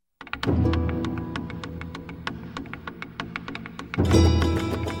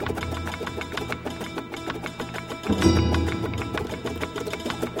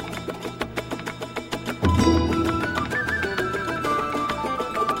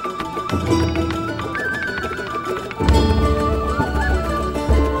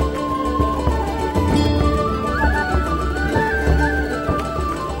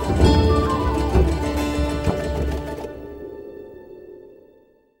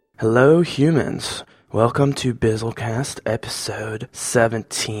Hello, humans. Welcome to Bizzlecast episode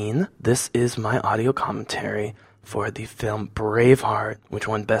 17. This is my audio commentary for the film Braveheart, which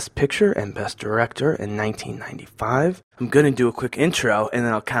won Best Picture and Best Director in 1995. I'm going to do a quick intro, and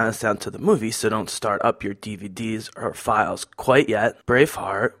then I'll count us down to the movie, so don't start up your DVDs or files quite yet.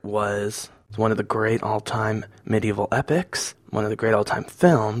 Braveheart was one of the great all-time medieval epics, one of the great all-time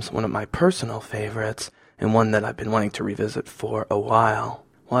films, one of my personal favorites, and one that I've been wanting to revisit for a while.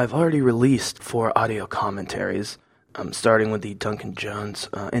 Well, I've already released 4 audio commentaries, starting with the Duncan Jones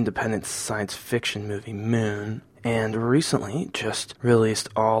independent science fiction movie Moon, and recently just released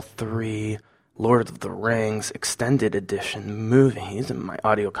all 3 Lord of the Rings extended edition movies, and my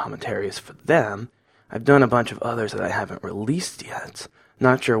audio commentaries for them. I've done a bunch of others that I haven't released yet.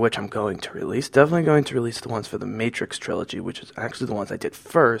 Not sure which I'm going to release. Definitely going to release the ones for the Matrix trilogy, which is actually the ones I did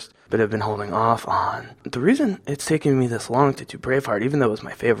first, but have been holding off on. The reason it's taken me this long to do Braveheart, even though it was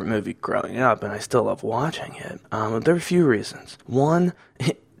my favorite movie growing up, and I still love watching it, there are a few reasons. One,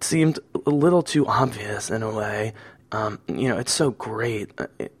 it seemed a little too obvious in a way. It's so great.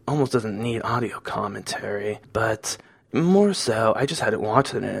 It almost doesn't need audio commentary, but more so, I just hadn't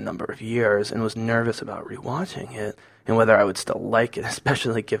watched it in a number of years and was nervous about rewatching it and whether I would still like it,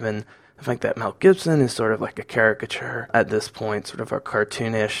 especially given the fact that Mel Gibson is sort of like a caricature at this point, sort of a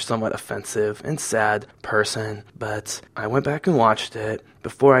cartoonish, somewhat offensive and sad person. But I went back and watched it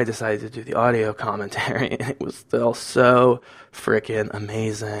before I decided to do the audio commentary, and it was still so freaking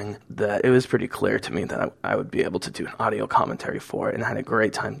amazing that it was pretty clear to me that I would be able to do an audio commentary for it, and I had a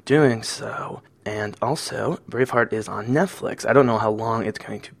great time doing so. And also, Braveheart is on Netflix. I don't know how long it's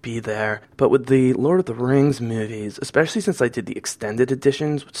going to be there, but with the Lord of the Rings movies, especially since I did the extended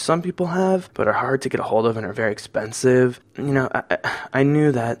editions, which some people have, but are hard to get a hold of and are very expensive, I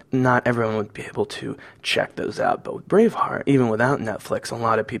knew that not everyone would be able to check those out. But with Braveheart, even without Netflix, a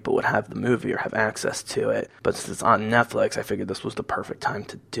lot of people would have the movie or have access to it. But since it's on Netflix, I figured this was the perfect time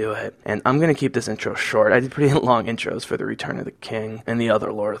to do it. And I'm going to keep this intro short. I did pretty long intros for The Return of the King and the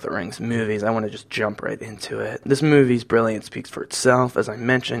other Lord of the Rings movies. I want to just jump right into it. This movie's brilliance speaks for itself. As I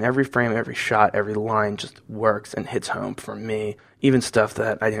mentioned, every frame, every shot, every line just works and hits home for me. Even stuff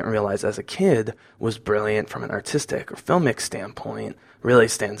that I didn't realize as a kid was brilliant from an artistic or filmic standpoint really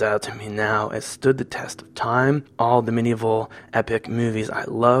stands out to me now as stood the test of time. All the medieval epic movies I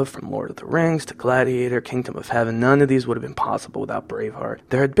love, from Lord of the Rings to Gladiator, Kingdom of Heaven, none of these would have been possible without Braveheart.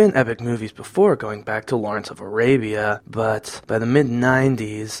 There had been epic movies before, going back to Lawrence of Arabia, but by the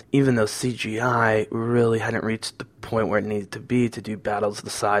mid-90s, even though CGI really hadn't reached the point where it needed to be to do battles the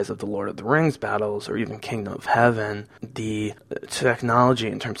size of the Lord of the Rings battles or even Kingdom of Heaven, the technology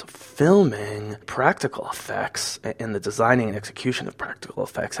in terms of filming, practical effects, and the designing and execution of practical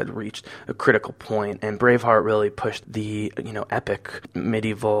effects had reached a critical point, and Braveheart really pushed the epic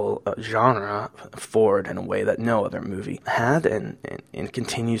medieval genre forward in a way that no other movie had and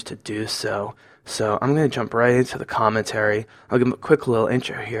continues to do so. So I'm going to jump right into the commentary. I'll give a quick little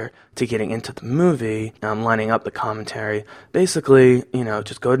intro here to getting into the movie. I'm lining up the commentary. Basically,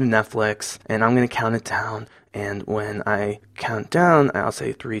 just go to Netflix, and I'm going to count it down. And when I count down, I'll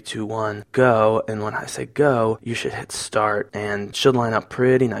say 3, 2, 1, go. And when I say go, you should hit start. And it should line up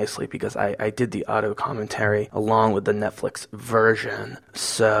pretty nicely because I did the auto commentary along with the Netflix version.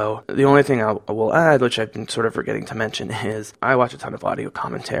 So the only thing I will add, which I've been sort of forgetting to mention, is I watch a ton of audio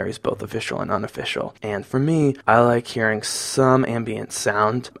commentaries, both official and unofficial. And for me, I like hearing some ambient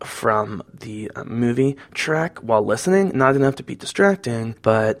sound from the movie track while listening. Not enough to be distracting,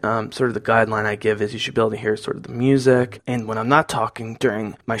 but sort of the guideline I give is you should be able to hear sort of the music, and when I'm not talking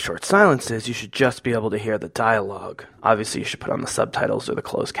during my short silences, you should just be able to hear the dialogue. Obviously, you should put on the subtitles or the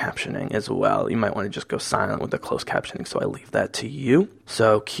closed captioning as well. You might want to just go silent with the closed captioning, so I leave that to you.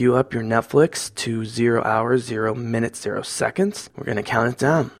 So cue up your Netflix to 0 hours, 0 minutes, 0 seconds. We're going to count it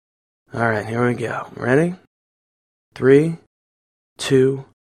down. All right, here we go. Ready? 3, 2,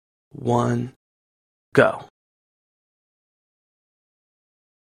 1, go.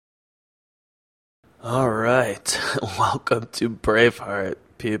 All right, welcome to Braveheart,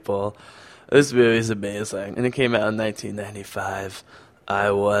 people. This movie is amazing, and it came out in 1995. I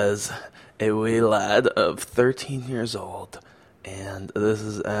was a wee lad of 13 years old, and this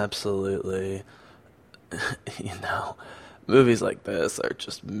is absolutely, movies like this are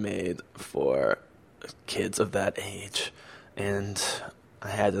just made for kids of that age. And I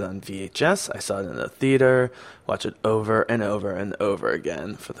had it on VHS. I saw it in the theater, watched it over and over and over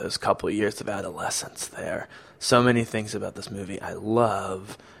again for those couple years of adolescence there. So many things about this movie I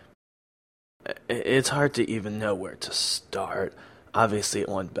love. It's hard to even know where to start. Obviously, it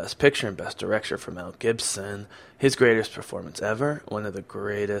won Best Picture and Best Director for Mel Gibson. His greatest performance ever. One of the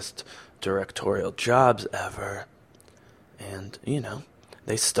greatest directorial jobs ever. And,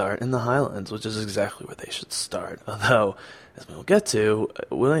 they start in the Highlands, which is exactly where they should start. Although, as we'll get to,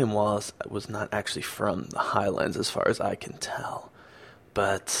 William Wallace was not actually from the Highlands, as far as I can tell.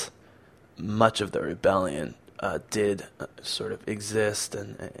 But much of the rebellion did sort of exist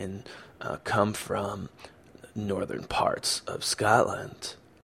and come from northern parts of Scotland.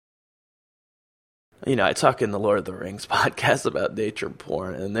 I talk in the Lord of the Rings podcast about nature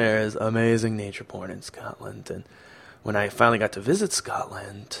porn, and there is amazing nature porn in Scotland. And when I finally got to visit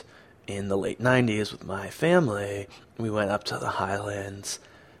Scotland in the late 90s with my family, we went up to the Highlands,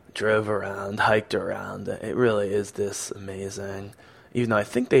 drove around, hiked around. It really is this amazing. Even though I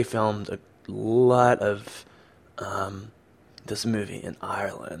think they filmed a lot of this movie in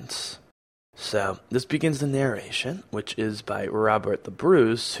Ireland. So this begins the narration, which is by Robert the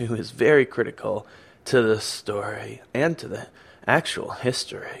Bruce, who is very critical to the story and to the actual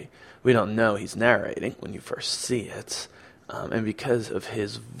history. We don't know he's narrating when you first see it, and because of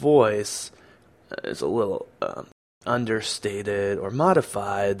his voice is a little understated or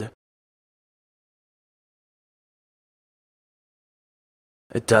modified,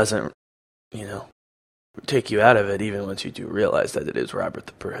 it doesn't, take you out of it even once you do realize that it is Robert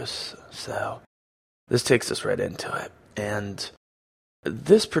the Bruce. So this takes us right into it. And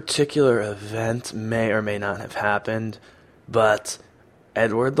this particular event may or may not have happened, but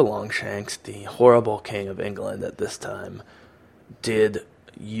Edward the Longshanks, the horrible king of England at this time, did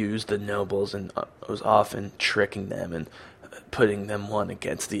use the nobles and was often tricking them and putting them one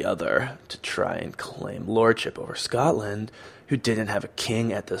against the other to try and claim lordship over Scotland, who didn't have a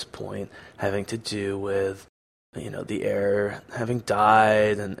king at this point, having to do with, the heir having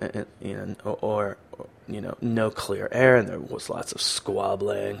died and no clear heir, and there was lots of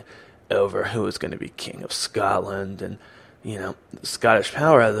squabbling over who was going to be king of Scotland, and the Scottish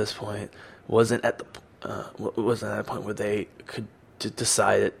power at this point wasn't at a point where they could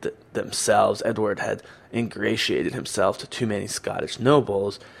decide it themselves. Edward had ingratiated himself to too many Scottish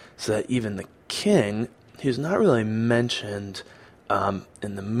nobles, so that even the king, who's not really mentioned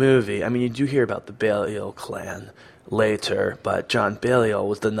in the movie. I mean, you do hear about the Balliol clan later, but John Balliol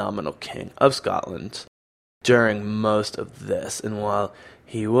was the nominal king of Scotland during most of this. And while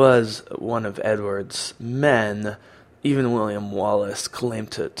he was one of Edward's men, even William Wallace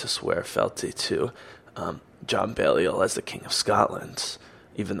claimed to swear fealty to John Balliol as the king of Scotland,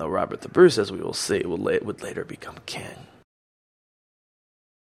 even though Robert the Bruce, as we will see, would later become king.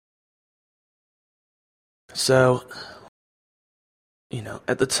 So,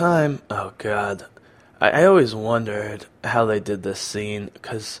 at the time, oh God, I always wondered how they did this scene,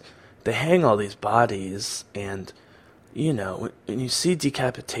 because they hang all these bodies, and, when you see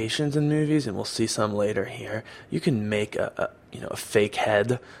decapitations in movies, and we'll see some later here, you can make a fake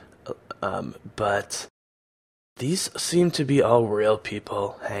head, but these seem to be all real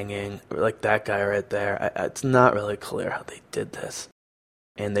people hanging, like that guy right there. It's not really clear how they did this.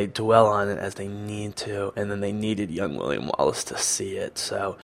 And they dwell on it as they need to, and then they needed young William Wallace to see it.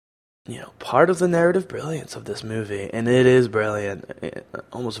 So, part of the narrative brilliance of this movie, and it is brilliant,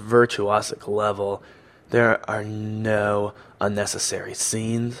 almost virtuosic level, there are no unnecessary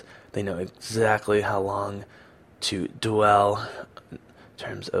scenes. They know exactly how long to dwell in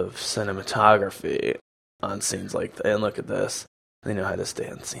terms of cinematography on scenes like that. And look at this. They know how to stay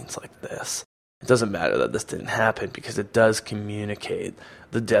on scenes like this. It doesn't matter that this didn't happen, because it does communicate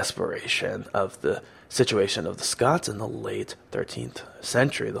the desperation of the situation of the Scots in the late 13th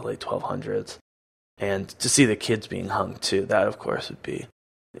century, the late 1200s. And to see the kids being hung too, that of course would be,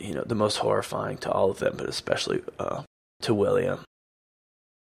 the most horrifying to all of them, but especially to William.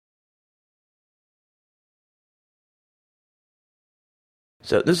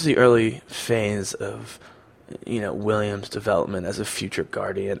 So this is the early phase of William's development as a future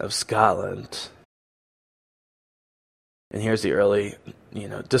guardian of Scotland. And here's the early,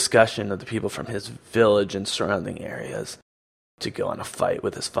 discussion of the people from his village and surrounding areas to go on a fight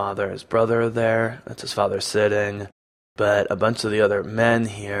with his father. His brother there, that's his father sitting. But a bunch of the other men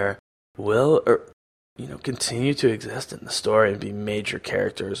here will, continue to exist in the story and be major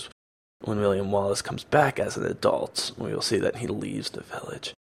characters when William Wallace comes back as an adult. We will see that he leaves the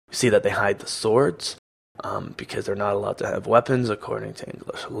village. We see that they hide the swords because they're not allowed to have weapons according to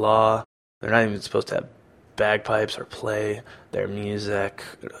English law. They're not even supposed to have bagpipes or play their music.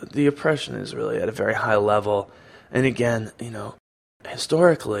 The oppression is really at a very high level. And again,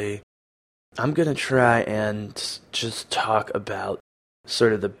 historically, I'm going to try and just talk about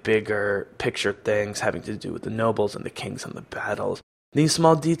sort of the bigger picture things having to do with the nobles and the kings and the battles. These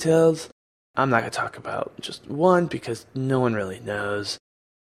small details, I'm not going to talk about just one because no one really knows.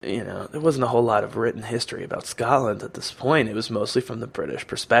 There wasn't a whole lot of written history about Scotland at this point. It was mostly from the British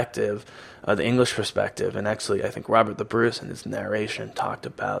perspective, the English perspective, and actually I think Robert the Bruce in his narration talked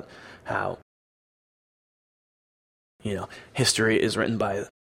about how, history is written by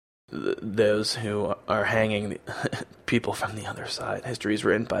those who are hanging people from the other side. History is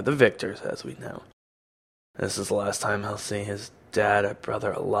written by the victors, as we know. This is the last time he'll see his dad or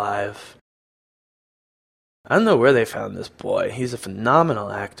brother alive. I don't know where they found this boy. He's a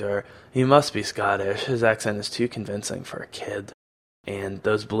phenomenal actor. He must be Scottish. His accent is too convincing for a kid. And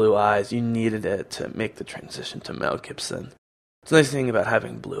those blue eyes, you needed it to make the transition to Mel Gibson. It's the nice thing about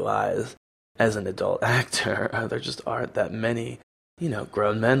having blue eyes as an adult actor. There just aren't that many,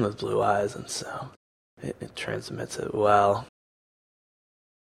 grown men with blue eyes, and so it transmits it well.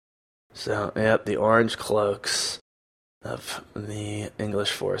 So, yep, the orange cloaks of the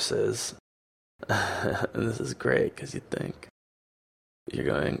English forces. This is great because you think you're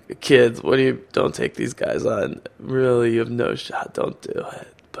going, kids, don't take these guys on. Really, you have no shot, don't do it.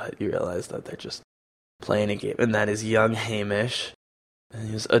 But you realize that they're just playing a game, and that is young Hamish. And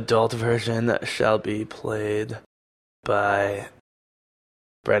his adult version shall be played by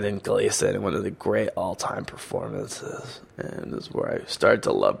Brendan Gleeson in one of the great all-time performances. And this is where I started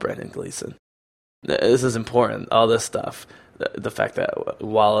to love Brendan Gleeson. This is important, all this stuff. The fact that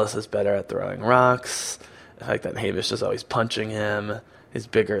Wallace is better at throwing rocks, the fact that Hamish is always punching him, he's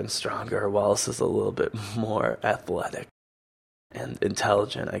bigger and stronger. Wallace is a little bit more athletic and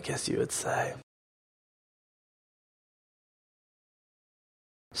intelligent, I guess you would say.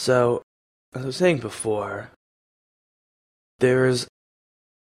 So, as I was saying before, there's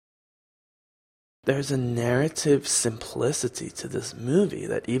a narrative simplicity to this movie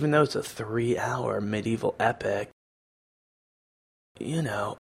that even though it's a 3-hour medieval epic,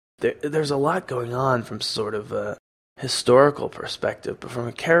 there's a lot going on from sort of a historical perspective, but from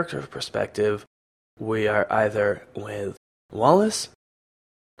a character perspective, we are either with Wallace,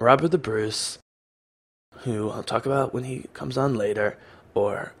 Robert the Bruce, who I'll talk about when he comes on later,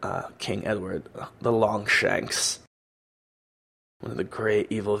 or King Edward the Longshanks, one of the great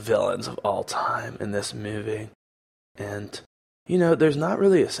evil villains of all time in this movie. And, there's not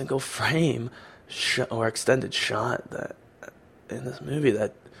really a single frame or extended shot that in this movie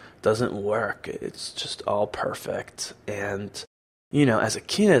that doesn't work. It's just all perfect. And, as a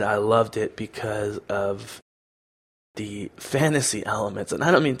kid, I loved it because of the fantasy elements. And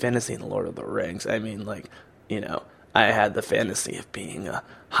I don't mean fantasy in Lord of the Rings. I mean, I had the fantasy of being a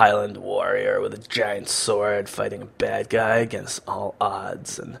Highland warrior with a giant sword fighting a bad guy against all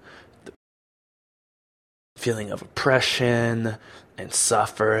odds, and the feeling of oppression and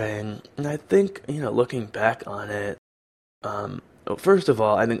suffering. And I think, looking back on it, first of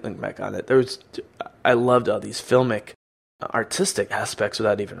all, I didn't think back on it. I loved all these filmic, artistic aspects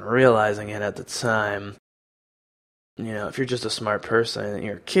without even realizing it at the time. If you're just a smart person and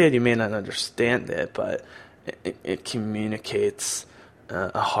you're a kid, you may not understand it, but it communicates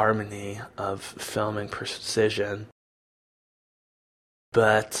a harmony of filming precision.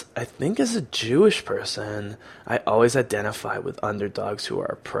 But I think as a Jewish person, I always identify with underdogs who are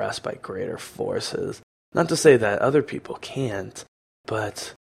oppressed by greater forces. Not to say that other people can't,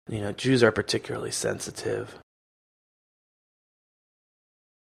 but, Jews are particularly sensitive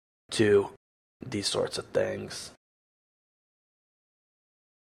to these sorts of things.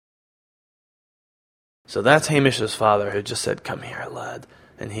 So that's Hamish's father, who just said, "Come here, lad,"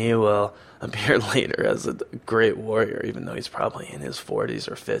 and he will appear later as a great warrior, even though he's probably in his 40s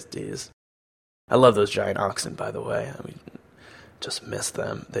or 50s. I love those giant oxen, by the way. Just miss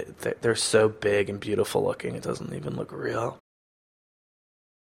them. They're so big and beautiful looking, it doesn't even look real.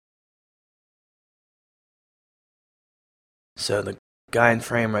 So the guy in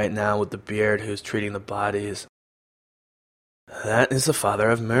frame right now with the beard who's treating the bodies, that is the father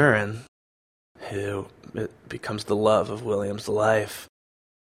of Meryn, who becomes the love of William's life.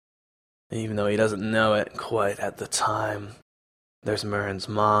 Even though he doesn't know it quite at the time. There's Meryn's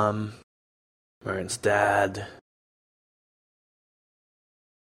mom, Meryn's dad.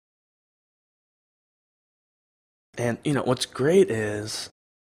 And, what's great is,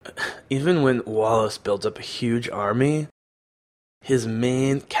 even when Wallace builds up a huge army, his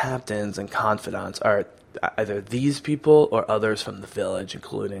main captains and confidants are either these people or others from the village,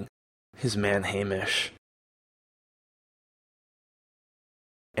 including his man Hamish.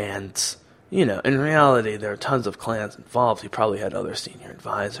 And, in reality, there are tons of clans involved. He probably had other senior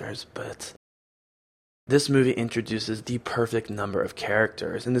advisors, but this movie introduces the perfect number of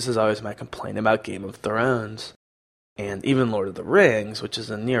characters, and this is always my complaint about Game of Thrones. And even Lord of the Rings, which is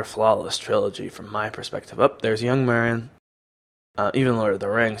a near-flawless trilogy from my perspective. There's young Meryn. Even Lord of the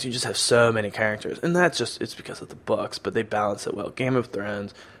Rings, you just have so many characters. And it's because of the books, but they balance it well. Game of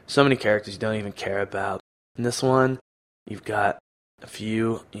Thrones, so many characters you don't even care about. In this one, you've got a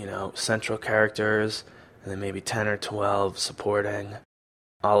few, central characters, and then maybe 10 or 12 supporting,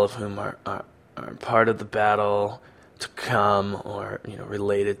 all of whom are part of the battle to come or,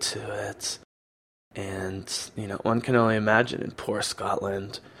 related to it. And, one can only imagine in poor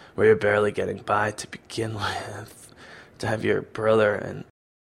Scotland, where you're barely getting by to begin with, to have your brother and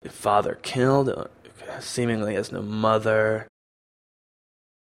father killed, seemingly has no mother.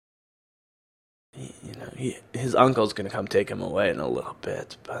 His uncle's going to come take him away in a little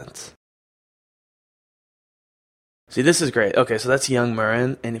bit, but... See, this is great. Okay, so that's young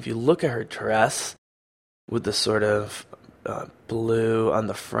Meryn, and if you look at her dress with the sort of blue on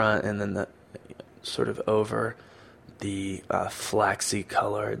the front and then the sort of over the flaxy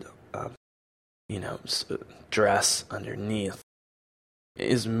colored, dress underneath,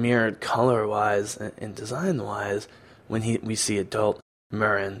 is mirrored color-wise and design-wise when we see adult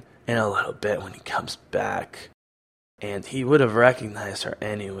Meryn in a little bit when he comes back. And he would have recognized her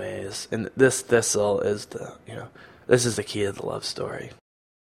anyways. And this thistle is this is the key to the love story.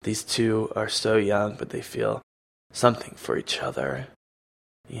 These two are so young, but they feel something for each other.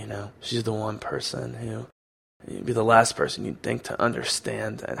 She's the one person who you'd be the last person you'd think to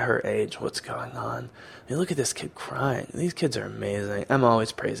understand at her age what's going on. Look at this kid crying. These kids are amazing. I'm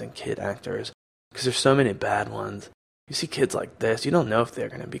always praising kid actors because there's so many bad ones. You see kids like this, you don't know if they're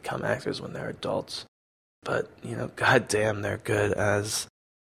going to become actors when they're adults. But, goddamn, they're good as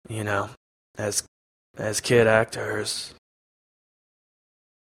kid actors.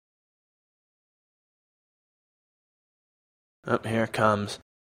 Oh, here it comes.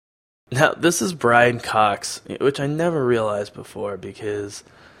 Now, this is Brian Cox, which I never realized before because,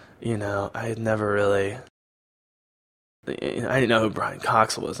 I had never really... I didn't know who Brian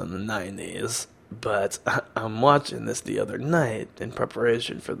Cox was in the 90s, but I'm watching this the other night in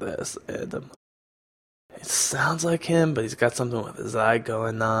preparation for this, and it sounds like him, but he's got something with his eye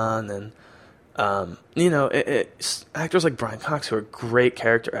going on, and, actors like Brian Cox who are great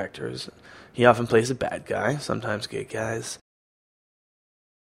character actors. He often plays a bad guy, sometimes good guys.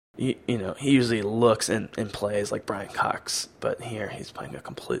 He usually looks and plays like Brian Cox, but here he's playing a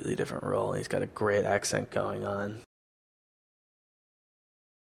completely different role. He's got a great accent going on.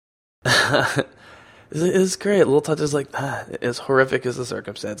 It's great, little touches like that. As horrific as the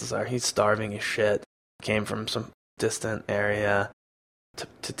circumstances are, he's starving as shit. Came from some distant area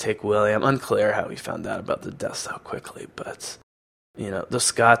to take William. Unclear how he found out about the death so quickly, but the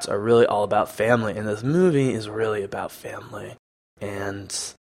Scots are really all about family, and this movie is really about family. And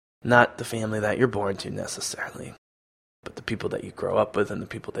not the family that you're born to necessarily, but the people that you grow up with and the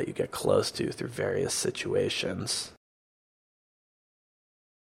people that you get close to through various situations.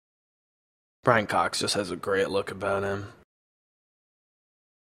 Brian Cox just has a great look about him.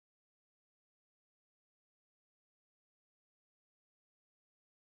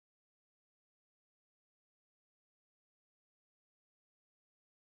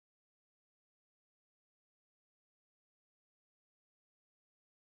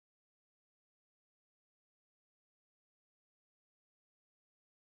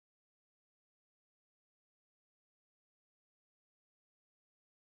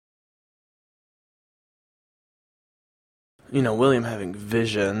 William having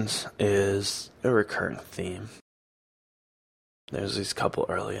visions is a recurring theme. There's these couple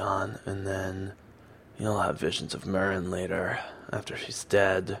early on, and then you'll have visions of Meryn later, after she's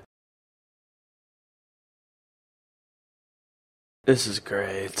dead. This is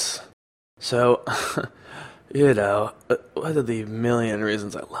great. So, one of the million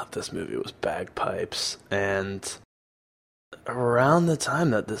reasons I love this movie was bagpipes, and around the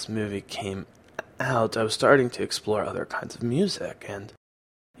time that this movie came out, I was starting to explore other kinds of music, and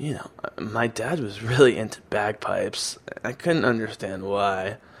my dad was really into bagpipes. I couldn't understand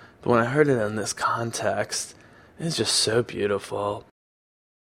why, but when I heard it in this context, it's just so beautiful.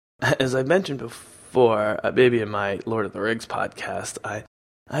 As I mentioned before, maybe in my Lord of the Rings podcast, I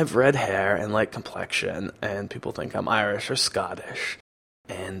have red hair and light complexion, and people think I'm Irish or Scottish.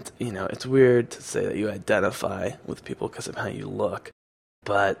 And, it's weird to say that you identify with people because of how you look,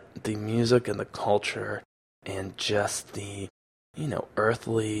 but the music and the culture and just the,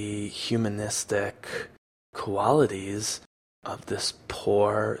 earthly, humanistic qualities of this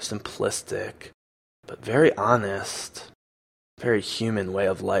poor, simplistic, but very honest, very human way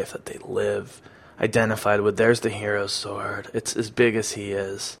of life that they live, identified with. There's the hero's sword. It's as big as he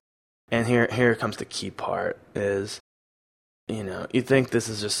is. And here comes the key part is, you think this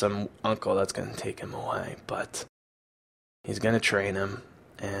is just some uncle that's going to take him away, but he's going to train him.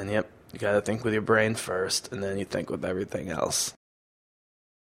 And yep, you got to think with your brain first, and then you think with everything else.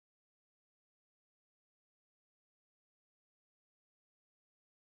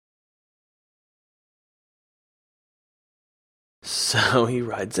 So he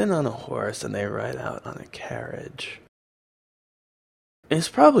rides in on a horse, and they ride out on a carriage. It's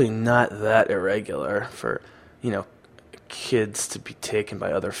probably not that irregular for, kids to be taken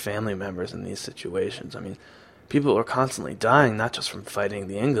by other family members in these situations. I mean, people are constantly dying, not just from fighting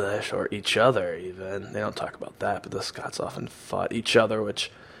the English or each other even. They don't talk about that, but the Scots often fought each other, which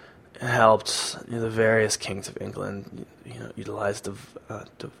helped the various kings of England, utilize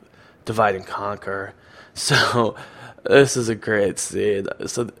divide and conquer. So this is a great scene.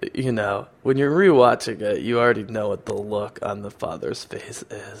 So, when you're rewatching it, you already know what the look on the father's face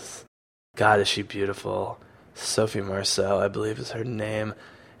is. God, is she beautiful. Sophie Marceau, I believe is her name.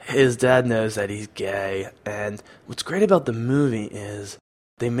 His dad knows that he's gay, and what's great about the movie is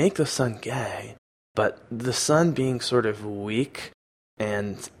they make the son gay, but the son being sort of weak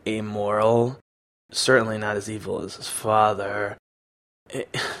and amoral, certainly not as evil as his father.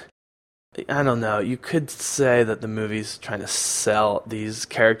 I don't know, you could say that the movie's trying to sell these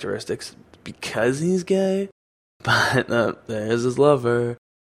characteristics because he's gay, but there's his lover.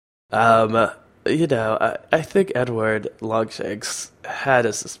 I think Edward Longshanks had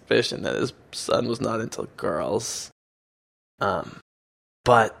a suspicion that his son was not into girls.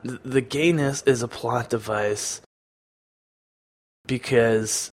 But the gayness is a plot device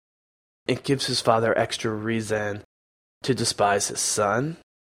because it gives his father extra reason to despise his son.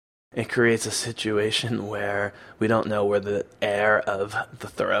 It creates a situation where we don't know where the heir of the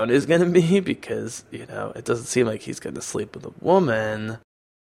throne is going to be because, it doesn't seem like he's going to sleep with a woman.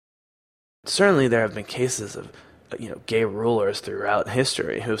 Certainly there have been cases of, gay rulers throughout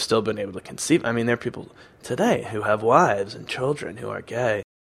history who have still been able to conceive. I mean, there are people today who have wives and children who are gay,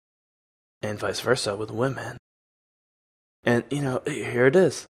 and vice versa with women. And, here it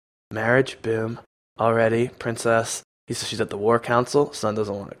is. Marriage, boom, already, princess. She's at the war council. Son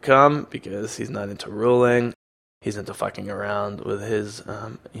doesn't want to come because he's not into ruling. He's into fucking around with his,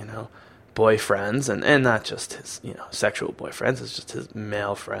 boyfriends, and not just his, sexual boyfriends. It's just his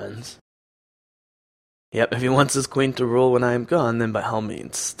male friends. Yep, if he wants his queen to rule when I am gone, then by all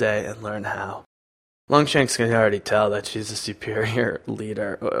means, stay and learn how. Longshanks can already tell that she's a superior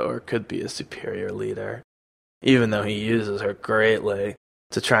leader, or could be a superior leader, even though he uses her greatly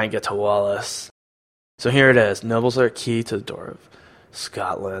to try and get to Wallace. So here it is. Nobles are key to the door of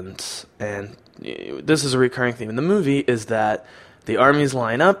Scotland, and this is a recurring theme in the movie, is that the armies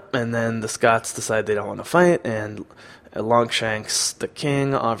line up, and then the Scots decide they don't want to fight, and Longshanks, the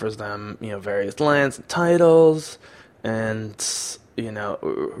king, offers them, various lands and titles, and,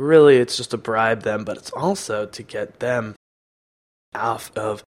 really it's just to bribe them, but it's also to get them out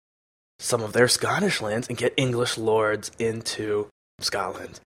of some of their Scottish lands and get English lords into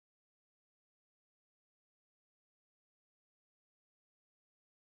Scotland.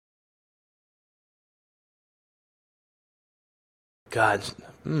 God,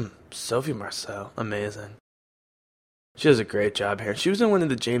 Sophie Marceau, amazing. She does a great job here. She was in one of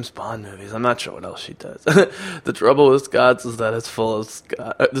the James Bond movies. I'm not sure what else she does. The trouble with Scots is that it's full of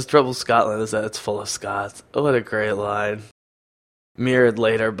the trouble with Scotland is that it's full of Scots. Oh, what a great line. Mirrored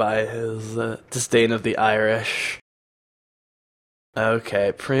later by his disdain of the Irish.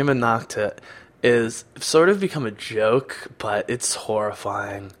 Okay, Prima Nocta is sort of become a joke, but it's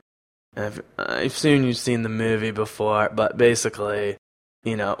horrifying. I've assume you've seen the movie before, but basically,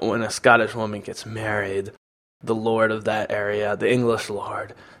 when a Scottish woman gets married, the lord of that area, the English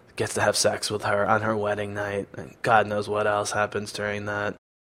lord, gets to have sex with her on her wedding night, and God knows what else happens during that.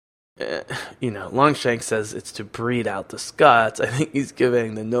 Longshanks says it's to breed out the Scots. I think he's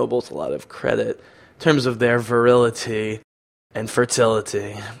giving the nobles a lot of credit in terms of their virility and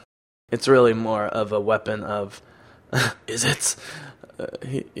fertility. It's really more of a weapon of, is it?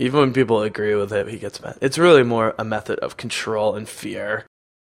 Even when people agree with it, he gets mad. It's really more a method of control and fear.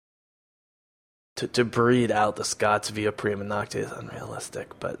 To breed out the Scots via Prima Nocta is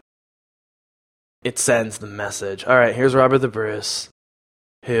unrealistic, but it sends the message. Alright, here's Robert the Bruce.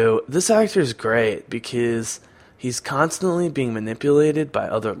 who, this actor is great because he's constantly being manipulated by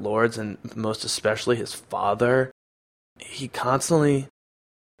other lords, and most especially his father. He constantly,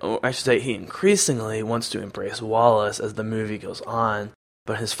 or I should say, he increasingly wants to embrace Wallace as the movie goes on,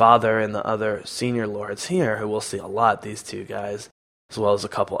 but his father and the other senior lords here, who we'll see a lot, these two guys, as well as a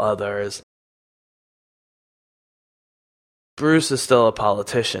couple others. Bruce is still a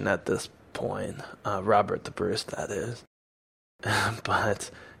politician at this point, Robert the Bruce, that is. But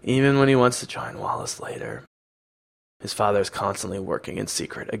even when he wants to join Wallace later, his father is constantly working in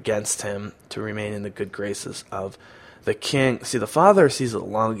secret against him to remain in the good graces of the king. See, the father sees a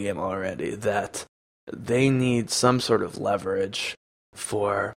long game already, that they need some sort of leverage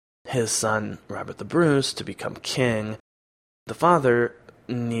for his son, Robert the Bruce, to become king. The father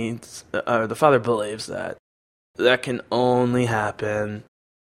believes that can only happen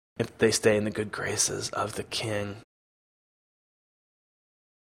if they stay in the good graces of the king.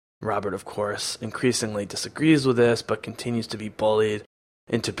 Robert, of course, increasingly disagrees with this, but continues to be bullied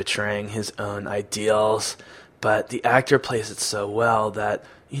into betraying his own ideals. But the actor plays it so well that,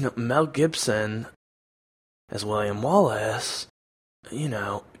 Mel Gibson, as William Wallace,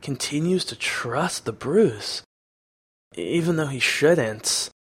 continues to trust the Bruce, even though he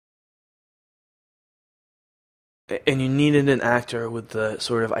shouldn't. And you needed an actor with the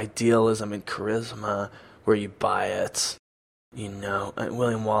sort of idealism and charisma where you buy it.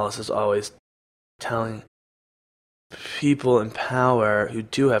 William Wallace is always telling people in power who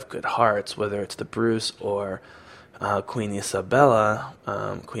do have good hearts, whether it's the Bruce or Queen Isabel,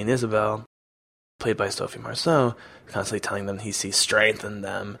 played by Sophie Marceau, constantly telling them he sees strength in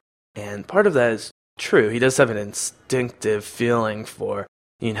them. And part of that is true. He does have an instinctive feeling for,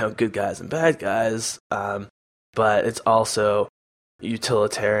 good guys and bad guys, but it's also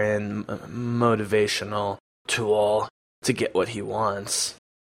utilitarian, motivational tool to get what he wants.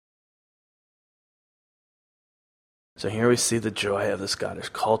 So here we see the joy of the Scottish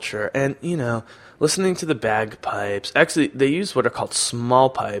culture, and, listening to the bagpipes. Actually, they use what are called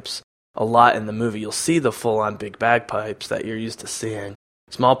small pipes a lot in the movie. You'll see the full-on big bagpipes that you're used to seeing.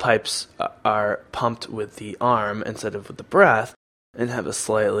 Small pipes are pumped with the arm instead of with the breath, and have a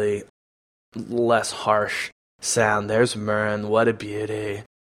slightly less harsh sound. There's Murren, what a beauty.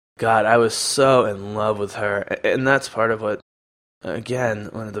 God, I was so in love with her, and that's part of what, again,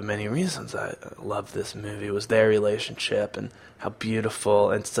 one of the many reasons I love this movie was their relationship and how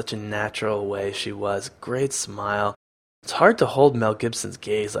beautiful and such a natural way she was. Great smile. It's hard to hold Mel Gibson's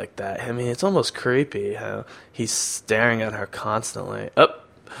gaze like that. I mean, it's almost creepy how he's staring at her constantly.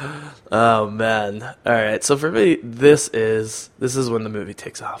 Oh man. All right. So for me, this is when the movie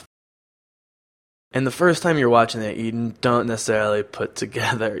takes off. And the first time you're watching it, you don't necessarily put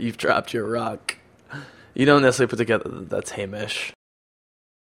together, you've dropped your rock. You don't necessarily put together that's Hamish.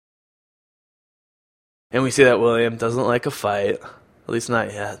 And we see that William doesn't like a fight, at least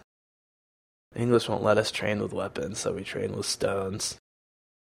not yet. The English won't let us train with weapons, so we train with stones.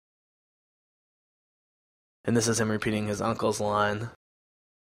 And this is him repeating his uncle's line.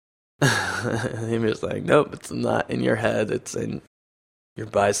 Hamish's like, nope, it's not in your head, it's in your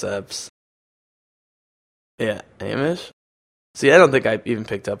biceps. Yeah, Hamish? See, I don't think I even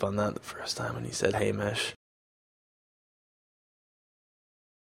picked up on that the first time when he said Hamish.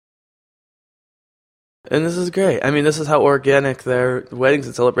 And this is great. I mean, this is how organic their weddings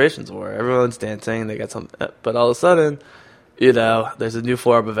and celebrations were. Everyone's dancing, they got something, but all of a sudden, there's a new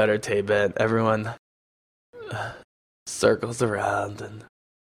form of entertainment. Everyone circles around and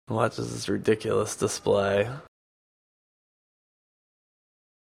watches this ridiculous display.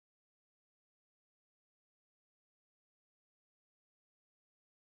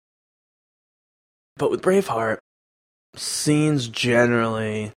 But with Braveheart, scenes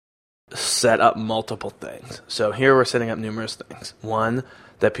generally set up multiple things. So here we're setting up numerous things. One,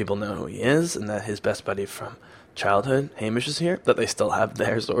 that people know who he is, and that his best buddy from childhood, Hamish, is here. That they still have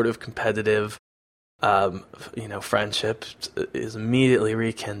their sort of competitive, friendship is immediately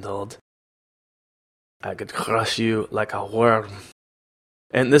rekindled. I could crush you like a worm.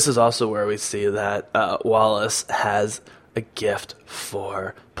 And this is also where we see that Wallace has a gift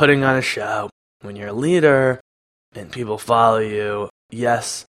for putting on a show. When you're a leader and people follow you,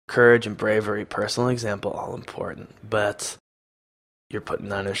 yes, courage and bravery, personal example, all important. But you're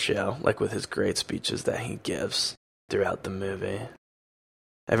putting on a show, like with his great speeches that he gives throughout the movie.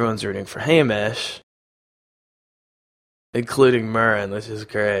 Everyone's rooting for Hamish, including Murren, which is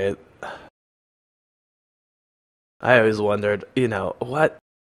great. I always wondered, what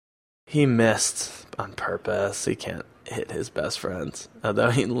he missed on purpose. He can't hit his best friends, although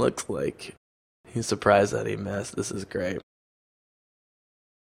he looks like he's surprised that he missed. This is great.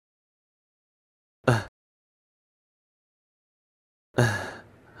 And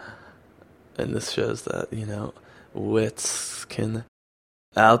this shows that, wits can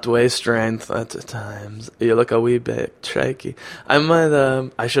outweigh strength at times. You look a wee bit shaky.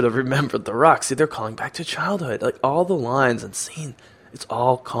 I should have remembered the rock. See, they're calling back to childhood. Like, all the lines and scene, it's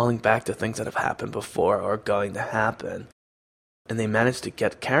all calling back to things that have happened before or going to happen. And they managed to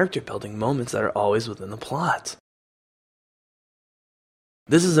get character building moments that are always within the plot.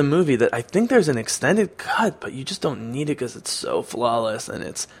 This is a movie that I think there's an extended cut, but you just don't need it because it's so flawless in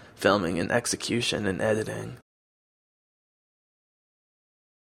its filming and execution and editing.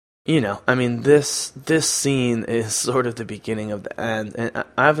 This scene is sort of the beginning of the end, and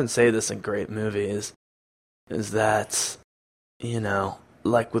I often say this in great movies, is that,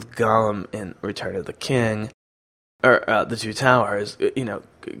 like with Gollum in Return of the King, or The Two Towers,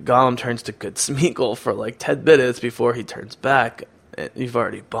 Gollum turns to good Smeagol for like 10 minutes before he turns back. You've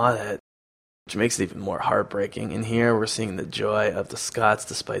already bought it, which makes it even more heartbreaking. And here we're seeing the joy of the Scots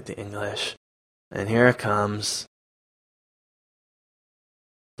despite the English. And here it comes.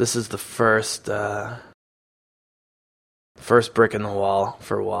 This is the first brick in the wall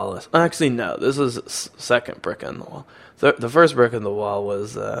for Wallace. Actually, no, this is second brick in the wall. The first brick in the wall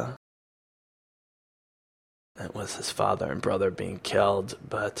was his father and brother being killed,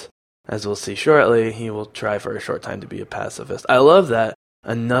 but as we'll see shortly, he will try for a short time to be a pacifist. I love that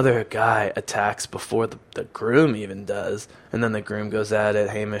another guy attacks before the groom even does, and then the groom goes at it.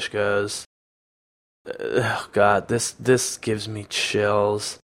 Hamish goes, oh God, this gives me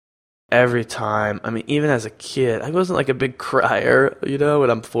chills every time. I mean, even as a kid, I wasn't like a big crier, when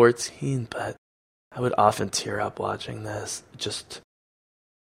I'm 14, but I would often tear up watching this.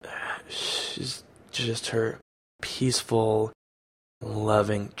 She's just her peaceful,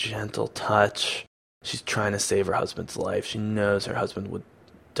 loving, gentle touch. She's trying to save her husband's life. She knows her husband would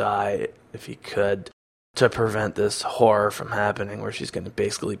die if he could, to prevent this horror from happening where she's going to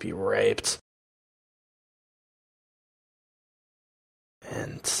basically be raped.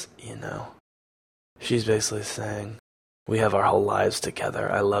 And, she's basically saying, we have our whole lives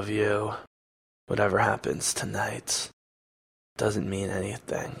together. I love you. Whatever happens tonight doesn't mean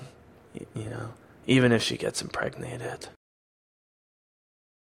anything, even if she gets impregnated.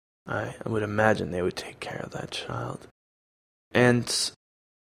 I would imagine they would take care of that child. And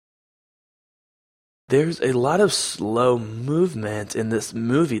there's a lot of slow movement in this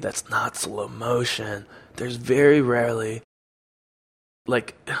movie that's not slow motion. There's very rarely,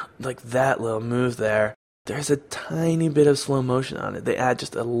 like that little move there, there's a tiny bit of slow motion on it. They add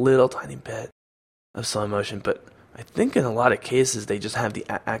just a little tiny bit of slow motion, but I think in a lot of cases they just have the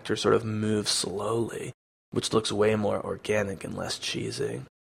actor sort of move slowly, which looks way more organic and less cheesy.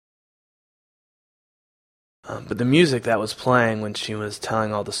 But the music that was playing when she was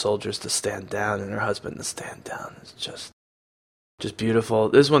telling all the soldiers to stand down and her husband to stand down is just beautiful.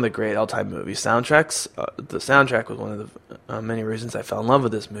 This is one of the great all-time movie soundtracks. The soundtrack was one of the many reasons I fell in love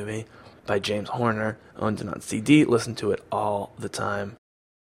with this movie, by James Horner. Owned it on CD, listened to it all the time.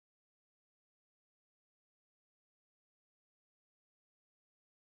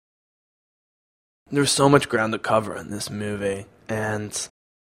 There's so much ground to cover in this movie, and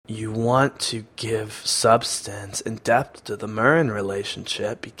you want to give substance and depth to the Murren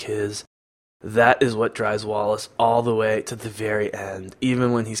relationship because that is what drives Wallace all the way to the very end.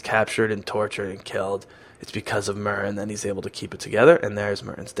 Even when he's captured and tortured and killed, it's because of Murren that he's able to keep it together. And there's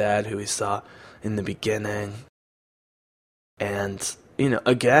Murren's dad, who we saw in the beginning. And,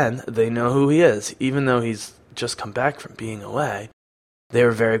 again, they know who he is. Even though he's just come back from being away, they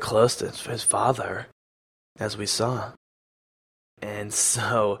were very close to his father, as we saw. And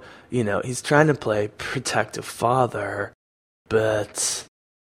so, he's trying to play protective father, but,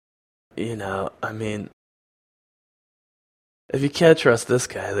 if you can't trust this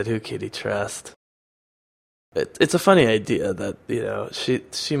guy, then who can you trust? It's a funny idea that,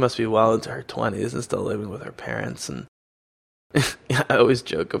 she must be well into her 20s and still living with her parents. And I always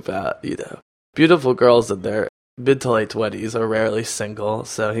joke about, beautiful girls in their mid to late 20s are rarely single,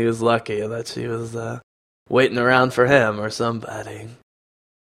 so he was lucky that she was waiting around for him or somebody.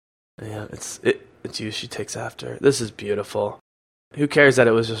 Yeah, it's you she takes after. This is beautiful. Who cares that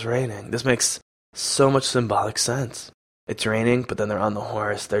it was just raining? This makes so much symbolic sense. It's raining, but then they're on the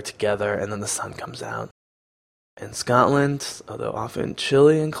horse, they're together, and then the sun comes out. In Scotland, although often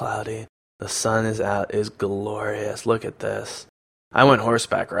chilly and cloudy, the sun is out, is glorious. Look at this. I went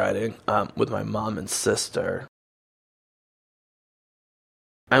horseback riding with my mom and sister.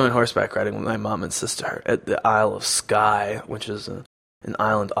 I went horseback riding with my mom and sister at the Isle of Skye, which is an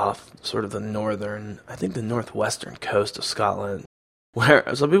island off sort of the northwestern coast of Scotland,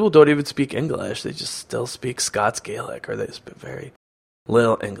 where some people don't even speak English. They just still speak Scots Gaelic, or they speak very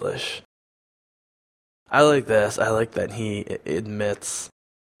Little English. I like this. I like that he admits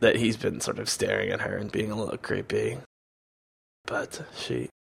that he's been sort of staring at her and being a little creepy. But she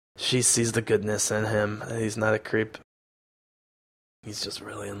sees the goodness in him. He's not a creep. He's just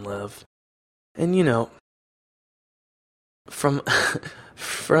really in love. And from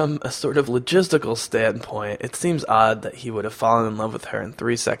from a sort of logistical standpoint, it seems odd that he would have fallen in love with her in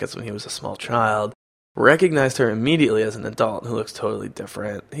 3 seconds when he was a small child, recognized her immediately as an adult who looks totally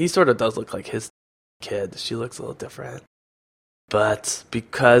different. He sort of does look like his kid. She looks a little different. But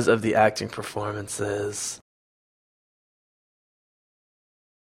because of the acting performances,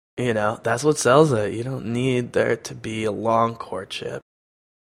 that's what sells it. You don't need there to be a long courtship.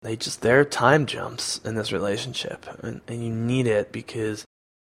 There are time jumps in this relationship, and you need it because,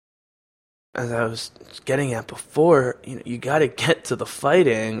 as I was getting at before, you got to get to the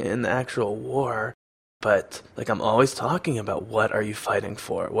fighting in the actual war. But I'm always talking about, what are you fighting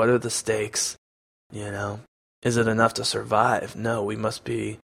for? What are the stakes? Is it enough to survive? No, we must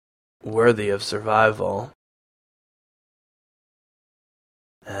be worthy of survival,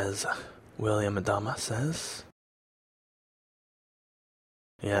 as William Adama says.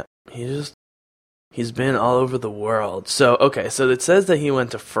 Yeah, he's been all over the world. So it says that he went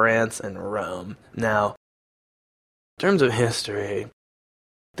to France and Rome. Now, in terms of history,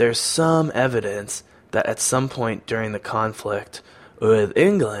 there's some evidence that at some point during the conflict with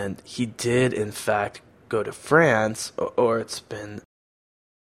England, he did in fact go to France, or it's been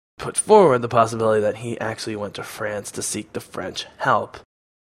put forward the possibility that he actually went to France to seek the French help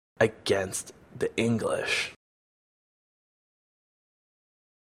against the English.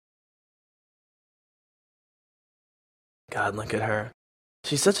 God, look at her.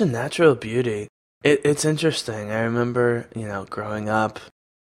 She's such a natural beauty. It's interesting. I remember, growing up,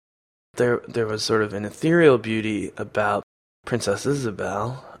 there was sort of an ethereal beauty about Princess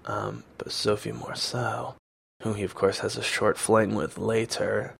Isabel, but Sophie more so, whom he of course has a short fling with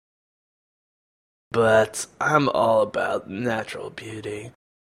later. But I'm all about natural beauty.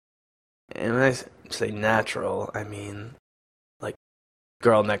 And when I say natural, I mean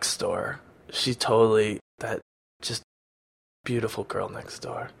Girl Next Door. She's totally that just beautiful girl next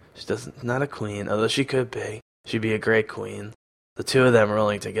door. Not a queen, although she could be. She'd be a great queen. The two of them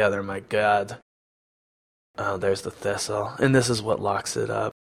rolling together, my God. Oh, there's the thistle. And this is what locks it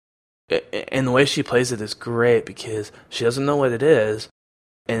up. And the way she plays it is great because she doesn't know what it is.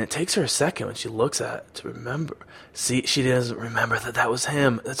 And it takes her a second when she looks at it to remember. See, she doesn't remember that was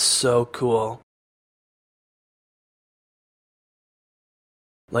him. That's so cool.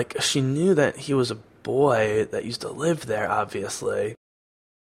 She knew that he was a boy that used to live there, obviously.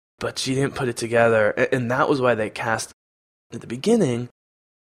 But she didn't put it together. And that was why they cast, at the beginning,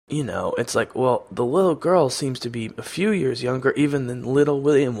 it's well, the little girl seems to be a few years younger even than little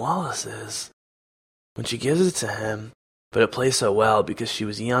William Wallace is when she gives it to him. But it plays so well because she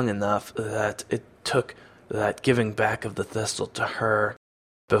was young enough that it took that giving back of the thistle to her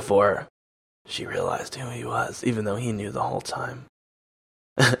before she realized who he was, even though he knew the whole time.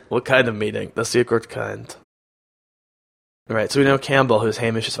 What kind of meeting? The secret kind. Right, so we know Campbell, who's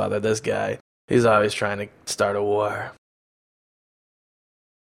Hamish's father, this guy, he's always trying to start a war.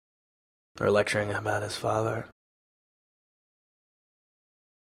 Or lecturing about his father.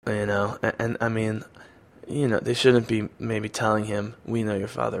 And I mean, they shouldn't be maybe telling him, we know your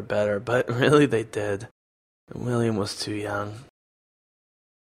father better, but really they did. William was too young.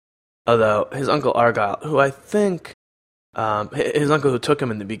 Although, his uncle Argyle, who I think, his uncle who took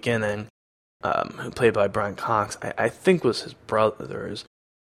him in the beginning, who played by Brian Cox, I think was his brother's,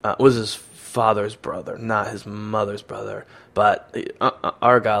 was his father's brother, not his mother's brother. But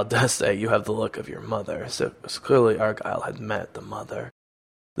Argyle does say, you have the look of your mother. So clearly Argyle had met the mother.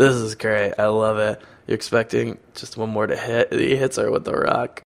 This is great. I love it. You're expecting just one more to hit. He hits her with the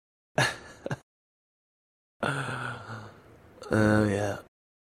rock. Oh, yeah.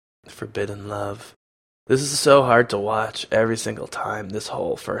 Forbidden love. This is so hard to watch every single time, this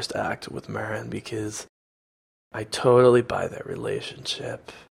whole first act with Merrin, because I totally buy their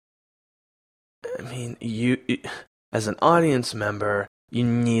relationship. I mean, you as an audience member, you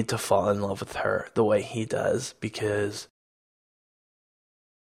need to fall in love with her the way he does, because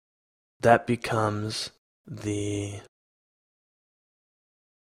that becomes the,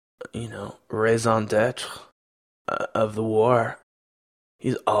 raison d'etre of the war.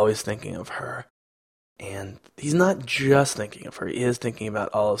 He's always thinking of her. And he's not just thinking of her, he is thinking about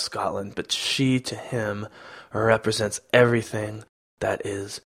all of Scotland, but she, to him, represents everything that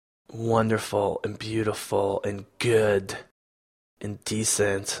is wonderful and beautiful and good and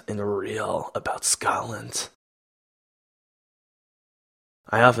decent and real about Scotland.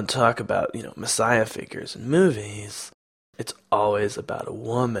 I often talk about, messiah figures in movies. It's always about a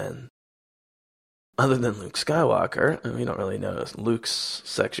woman. Other than Luke Skywalker, and we don't really know Luke's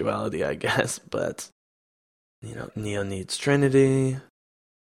sexuality, I guess, but, Neo needs Trinity,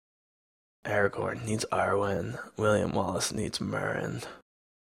 Aragorn needs Arwen, William Wallace needs Merrin,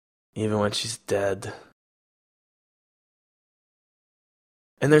 even when she's dead.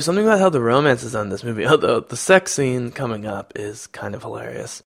 And there's something about how the romance is done in this movie, although the sex scene coming up is kind of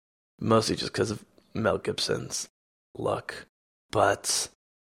hilarious, mostly just because of Mel Gibson's look. But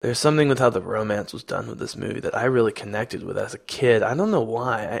there's something with how the romance was done with this movie that I really connected with as a kid. I don't know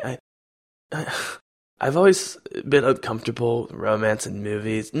why. I've always been uncomfortable with romance in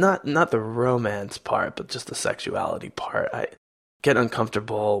movies. Not the romance part, but just the sexuality part. I get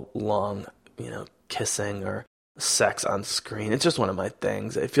uncomfortable long, kissing or sex on screen. It's just one of my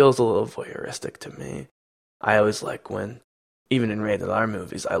things. It feels a little voyeuristic to me. I always like when, even in rated R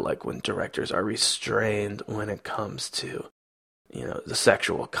movies, I like when directors are restrained when it comes to, the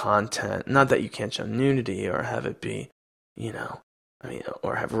sexual content. Not that you can't show nudity or have it be,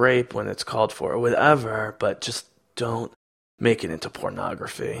 or have rape when it's called for or whatever, but just don't make it into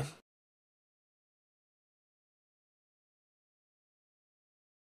pornography.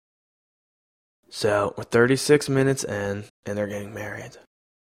 So we're 36 minutes in, and they're getting married.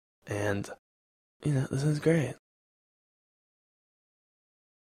 And, this is great.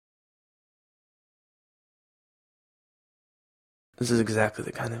 This is exactly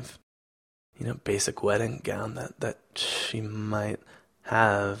the kind of, basic wedding gown that she might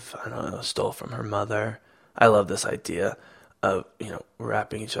have, I don't know, stole from her mother. I love this idea of,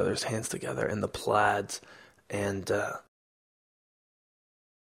 wrapping each other's hands together in the plaids and,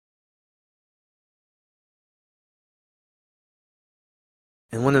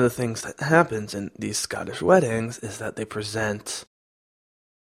 And one of the things that happens in these Scottish weddings is that they present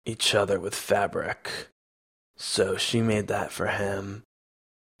each other with fabric. So she made that for him,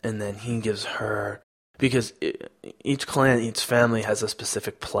 and then he gives her, because each clan, each family has a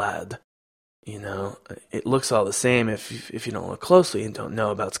specific plaid. It looks all the same if you don't look closely and don't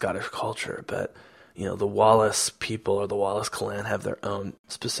know about Scottish culture, but the Wallace people or the Wallace clan have their own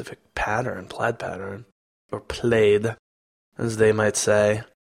specific pattern, plaid pattern, or plaid, as they might say,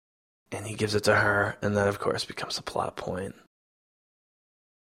 and he gives it to her, and that, of course, becomes a plot point.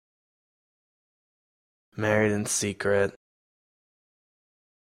 Married in secret.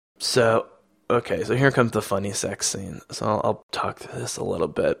 So here comes the funny sex scene. So I'll talk through this a little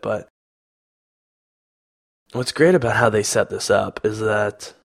bit, but what's great about how they set this up is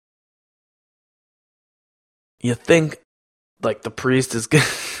that you think, like, the priest is gonna...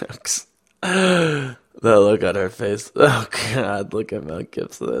 The look on her face. Oh, God, look at Mel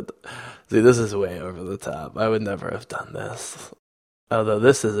Gibson. See, this is way over the top. I would never have done this. Although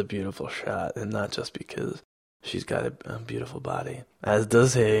this is a beautiful shot, and not just because she's got a beautiful body. As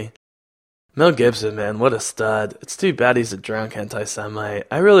does he. Mel Gibson, man, what a stud. It's too bad he's a drunk anti-Semite.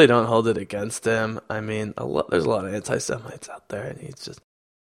 I really don't hold it against him. I mean, there's a lot of anti-Semites out there, and he just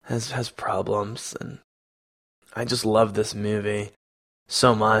has problems. And I just love this movie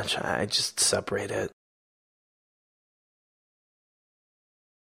so much. I just separate it.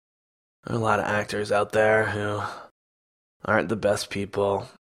 There are a lot of actors out there who aren't the best people.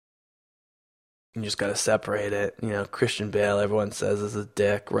 You just gotta separate it. Christian Bale, everyone says, is a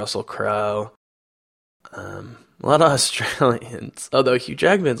dick. Russell Crowe. A lot of Australians. Although Hugh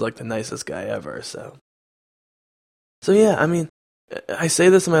Jackman's like the nicest guy ever, so yeah, I mean, I say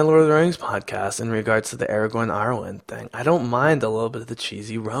this in my Lord of the Rings podcast in regards to the Aragorn Arwen thing. I don't mind a little bit of the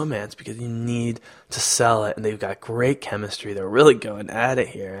cheesy romance because you need to sell it, and they've got great chemistry. They're really going at it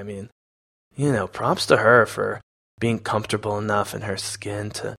here. I mean, props to her for being comfortable enough in her skin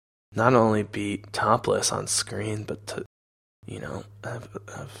to not only be topless on screen, but to, have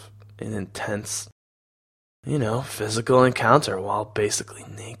an intense, physical encounter while basically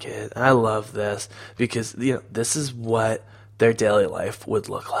naked. I love this because, this is what their daily life would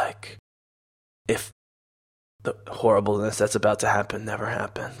look like if the horribleness that's about to happen never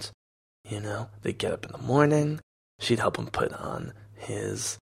happened. They get up in the morning, she'd help him put on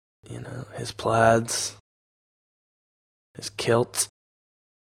his plaids, his kilt,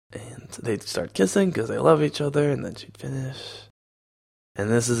 and they'd start kissing because they love each other, and then she'd finish. And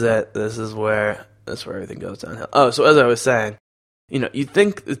this is it. This is where everything goes downhill. Oh, so as I was saying, you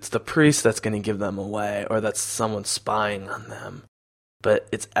think it's the priest that's going to give them away, or that's someone spying on them. But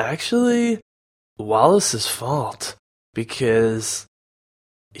it's actually Wallace's fault, because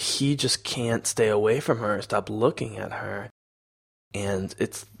he just can't stay away from her, stop looking at her. And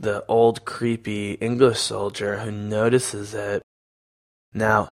it's the old creepy English soldier who notices it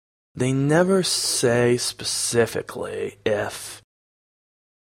Now, they never say specifically if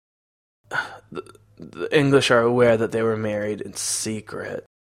the English are aware that they were married in secret.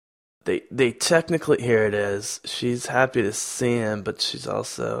 They technically, here it is, she's happy to see him, but she's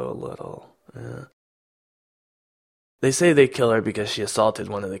also a little... They say they kill her because she assaulted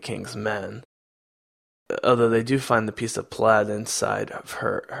one of the king's men, although they do find the piece of plaid inside of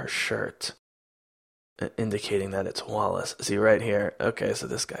her shirt, indicating that it's Wallace. See, right here, okay, so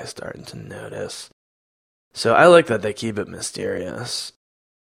this guy's starting to notice. So I like that they keep it mysterious.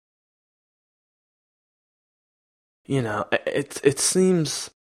 You know, it seems...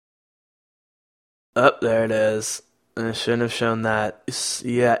 Oh, there it is. And I shouldn't have shown that.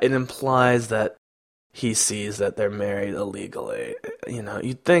 Yeah, it implies that he sees that they're married illegally. You know,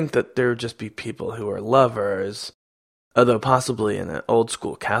 you'd think that there would just be people who are lovers, although possibly in an old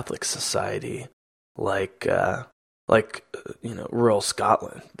school Catholic society, like rural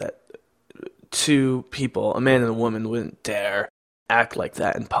Scotland, that two people, a man and a woman, wouldn't dare act like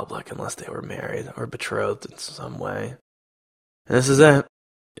that in public unless they were married or betrothed in some way. And this is it.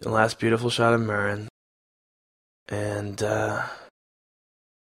 The last beautiful shot of Murren. And,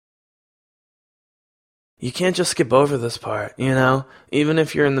 you can't just skip over this part, you know? Even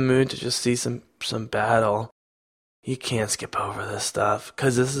if you're in the mood to just see some battle, you can't skip over this stuff.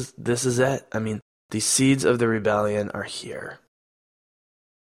 Because this is it. I mean, the seeds of the rebellion are here.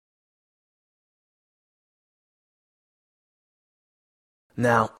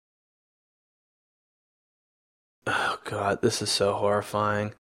 Now, oh god, this is so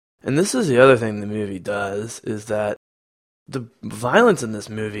horrifying. And this is the other thing the movie does, is that the violence in this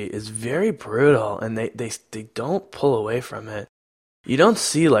movie is very brutal, and they don't pull away from it. You don't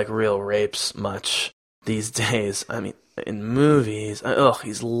see, like, real rapes much these days. I mean, in movies,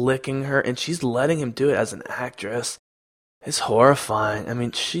 he's licking her, and she's letting him do it as an actress. It's horrifying. I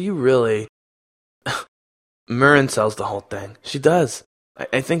mean, she really... Murren sells the whole thing. She does.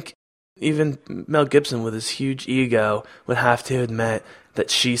 I think even Mel Gibson, with his huge ego, would have to admit that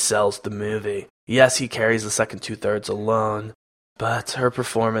she sells the movie. Yes, he carries the second two-thirds alone, but her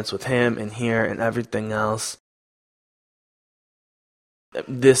performance with him and here and everything else,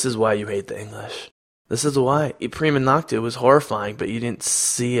 this is why you hate the English. This is why. Prima Noctua was horrifying, but you didn't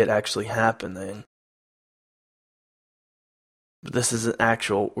see it actually happening. But this is an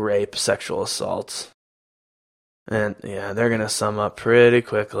actual rape, sexual assault. And yeah, they're going to sum up pretty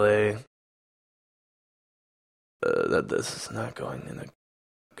quickly that this is not going in a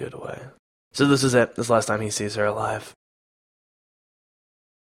good way. So this is it. This last time he sees her alive.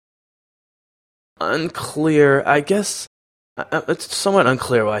 Unclear. I guess it's somewhat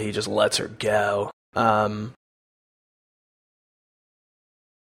unclear why he just lets her go. I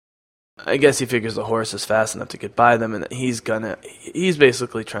guess he figures the horse is fast enough to get by them, and that he's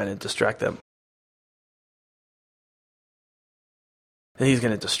basically trying to distract them. And he's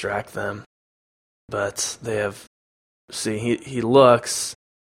going to distract them. But they have... See, he looks...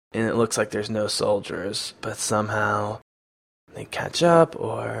 And it looks like there's no soldiers, but somehow they catch up,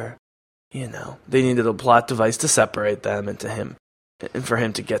 or, you know, they needed a plot device to separate them and for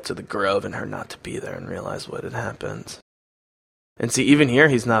him to get to the grove and her not to be there and realize what had happened. And see, even here,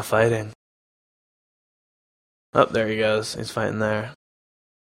 he's not fighting. Oh, there he goes. He's fighting there.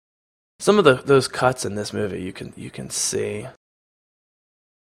 Some of those cuts in this movie you can see.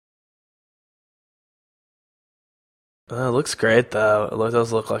 It looks great, though. It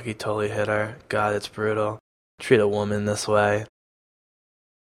does look like he totally hit her. God, it's brutal. Treat a woman this way.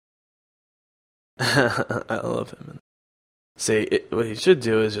 I love him. See, what he should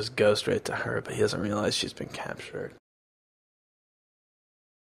do is just go straight to her, but he doesn't realize she's been captured.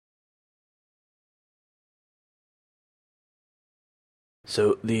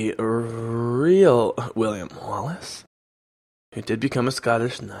 So the real William Wallace, who did become a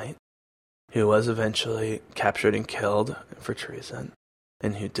Scottish knight, who was eventually captured and killed for treason,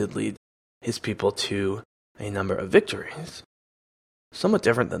 and who did lead his people to a number of victories, somewhat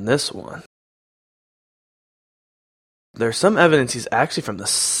different than this one. There's some evidence he's actually from the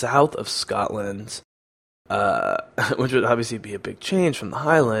south of Scotland, which would obviously be a big change from the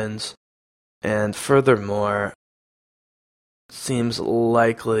Highlands, and furthermore, seems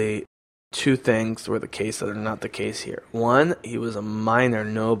likely two things were the case that are not the case here. One, he was a minor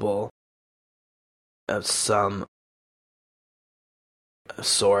noble of some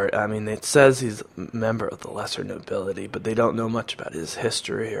sort. I mean, it says he's a member of the lesser nobility, but they don't know much about his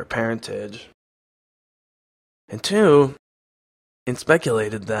history or parentage. And two, it's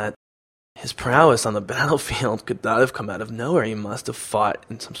speculated that his prowess on the battlefield could not have come out of nowhere. He must have fought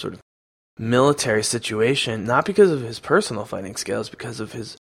in some sort of military situation, not because of his personal fighting skills, because of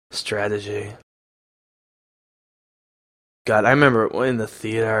his strategy. God, I remember in the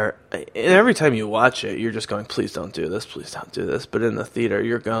theater, and every time you watch it, you're just going, please don't do this, please don't do this. But in the theater,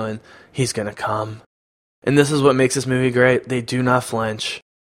 you're going, he's going to come. And this is what makes this movie great. They do not flinch.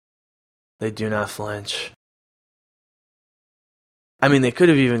 They do not flinch. I mean, they could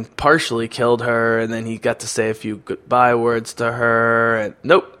have even partially killed her, and then he got to say a few goodbye words to her, and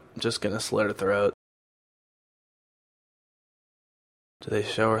nope, just going to slit her throat. Do they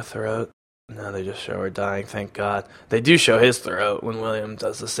show her throat? No, they just show her dying, thank God. They do show his throat when William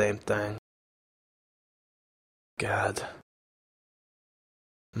does the same thing. God.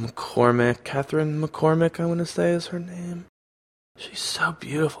 McCormick, Catherine McCormick, I want to say is her name. She's so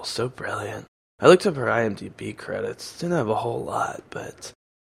beautiful, so brilliant. I looked up her IMDb credits. Didn't have a whole lot, but...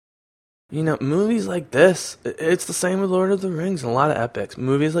 You know, movies like this, it's the same with Lord of the Rings and a lot of epics.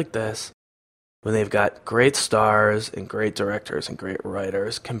 Movies like this, when they've got great stars and great directors and great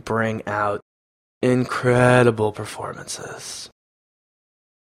writers, can bring out incredible performances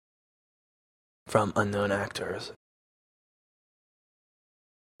from unknown actors.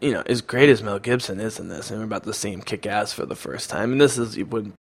 You know, as great as Mel Gibson is in this, and we're about to see him kick ass for the first time, and this is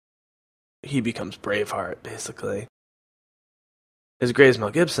when he becomes Braveheart, basically. As great as Mel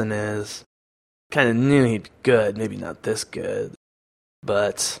Gibson is, kind of knew he'd be good, maybe not this good,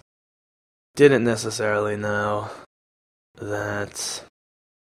 but didn't necessarily know that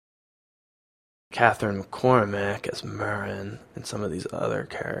Catherine McCormick as Merrin and some of these other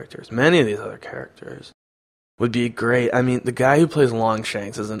characters, many of these other characters, would be great. I mean, the guy who plays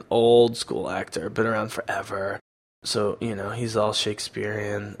Longshanks is an old school actor, been around forever. So, you know, he's all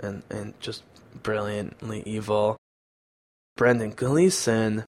Shakespearean and just brilliantly evil. Brendan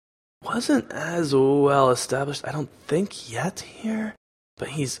Gleeson wasn't as well established, I don't think, yet here. But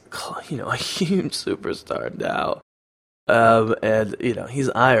he's, you know, a huge superstar now. And, you know, he's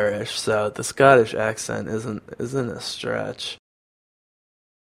Irish, so the Scottish accent isn't a stretch.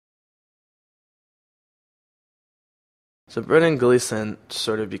 So Brendan Gleeson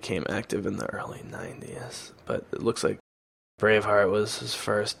sort of became active in the early 90s, but it looks like Braveheart was his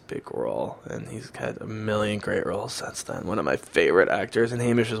first big role, and he's had a million great roles since then. One of my favorite actors, and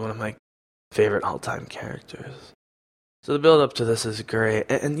Hamish is one of my favorite all-time characters. So the build-up to this is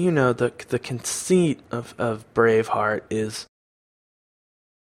great, and you know, the conceit of Braveheart is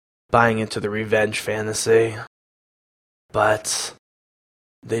buying into the revenge fantasy, but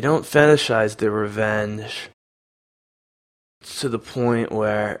they don't fetishize the revenge to the point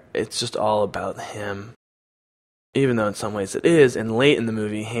where it's just all about him. Even though in some ways it is, and late in the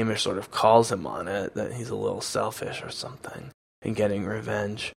movie, Hamish sort of calls him on it, that he's a little selfish or something in getting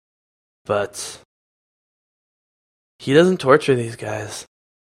revenge. But he doesn't torture these guys.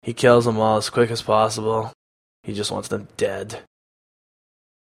 He kills them all as quick as possible. He just wants them dead.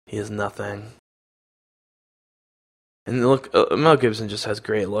 He is nothing. And look, Mel Gibson just has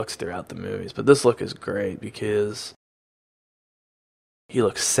great looks throughout the movies, but this look is great because he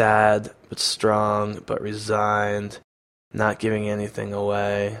looks sad, but strong, but resigned, not giving anything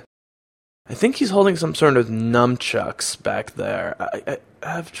away. I think he's holding some sort of nunchucks back there. I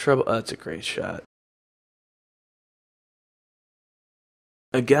have trouble. Oh, that's a great shot.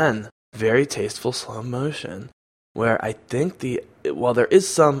 Again, very tasteful slow motion, where I think while there is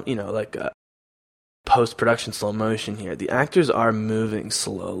some, you know, like a post-production slow motion here, the actors are moving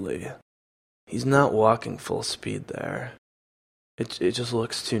slowly. He's not walking full speed there. It just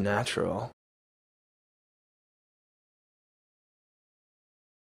looks too natural.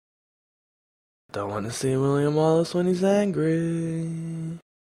 Don't want to see William Wallace when he's angry.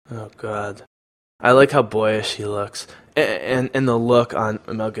 Oh, God. I like how boyish he looks. And the look on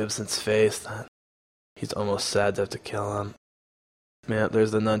Mel Gibson's face, that he's almost sad to have to kill him. Yeah,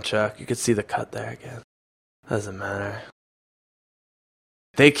 there's the nunchuck. You could see the cut there again. Doesn't matter.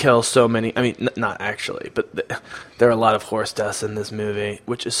 They kill so many, I mean, not actually, but there are a lot of horse deaths in this movie,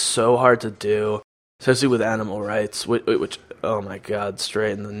 which is so hard to do, especially with animal rights, which oh my God,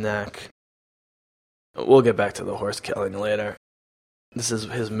 straight in the neck. We'll get back to the horse killing later. This is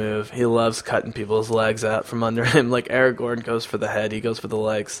his move. He loves cutting people's legs out from under him. Like Aragorn goes for the head, he goes for the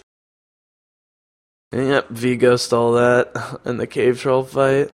legs. And yep, Viggo stole that in the cave troll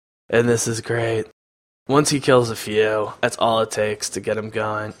fight, and this is great. Once he kills a few, that's all it takes to get him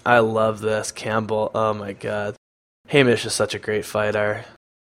going. I love this. Campbell, oh my God. Hamish is such a great fighter.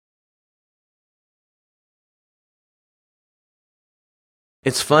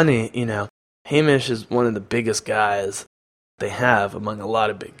 It's funny, you know, Hamish is one of the biggest guys they have among a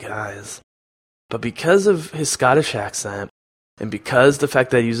lot of big guys. But because of his Scottish accent And because the fact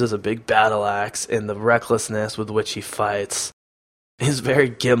that he uses a big battle axe and the recklessness with which he fights is very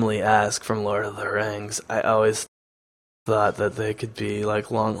Gimli-esque from Lord of the Rings, I always thought that they could be like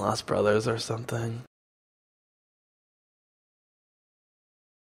long-lost brothers or something.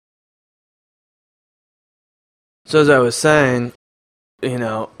 So as I was saying,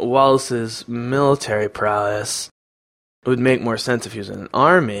 Wallace's military prowess would make more sense if he was in an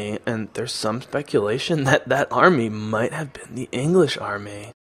army, and there's some speculation that that army might have been the English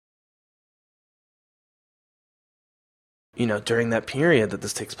army. During that period that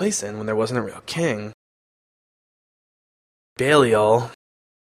this takes place in, when there wasn't a real king, Balliol,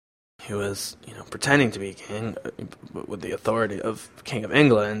 who was, pretending to be king with the authority of King of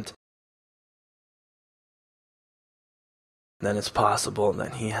England, then it's possible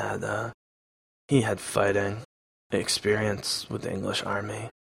that he had fighting experience with the English army.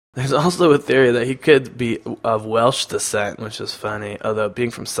 There's also a theory that he could be of Welsh descent, which is funny, although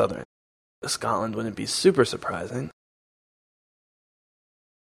being from southern Scotland wouldn't be super surprising.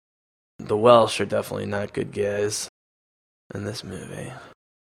 The Welsh are definitely not good guys in this movie.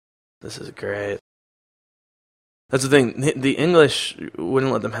 This is great. That's the thing, the English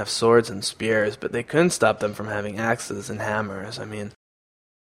wouldn't let them have swords and spears, but they couldn't stop them from having axes and hammers. I mean,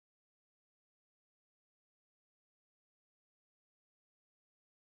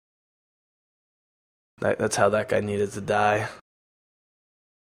 that's how that guy needed to die.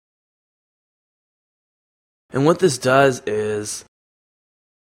 And what this does is,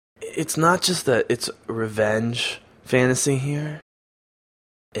 it's not just that it's revenge fantasy here.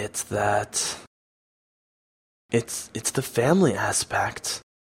 It's that it's the family aspect.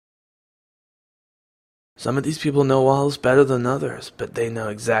 Some of these people know Wallace better than others, but they know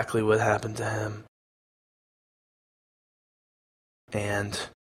exactly what happened to him. And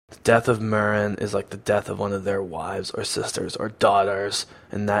the death of Murren is like the death of one of their wives or sisters or daughters,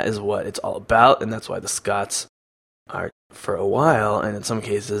 and that is what it's all about, and that's why the Scots are, for a while, and in some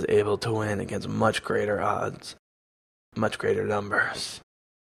cases, able to win against much greater odds, much greater numbers.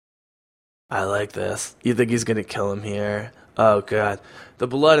 I like this. You think he's gonna kill him here? Oh god. The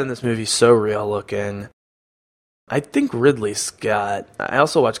blood in this movie is so real looking. I think Ridley Scott, I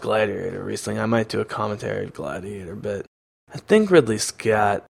also watched Gladiator recently. I might do a commentary of Gladiator, but I think Ridley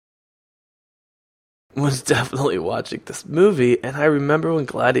Scott was definitely watching this movie, and I remember when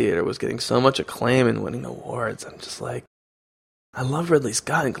Gladiator was getting so much acclaim and winning awards. I'm just like, I love Ridley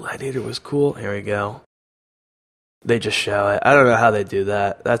Scott, and Gladiator was cool. Here we go. They just show it. I don't know how they do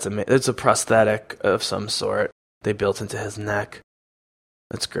that. It's a prosthetic of some sort they built into his neck.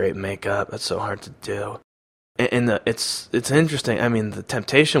 That's great makeup. That's so hard to do. And it's interesting. I mean, the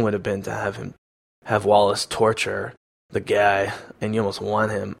temptation would have been to have Wallace torture the guy, and you almost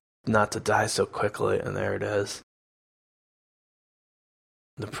want him not to die so quickly, and there it is.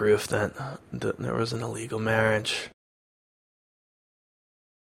 The proof that there was an illegal marriage.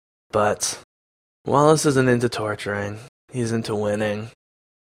 But Wallace isn't into torturing. He's into winning.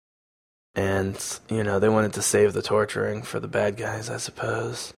 And, they wanted to save the torturing for the bad guys, I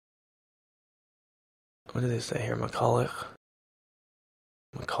suppose. What do they say here? Macculloch?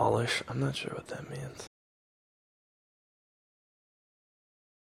 McCullish? I'm not sure what that means.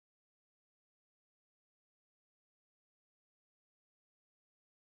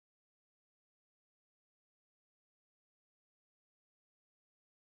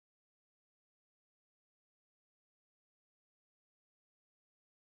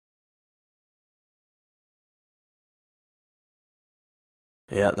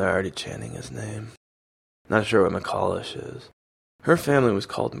 Yeah, they're already chanting his name. Not sure what McCullish is. Her family was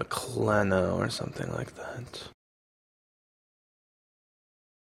called McCleno or something like that.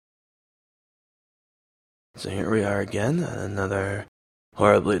 So here we are again at another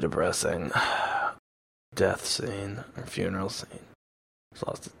horribly depressing death scene, or funeral scene. He's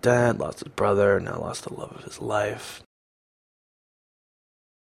lost his dad, lost his brother, now lost the love of his life.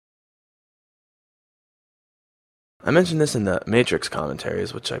 I mentioned this in the Matrix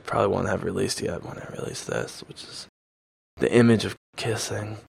commentaries, which I probably won't have released yet when I release this, which is the image of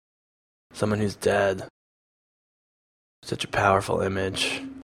kissing someone who's dead. Such a powerful image.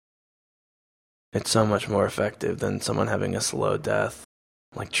 It's so much more effective than someone having a slow death,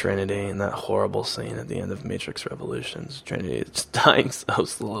 like Trinity in that horrible scene at the end of Matrix Revolutions. Trinity is just dying so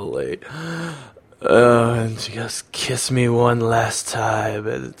slowly. And she goes, "Kiss me one last time,"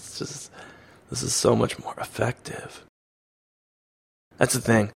 and it's just... This is so much more effective. That's the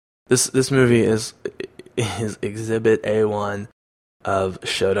thing. This movie is Exhibit A1 of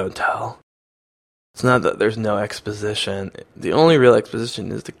show don't tell. It's not that there's no exposition. The only real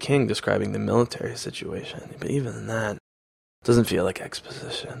exposition is the king describing the military situation. But even that, Doesn't feel like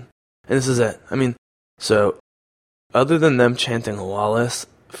exposition. And this is it. I mean, so other than them chanting Wallace,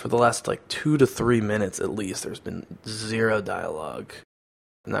 for the last 2 to 3 minutes at least, there's been zero dialogue,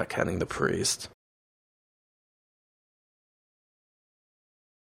 not counting the priest.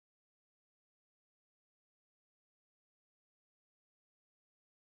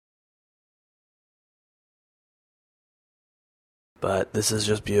 But this is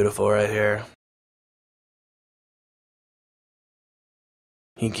just beautiful right here.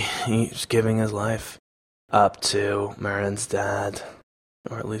 He's giving his life up to Merrin's dad,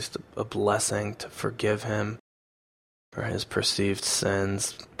 or at least a blessing to forgive him for his perceived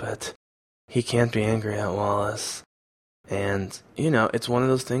sins, but he can't be angry at Wallace. And, it's one of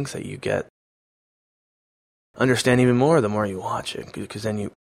those things that you understand even more the more you watch it, because then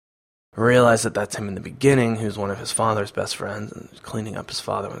you realize that that's him in the beginning, who's one of his father's best friends, and cleaning up his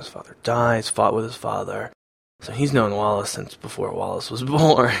father when his father dies, fought with his father. So he's known Wallace since before Wallace was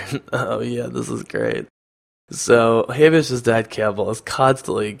born. Oh yeah, this is great. So Hamish's dad, Campbell, is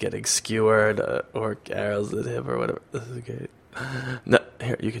constantly getting skewered or arrows at him or whatever. This is great. No,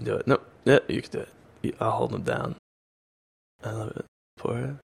 here, you can do it. No, yeah, you can do it. I'll hold him down. I love it. Pour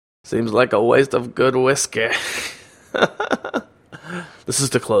it. Seems like a waste of good whiskey. This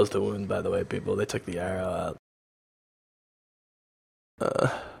is to close the wound, by the way, people. They took the arrow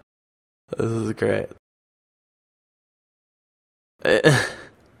out. This is great. It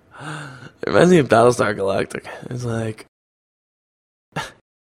reminds me of Battlestar Galactica. It's like,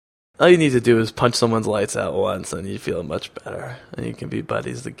 all you need to do is punch someone's lights out once and you feel much better. And you can be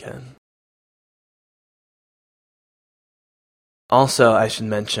buddies again. Also, I should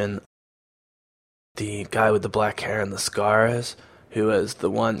mention the guy with the black hair and the scars, who was the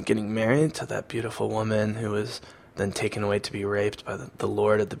one getting married to that beautiful woman who was then taken away to be raped by the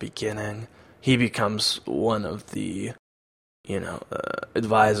Lord at the beginning. He becomes one of the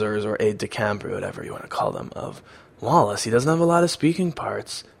advisors or aide-de-camp or whatever you want to call them of Wallace. He doesn't have a lot of speaking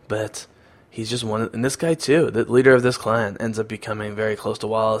parts, but he's just one of, and this guy too, the leader of this clan, ends up becoming very close to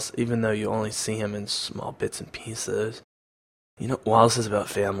Wallace, even though you only see him in small bits and pieces. Wallace is about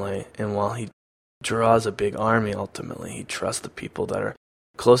family, and while he draws a big army, ultimately, he trusts the people that are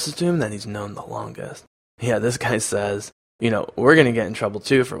closest to him that he's known the longest. Yeah, this guy says, we're going to get in trouble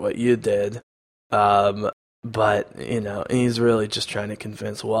too for what you did. But, he's really just trying to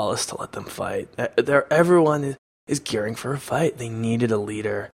convince Wallace to let them fight. Everyone is gearing for a fight. They needed a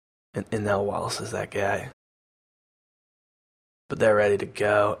leader, and now Wallace is that guy. But they're ready to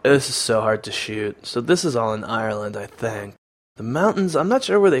go. This is so hard to shoot. So this is all in Ireland, I think. The mountains, I'm not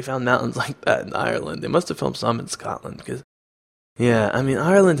sure where they found mountains like that in Ireland. They must have filmed some in Scotland, because,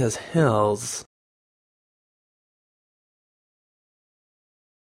 Ireland has hills.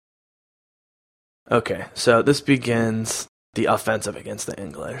 Okay, so this begins the offensive against the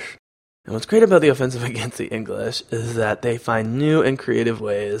English. And what's great about the offensive against the English is that they find new and creative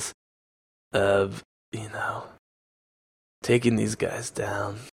ways of, taking these guys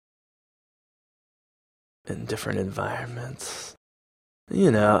down in different environments.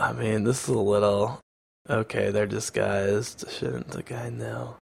 This is a little, okay, they're disguised. Shouldn't the guy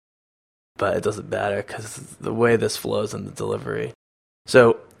know? But it doesn't matter, because the way this flows in the delivery.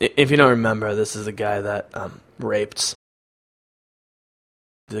 So, if you don't remember, this is a guy that raped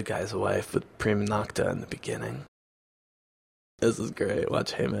the guy's wife with Prima Nocta in the beginning. This is great.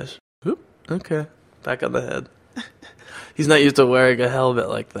 Watch Hamish. Oop, okay, back on the head. He's not used to wearing a helmet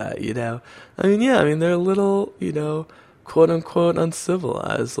like that, they're a little, quote-unquote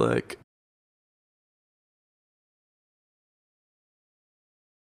uncivilized, like.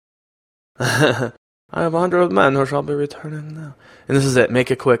 I have 100 men who shall be returning now. And this is it.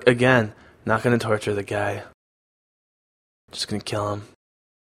 Make it quick. Again, not going to torture the guy. Just going to kill him.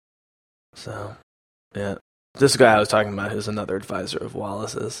 So, yeah. This guy I was talking about, who's another advisor of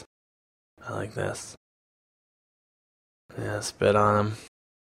Wallace's. I like this. Yeah, spit on him.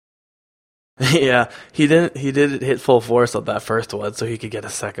 Yeah, he did hit full force on that first one, so he could get a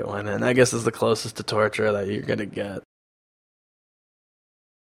second one. And I guess is the closest to torture that you're going to get.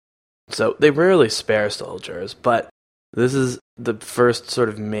 So they rarely spare soldiers, but this is the first sort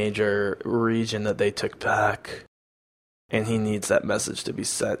of major region that they took back, and he needs that message to be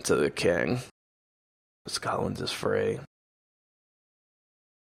sent to the king. Scotland is free.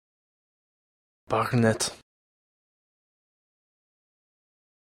 Barnet.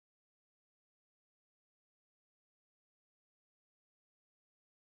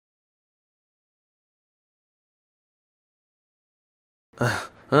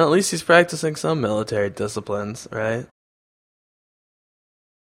 Well, at least he's practicing some military disciplines, right?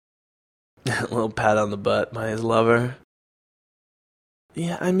 A little pat on the butt by his lover.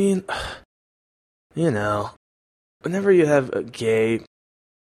 Yeah, I mean, you know, whenever you have a gay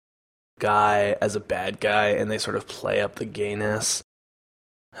guy as a bad guy and they sort of play up the gayness,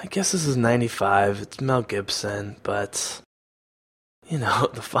 I guess this is 95, it's Mel Gibson, but,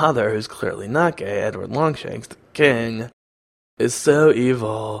 the father, who's clearly not gay, Edward Longshanks, the king, is so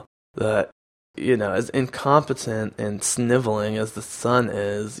evil that, as incompetent and sniveling as the son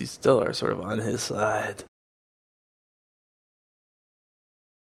is, you still are sort of on his side.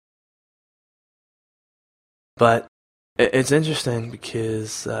 But it's interesting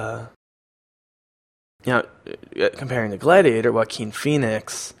because, comparing to Gladiator, Joaquin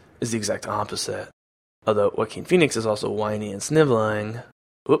Phoenix is the exact opposite. Although Joaquin Phoenix is also whiny and sniveling.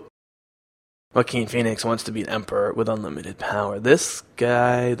 Whoop. Joaquin Phoenix wants to be an emperor with unlimited power. This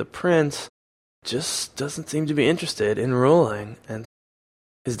guy, the prince, just doesn't seem to be interested in ruling. And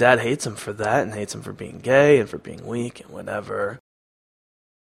his dad hates him for that and hates him for being gay and for being weak and whatever.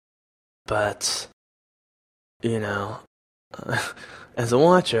 But, as a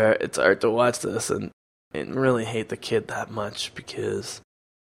watcher, it's hard to watch this and really hate the kid that much because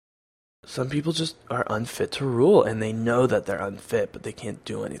some people just are unfit to rule and they know that they're unfit, but they can't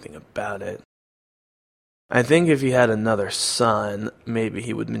do anything about it. I think if he had another son, maybe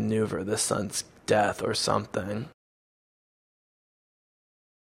he would maneuver this son's death or something.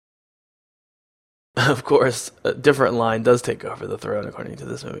 Of course, a different line does take over the throne according to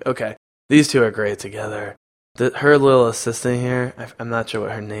this movie. Okay, these two are great together. Her little assistant here, I'm not sure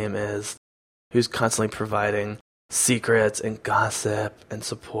what her name is, who's constantly providing secrets and gossip and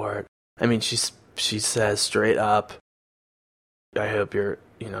support. I mean, she says straight up, I hope your,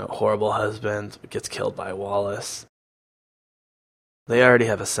 horrible husband gets killed by Wallace. They already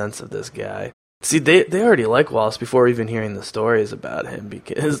have a sense of this guy. See, they already like Wallace before even hearing the stories about him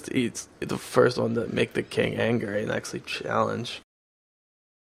because he's the first one to make the king angry and actually challenge.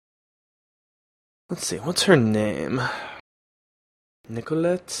 Let's see, what's her name?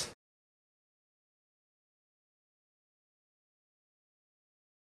 Nicolette?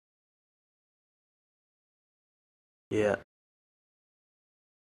 Yeah.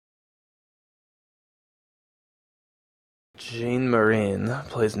 Jean Marine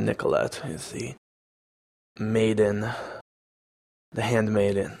plays Nicolette, who's the maiden, the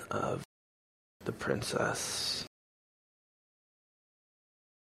handmaiden of the princess.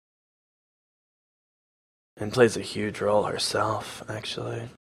 And plays a huge role herself, actually.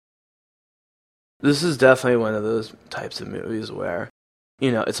 This is definitely one of those types of movies where,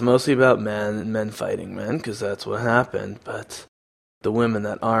 it's mostly about men and men fighting men, because that's what happened, but the women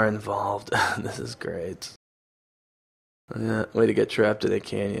that are involved, this is great. Yeah, way to get trapped in a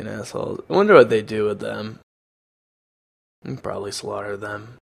canyon, assholes. I wonder what they do with them. Probably slaughter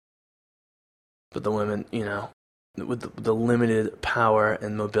them. But the women, with the limited power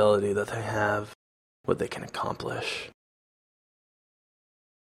and mobility that they have, what they can accomplish.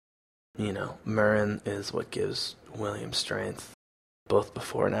 Murren is what gives William strength, both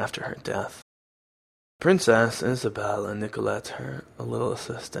before and after her death. Princess Isabella, Nicolette, her little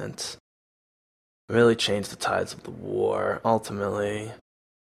assistant, really changed the tides of the war, ultimately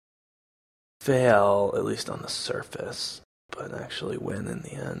fail, at least on the surface, but actually win in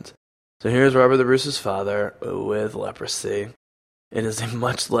the end. So here's Robert the Bruce's father with leprosy. It is a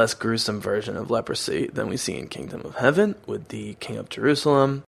much less gruesome version of leprosy than we see in Kingdom of Heaven with the King of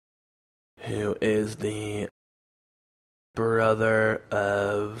Jerusalem, who is the brother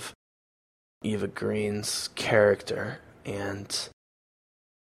of Eva Green's character, and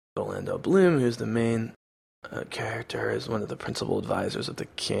Orlando Bloom, who's the main character, is one of the principal advisors of the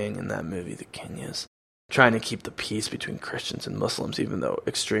king in that movie. The king is trying to keep the peace between Christians and Muslims, even though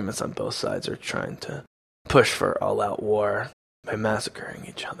extremists on both sides are trying to push for all-out war by massacring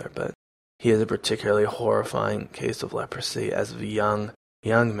each other. But he has a particularly horrifying case of leprosy as a young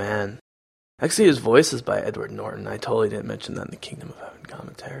man. Actually, his voice is by Edward Norton. I totally didn't mention that in the Kingdom of Heaven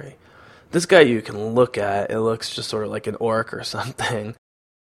commentary. This guy you can look at, it looks just sort of like an orc or something.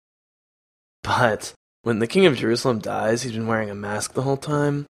 But when the King of Jerusalem dies, he's been wearing a mask the whole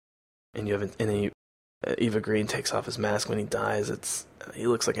time. And Eva Green takes off his mask when he dies. He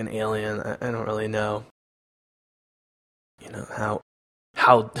looks like an alien. I don't really know.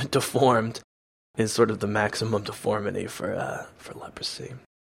 How deformed is sort of the maximum deformity for leprosy.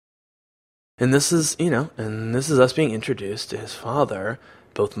 And this is us being introduced to his father,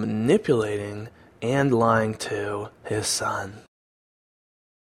 both manipulating and lying to his son.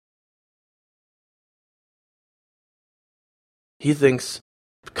 He thinks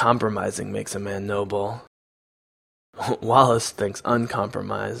compromising makes a man noble. Wallace thinks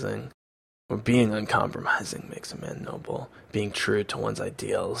uncompromising or being uncompromising makes a man noble. Being true to one's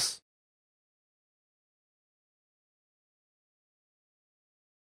ideals.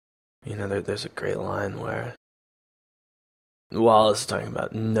 You know, there's a great line where Wallace is talking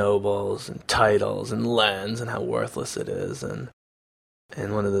about nobles and titles and lands and how worthless it is, and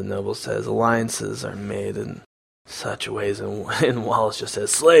one of the nobles says alliances are made in such ways, and Wallace just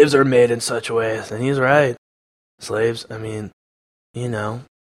says slaves are made in such ways, and he's right. Slaves, I mean, you know,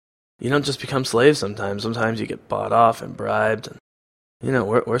 you don't just become slaves sometimes. Sometimes you get bought off and bribed, and you know,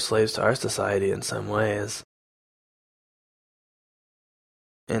 we're slaves to our society in some ways.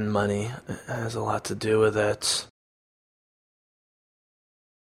 And money has a lot to do with it.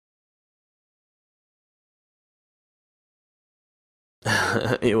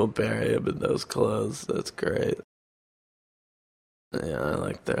 You will bury him in those clothes. That's great. Yeah, I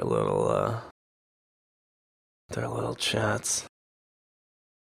like their little chats.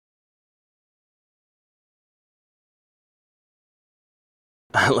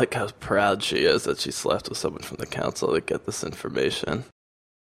 I like how proud she is that she slept with someone from the council to get this information.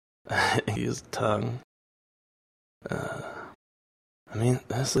 Use tongue. I mean,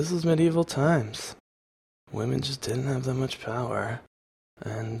 this is medieval times. Women just didn't have that much power.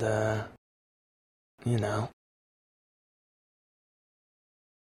 And, you know.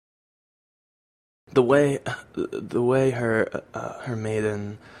 The way her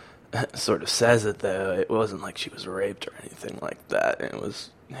maiden sort of says it, though, it wasn't like she was raped or anything like that. It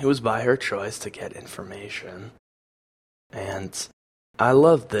was by her choice to get information. And I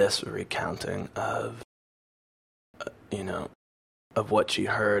love this recounting of, you know, of what she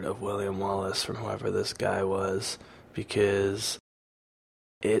heard of William Wallace from whoever this guy was, because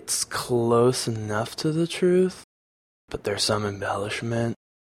it's close enough to the truth, but there's some embellishment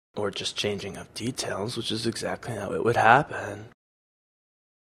or just changing of details, which is exactly how it would happen.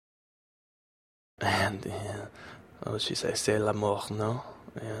 And, yeah, what would she say? C'est l'amour, no?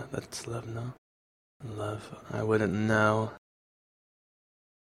 Yeah, that's love, no? Love, I wouldn't know.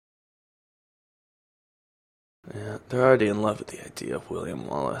 Yeah, they're already in love with the idea of William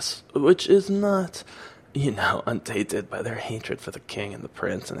Wallace, which is not, you know, untainted by their hatred for the king and the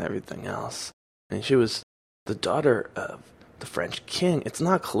prince and everything else. I mean, she was the daughter of the French king. It's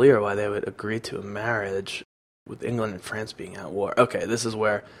not clear why they would agree to a marriage with England and France being at war. Okay, this is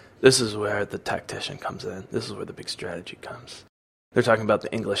where the tactician comes in. This is where the big strategy comes. They're talking about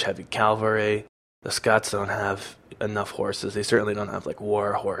the English heavy cavalry. The Scots don't have enough horses. They certainly don't have, like,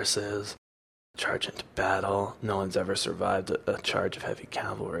 war horses. Charge into battle. No one's ever survived a charge of heavy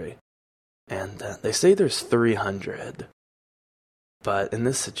cavalry. And they say there's 300. But in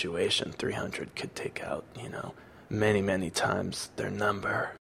this situation, 300 could take out, you know, many, many times their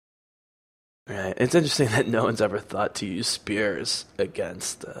number. Right? It's interesting that no one's ever thought to use spears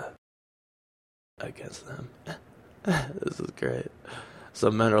against them. This is great.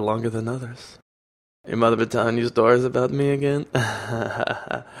 Some men are longer than others. Your mother been telling you stories about me again?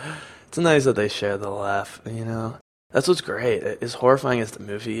 It's nice that they share the laugh, you know. That's what's great. As horrifying as the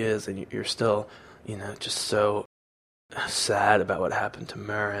movie is, and you're still, you know, just so sad about what happened to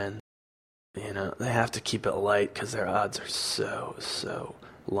Merrin. You know, they have to keep it light because their odds are so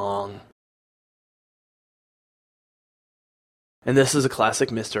long. And this is a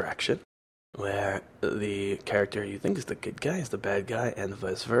classic misdirection, where the character you think is the good guy is the bad guy, and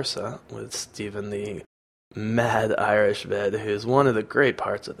vice versa, with Stephen the mad Irishman, who's one of the great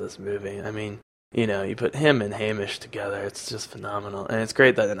parts of this movie. I mean, you know, you put him and Hamish together, it's just phenomenal. And it's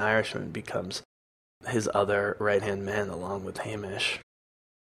great that an Irishman becomes his other right-hand man along with Hamish.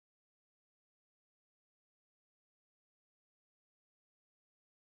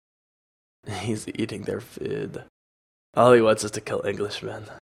 He's eating their food. All he wants is to kill Englishmen.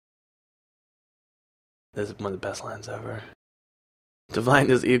 This is one of the best lines ever. To find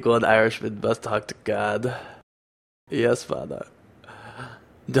his equal, an Irishman must talk to God. Yes, Father.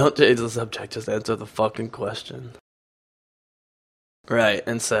 Don't change the subject, just answer the fucking question. Right,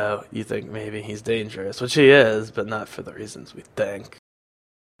 and so you think maybe he's dangerous, which he is, but not for the reasons we think.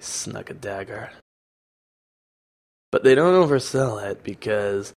 He snuck a dagger. But they don't oversell it,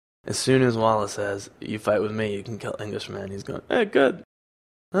 because as soon as Wallace says, you fight with me, you can kill Englishmen, he's going, hey, good.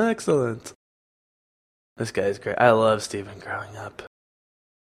 Excellent. This guy's great. I love Stephen growing up.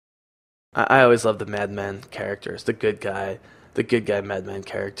 I always love the madman characters, the good guy madman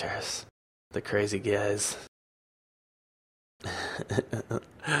characters, the crazy guys.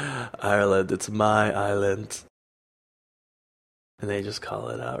 Ireland, it's my island. And they just call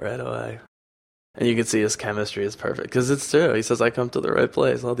it out right away. And you can see his chemistry is perfect, because it's true. He says, I come to the right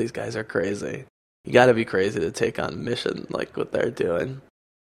place. All these guys are crazy. You gotta be crazy to take on a mission like what they're doing.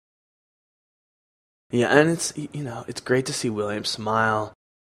 Yeah, and it's great to see William smile.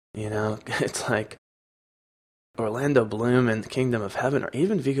 It's like Orlando Bloom in Kingdom of Heaven, or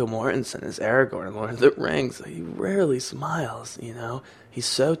even Viggo Mortensen as Aragorn in Lord of the Rings. He rarely smiles, He's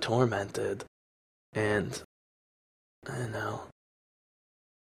so tormented. And,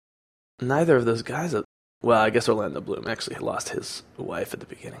 neither of those guys, well, I guess Orlando Bloom actually lost his wife at the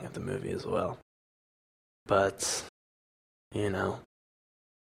beginning of the movie as well. But,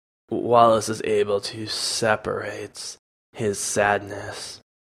 Wallace is able to separate his sadness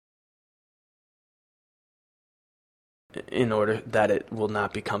in order that it will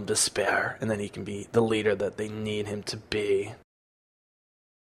not become despair, and then he can be the leader that they need him to be.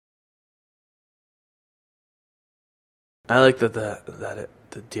 I like that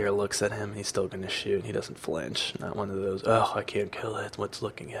the deer looks at him and he's still going to shoot. He doesn't flinch. Not one of those, oh, I can't kill it. What's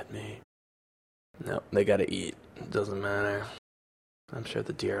looking at me? No, they got to eat. It doesn't matter. I'm sure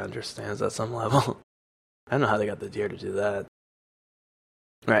the deer understands at some level. I don't know how they got the deer to do that.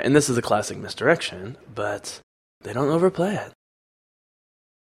 Right, and this is a classic misdirection, but they don't overplay it.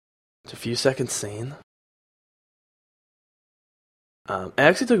 It's a few seconds scene. It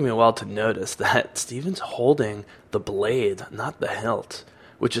actually took me a while to notice that Steven's holding the blade, not the hilt,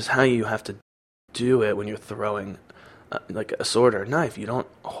 which is how you have to do it when you're throwing like a sword or a knife. You don't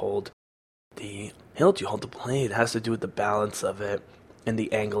hold the hilt, you hold the blade. It has to do with the balance of it and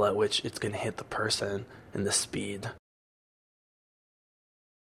the angle at which it's going to hit the person and the speed.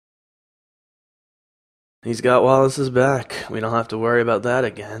 He's got Wallace's back. We don't have to worry about that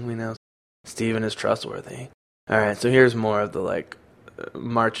again. We know Steven is trustworthy. Alright, so here's more of the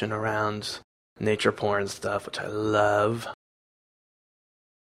marching around nature porn stuff, which I love.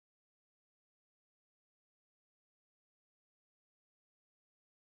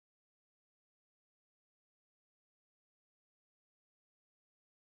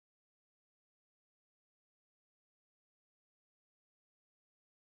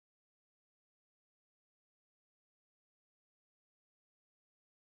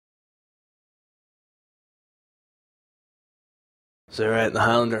 So right, the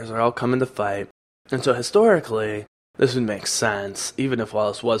Highlanders are all coming to fight. And so historically, this would make sense. Even if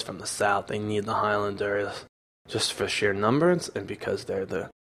Wallace was from the south, they need the Highlanders just for sheer numbers and because they're the,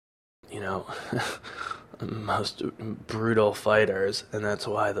 most brutal fighters. And that's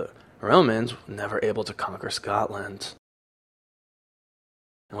why the Romans were never able to conquer Scotland.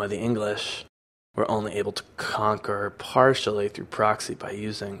 And why the English were only able to conquer partially through proxy by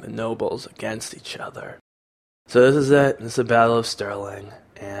using the nobles against each other. So this is it. This is the Battle of Stirling,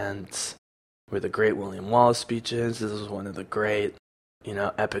 and where the great William Wallace speech is. This is one of the great,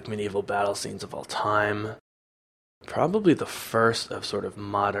 epic medieval battle scenes of all time. Probably the first of sort of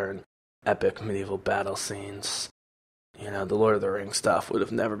modern epic medieval battle scenes. The Lord of the Rings stuff would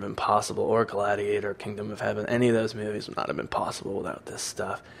have never been possible, or Gladiator, Kingdom of Heaven. Any of those movies would not have been possible without this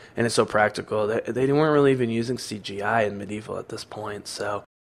stuff. And it's so practical. They weren't really even using CGI in medieval at this point, so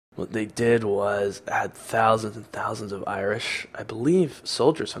what they did was add thousands and thousands of Irish, I believe,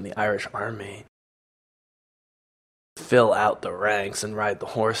 soldiers from the Irish army fill out the ranks and ride the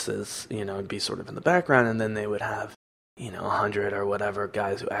horses, and be sort of in the background, and then they would have, 100 or whatever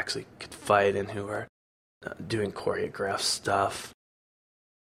guys who actually could fight and who were doing choreographed stuff.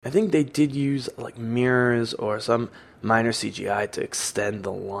 I think they did use mirrors or some minor CGI to extend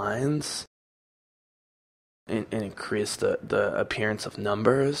the lines and increase the appearance of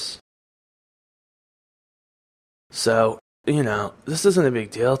numbers. So, this isn't a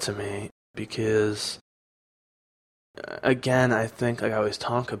big deal to me because, again, I think, like I always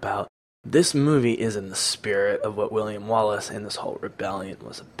talk about, this movie is in the spirit of what William Wallace and this whole rebellion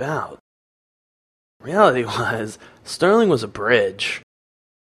was about. Reality was, Stirling was a bridge.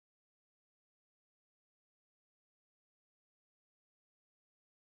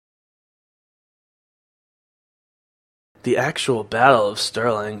 The actual Battle of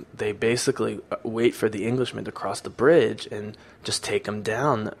Stirling, they basically wait for the Englishmen to cross the bridge and just take them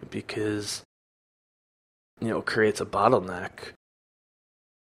down because, it creates a bottleneck.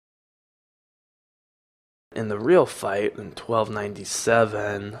 In the real fight in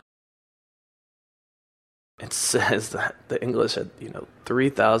 1297, it says that the English had,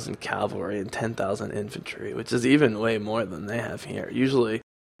 3,000 cavalry and 10,000 infantry, which is even way more than they have here. Usually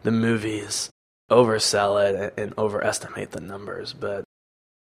the movies oversell it and overestimate the numbers, but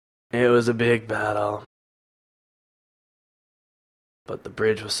it was a big battle. But the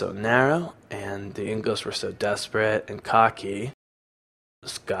bridge was so narrow, and the English were so desperate and cocky, the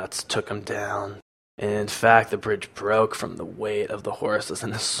Scots took them down. And in fact, the bridge broke from the weight of the horses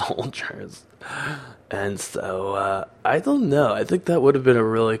and the soldiers. And so, I don't know. I think that would have been a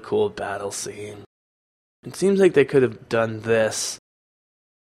really cool battle scene. It seems like they could have done this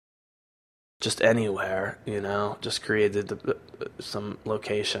just anywhere, just created some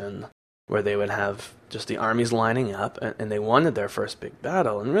location where they would have just the armies lining up, and they wanted their first big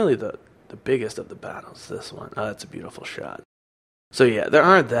battle, and really the biggest of the battles, this one. Oh, that's a beautiful shot. So yeah, there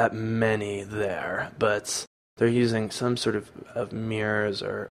aren't that many there, but they're using some sort of mirrors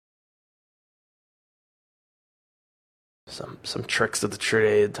or some tricks of the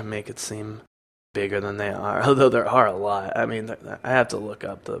trade to make it seem bigger than they are, although there are a lot. I mean, I have to look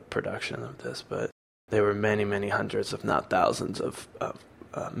up the production of this, but there were many, many hundreds, if not thousands, of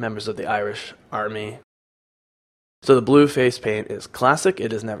members of the Irish army. So the blue face paint is classic.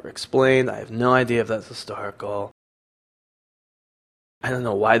 It is never explained. I have no idea if that's historical. I don't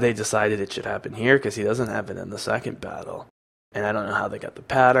know why they decided it should happen here, because he doesn't have it in the second battle. And I don't know how they got the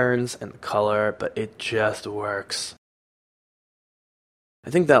patterns and the color, but it just works. I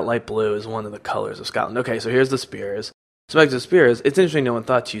think that light blue is one of the colors of Scotland. Okay, so here's the spears. So back to the spears, it's interesting no one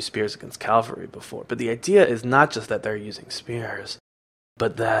thought to use spears against cavalry before. But the idea is not just that they're using spears,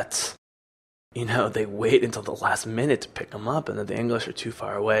 but that, they wait until the last minute to pick them up, and that the English are too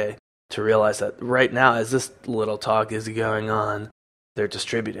far away to realize that right now, as this little talk is going on, they're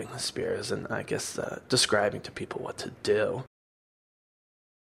distributing the spears and, I guess, describing to people what to do.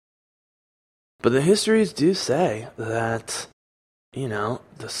 But the histories do say that,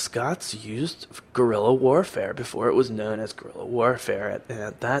 the Scots used guerrilla warfare before it was known as guerrilla warfare. And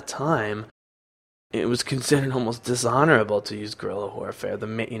at that time, it was considered almost dishonorable to use guerrilla warfare.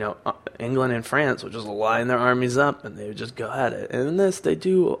 England and France would just line their armies up and they would just go at it. And in this, they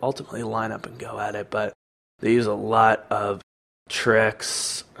do ultimately line up and go at it, but they use a lot of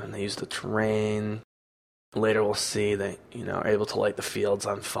tricks and they use the terrain. Later we'll see they, are able to light the fields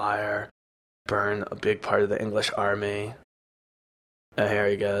on fire, burn a big part of the English army. Here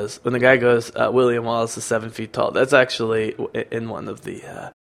he goes. When the guy goes, William Wallace is 7 feet tall. That's actually in one of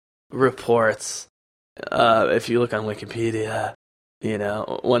the reports. If you look on Wikipedia,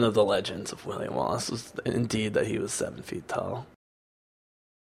 one of the legends of William Wallace was indeed that he was 7 feet tall.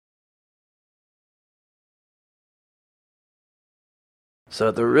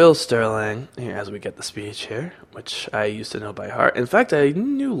 So the real Stirling, here as we get the speech here, which I used to know by heart. In fact, I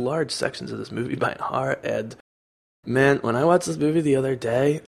knew large sections of this movie by heart, and man, when I watched this movie the other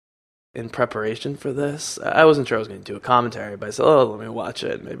day, in preparation for this, I wasn't sure I was going to do a commentary, but I said, let me watch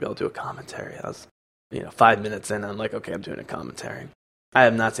it, maybe I'll do a commentary. I was, 5 minutes in, I'm like, okay, I'm doing a commentary. I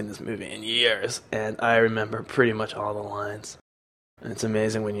have not seen this movie in years, and I remember pretty much all the lines. And it's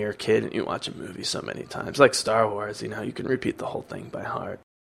amazing when you're a kid and you watch a movie so many times. Like Star Wars, you can repeat the whole thing by heart.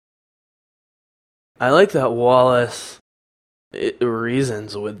 I like that Wallace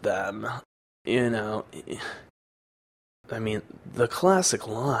reasons with them, I mean, the classic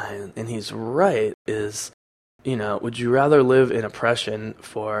line, and he's right, is, would you rather live in oppression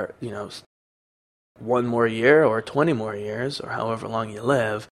for, 1 more year or 20 more years or however long you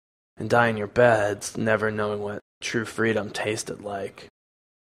live and die in your beds, never knowing what true freedom tasted like?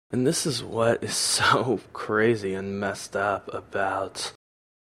 And this is what is so crazy and messed up about,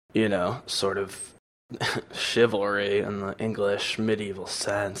 sort of chivalry in the English medieval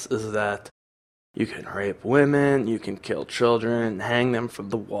sense, is that you can rape women, you can kill children, hang them from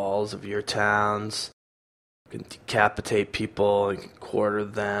the walls of your towns, you can decapitate people, you can quarter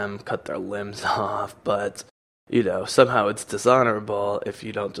them, cut their limbs off, but, somehow it's dishonorable if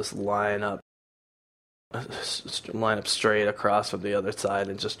you don't just line up straight across from the other side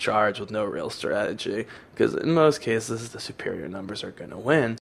and just charge with no real strategy, because in most cases, the superior numbers are going to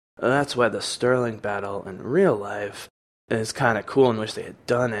win. That's why the Stirling battle in real life is kind of cool in which they had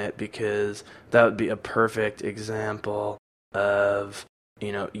done it, because that would be a perfect example of,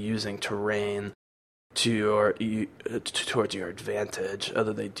 using terrain towards your advantage,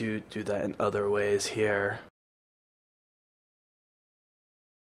 although they do that in other ways here.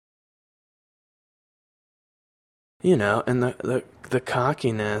 And the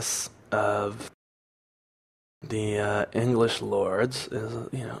cockiness of the English lords is,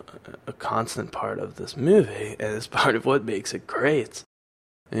 a constant part of this movie, and it's part of what makes it great.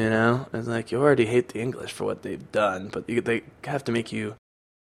 It's like you already hate the English for what they've done, but they have to make you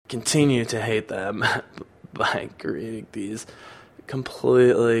continue to hate them by creating these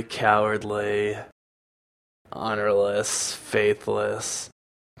completely cowardly, honorless, faithless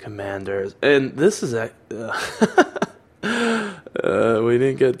commanders. And this is we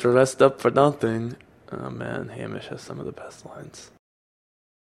didn't get dressed up for nothing. Oh man, Hamish has some of the best lines.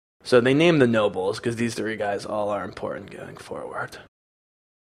 So they name the nobles because these 3 guys all are important going forward.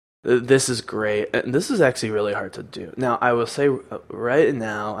 This is great. And this is actually really hard to do. Now, I will say right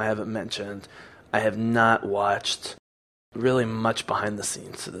now, I haven't mentioned, I have not watched really much behind the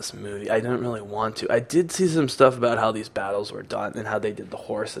scenes to this movie. I don't really want to. I did see some stuff about how these battles were done and how they did the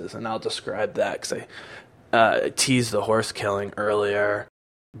horses, and I'll describe that because I teased the horse killing earlier.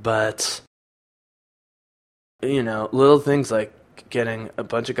 But, little things like getting a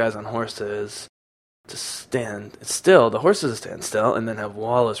bunch of guys on horses to stand still, the horses stand still, and then have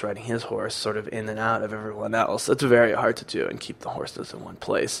Wallace riding his horse sort of in and out of everyone else. That's very hard to do and keep the horses in one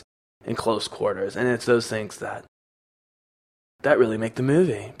place in close quarters. And it's those things that really make the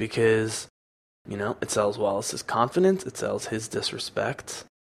movie because, it sells Wallace's confidence, it sells his disrespect.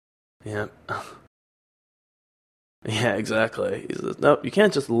 Yeah. Yeah, exactly. He says, no, you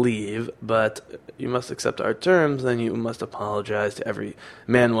can't just leave, but you must accept our terms, then you must apologize to every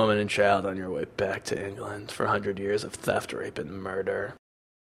man, woman, and child on your way back to England for 100 years of theft, rape, and murder.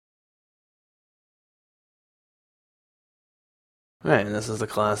 Right, and this is the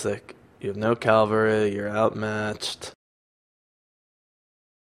classic. You have no cavalry, you're outmatched.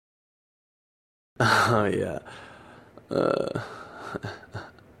 Oh, yeah. Uh...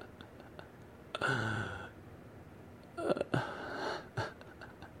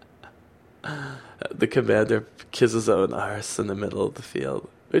 The commander kisses his own arse in the middle of the field,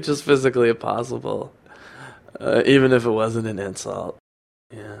 which is physically impossible, even if it wasn't an insult.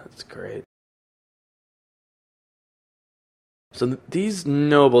 Yeah, it's great. So these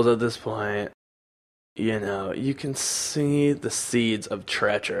nobles at this point, you can see the seeds of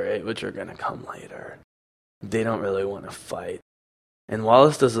treachery, which are going to come later. They don't really want to fight. And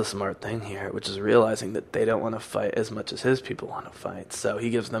Wallace does a smart thing here, which is realizing that they don't want to fight as much as his people want to fight. So he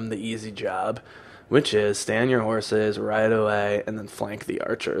gives them the easy job, which is stay on your horses, ride away, and then flank the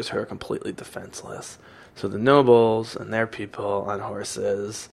archers who are completely defenseless. So the nobles and their people on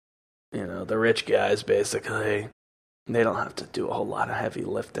horses, the rich guys basically, they don't have to do a whole lot of heavy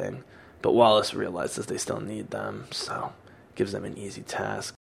lifting. But Wallace realizes they still need them, so gives them an easy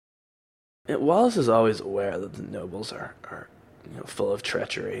task. And Wallace is always aware that the nobles are full of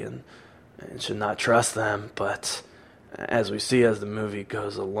treachery and should not trust them, but as we see as the movie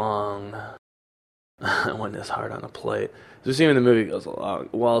goes along, one is hard on a plate. As we see when the movie goes along,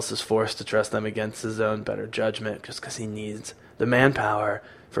 Wallace is forced to trust them against his own better judgment just because he needs the manpower.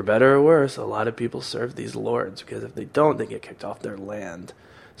 For better or worse, a lot of people serve these lords because if they don't, they get kicked off their land.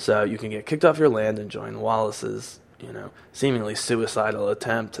 So you can get kicked off your land and join Wallace's, seemingly suicidal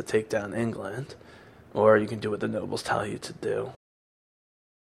attempt to take down England, or you can do what the nobles tell you to do.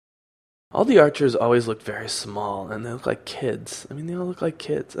 All the archers always look very small, and they look like kids. I mean, they all look like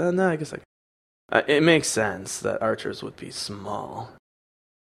kids. No, I guess it makes sense that archers would be small.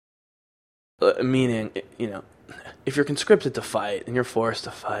 Meaning, if you're conscripted to fight and you're forced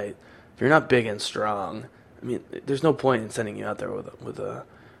to fight, if you're not big and strong, I mean, there's no point in sending you out there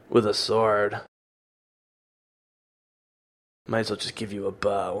with a sword. Might as well just give you a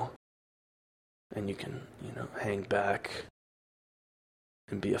bow, and you can, hang back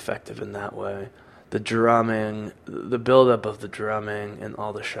and be effective in that way. The drumming, the build-up of the drumming and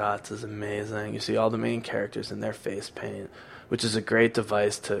all the shots is amazing. You see all the main characters in their face paint, which is a great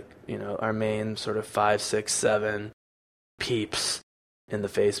device to, our main sort of 5, 6, 7 peeps in the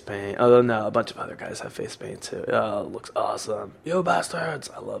face paint. Although, no, a bunch of other guys have face paint too. Oh, it looks awesome. Yo, bastards!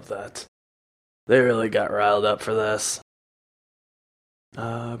 I love that. They really got riled up for this.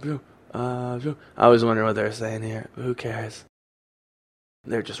 I always wonder what they're saying here. Who cares?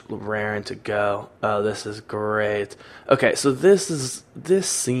 They're just raring to go. Oh, this is great. Okay, so this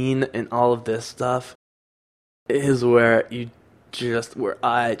scene and all of this stuff is where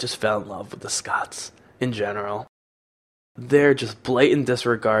I just fell in love with the Scots in general. They're just blatant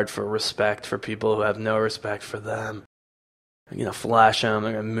disregard for respect for people who have no respect for them. Flash them,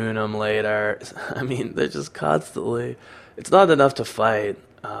 they're gonna moon them later. I mean, they're just constantly. It's not enough to fight.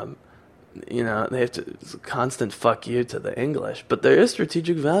 They have to, it's a constant fuck you to the English, but there is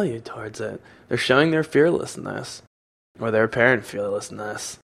strategic value towards it. They're showing their fearlessness, or their apparent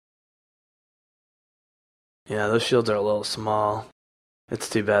fearlessness. Yeah, those shields are a little small. It's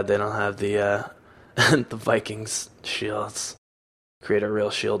too bad they don't have the the Vikings shields. Create a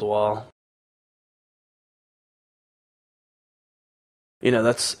real shield wall.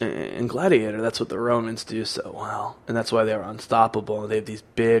 That's in Gladiator, that's what the Romans do so well, and that's why they're unstoppable. They have these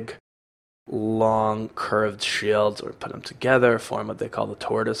big, long, curved shields, or put them together, form what they call the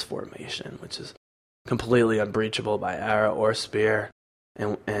tortoise formation, which is completely unbreachable by arrow or spear.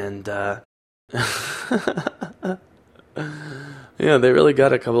 And yeah, they really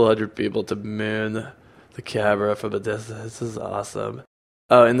got a couple hundred people to moon the Cabra from a distance. This is awesome.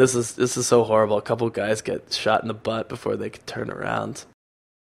 Oh, and this is so horrible. A couple guys get shot in the butt before they can turn around.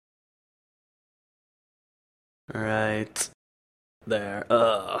 Right there.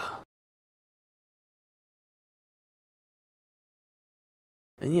 Ugh.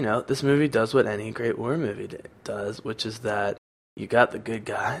 And this movie does what any great war movie does, which is that you got the good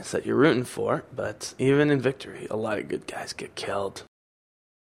guys that you're rooting for, but even in victory, a lot of good guys get killed.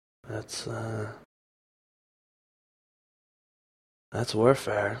 That's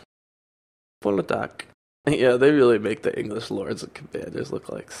warfare. Politak. Yeah, they really make the English lords and commanders look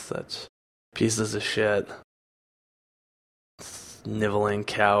like such pieces of shit. Sniveling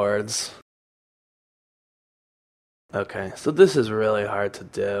cowards. Okay, so this is really hard to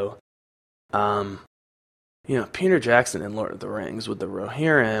do. Peter Jackson in Lord of the Rings with the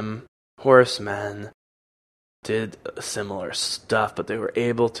Rohirrim, horsemen, did similar stuff, but they were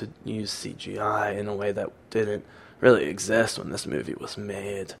able to use CGI in a way that didn't really exist when this movie was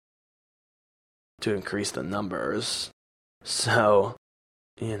made to increase the numbers. So,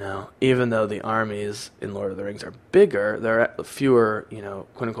 even though the armies in Lord of the Rings are bigger, there are fewer,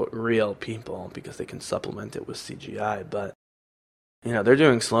 quote unquote, real people because they can supplement it with CGI. But, they're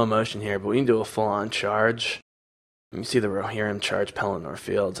doing slow motion here, but we can do a full on charge. You see the Rohirrim charge Pelennor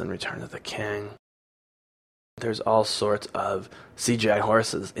Fields in Return of the King. There's all sorts of CGI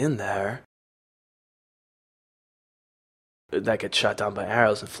horses in there that get shot down by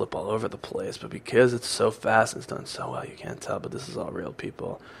arrows and flip all over the place, but because it's so fast and it's done so well, you can't tell, but this is all real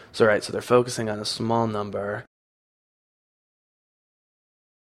people. So they're focusing on a small number.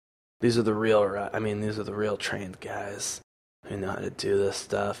 These are the real trained guys who know how to do this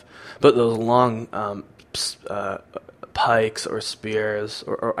stuff. But those long pikes or spears,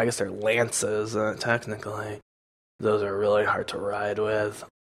 or I guess they're lances, technically, those are really hard to ride with.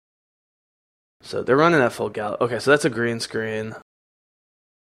 So they're running at full gallop. Okay, so that's a green screen.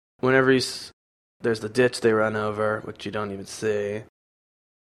 Whenever there's the ditch they run over, which you don't even see.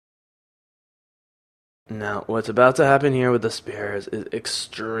 Now, what's about to happen here with the spears is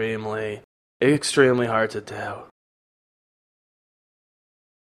extremely, extremely hard to do.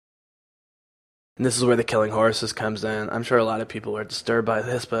 And this is where the killing horses comes in. I'm sure a lot of people are disturbed by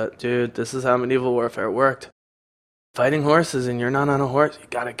this, but dude, this is how medieval warfare worked. Fighting horses and you're not on a horse, you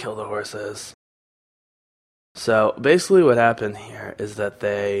gotta kill the horses. So basically what happened here is that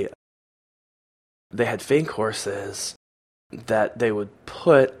they had fake horses that they would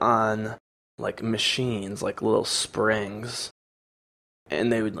put on like machines, like little springs,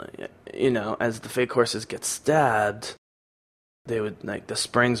 and they would, as the fake horses get stabbed, they would, the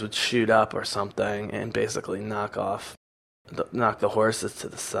springs would shoot up or something and basically knock the horses to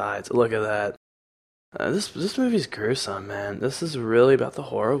the sides. Look at that. This movie's gruesome, man. This is really about the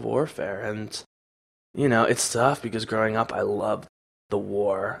horror of warfare, and it's tough because growing up, I loved the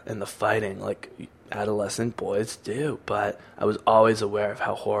war and the fighting like adolescent boys do, but I was always aware of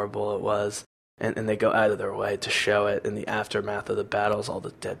how horrible it was, and they go out of their way to show it in the aftermath of the battles, all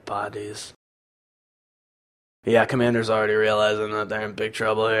the dead bodies. Yeah, Commander's already realizing that they're in big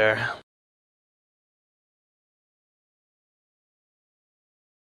trouble here.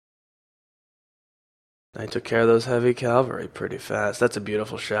 They took care of those heavy cavalry pretty fast. That's a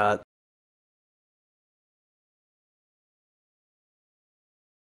beautiful shot.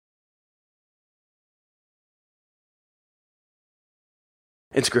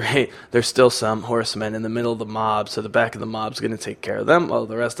 It's great. There's still some horsemen in the middle of the mob, so the back of the mob's going to take care of them while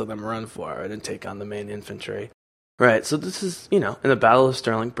the rest of them run for it and take on the main infantry. Right, so this is, in the Battle of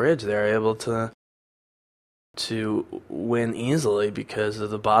Stirling Bridge, they're able to win easily because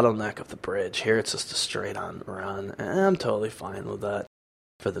of the bottleneck of the bridge. Here it's just a straight-on run, and I'm totally fine with that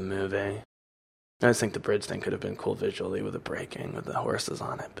for the movie. I just think the bridge thing could have been cool visually with the braking, with the horses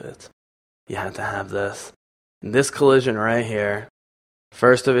on it, but you had to have this. And this collision right here,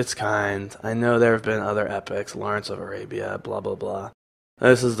 first of its kind. I know there have been other epics, Lawrence of Arabia, blah, blah, blah.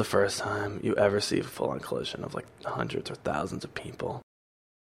 This is the first time you ever see a full-on collision of like hundreds or thousands of people.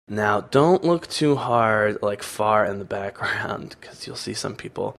 Now, don't look too hard, like far in the background, because you'll see some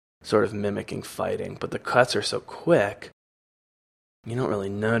people sort of mimicking fighting, but the cuts are so quick, you don't really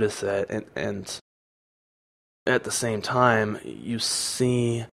notice it, and at the same time, you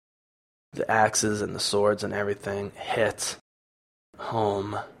see the axes and the swords and everything hit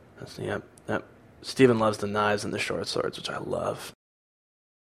home. Yep. Stephen loves the knives and the short swords, which I love.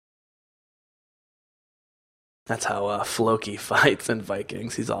 That's how Floki fights in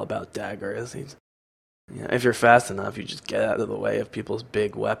Vikings. He's all about daggers. If you're fast enough, you just get out of the way of people's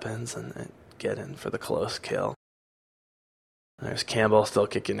big weapons and get in for the close kill. There's Campbell still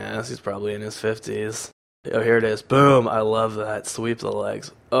kicking ass. He's probably in his 50s. Oh, here it is. Boom! I love that. Sweep the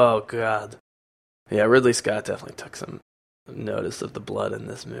legs. Oh, God. Yeah, Ridley Scott definitely took some notice of the blood in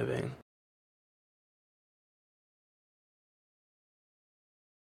this movie.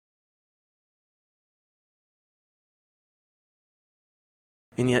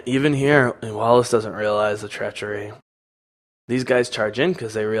 And yet, even here, Wallace doesn't realize the treachery. These guys charge in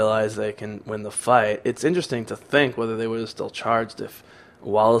because they realize they can win the fight. It's interesting to think whether they would have still charged if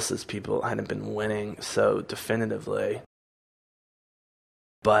Wallace's people hadn't been winning so definitively.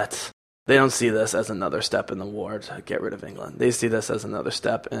 But they don't see this as another step in the war to get rid of England. They see this as another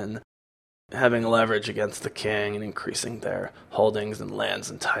step in having leverage against the king and increasing their holdings and lands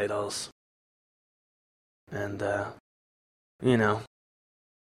and titles. And,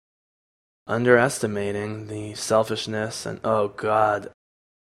 underestimating the selfishness and, oh God.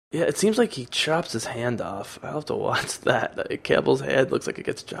 Yeah, it seems like he chops his hand off. I'll have to watch that. Campbell's head looks like it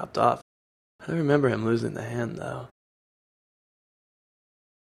gets chopped off. I don't remember him losing the hand, though.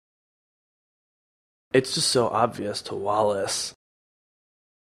 It's just so obvious to Wallace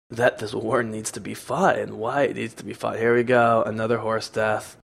that this war needs to be fought and why it needs to be fought. Here we go, another horse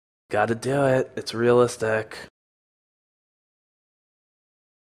death. Gotta do it. It's realistic.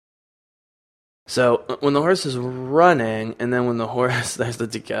 So when the horse is running, and then when the horse, there's the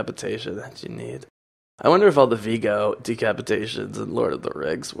decapitation that you need. I wonder if all the Vigo decapitations in Lord of the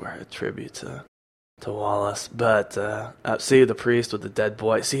Rings were a tribute to Wallace. But see the priest with the dead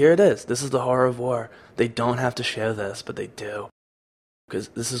boy. See, here it is. This is the horror of war. They don't have to show this, but they do. Because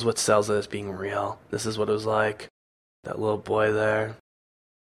this is what sells it as being real. This is what it was like. That little boy there.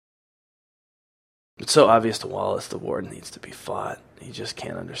 It's so obvious to Wallace the war needs to be fought. He just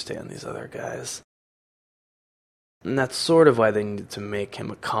can't understand these other guys. And that's sort of why they needed to make him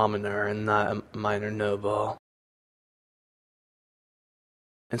a commoner and not a minor noble.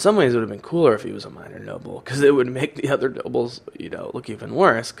 In some ways, it would have been cooler if he was a minor noble, because it would make the other nobles, look even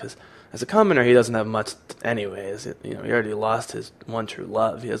worse, because as a commoner, he doesn't have much anyways. He already lost his one true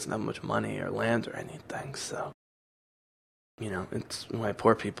love. He doesn't have much money or land or anything, so... it's why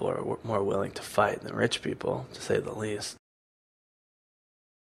poor people are more willing to fight than rich people, to say the least.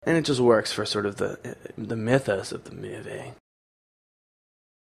 And it just works for sort of the mythos of the movie.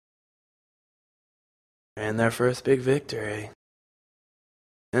 And their first big victory.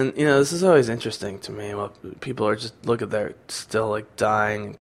 And, this is always interesting to me. While people are just, they're still,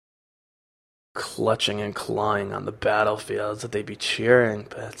 dying, clutching and clawing on the battlefields, that they be cheering,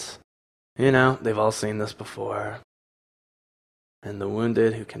 but, they've all seen this before. And the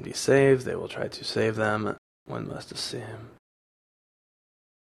wounded who can be saved, they will try to save them, one must assume.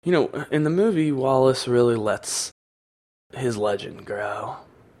 In the movie, Wallace really lets his legend grow.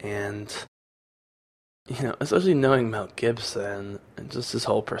 And, especially knowing Mel Gibson and just his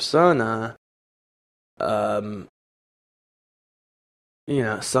whole persona, some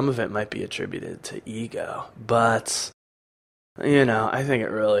of it might be attributed to ego. But, I think it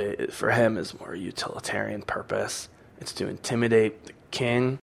really, for him, is more utilitarian purpose. It's to intimidate the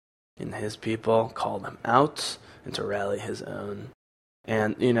king and his people, call them out, and to rally his own.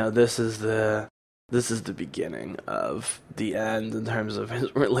 And, this is the beginning of the end in terms of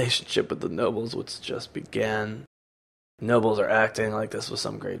his relationship with the nobles, which just began. Nobles are acting like this was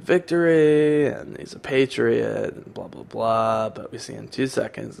some great victory, and he's a patriot, and blah, blah, blah. But we see in 2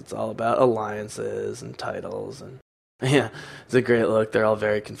 seconds, it's all about alliances and titles. And yeah, it's a great look. They're all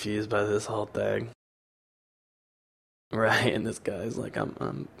very confused by this whole thing. Right, and this guy's like,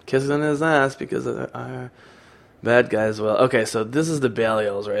 I'm kissing his ass because our bad guys will. Okay, so this is the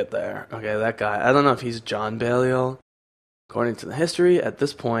Balliol's right there. Okay, that guy. I don't know if he's John Balliol. According to the history, at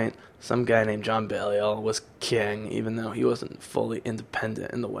this point, some guy named John Balliol was king, even though he wasn't fully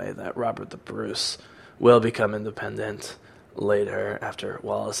independent in the way that Robert the Bruce will become independent later after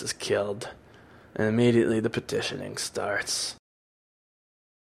Wallace is killed. And immediately the petitioning starts.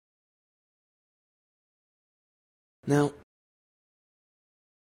 Now,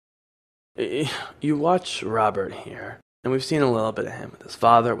 you watch Robert here, and we've seen a little bit of him with his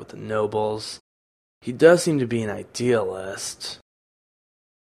father, with the nobles. He does seem to be an idealist.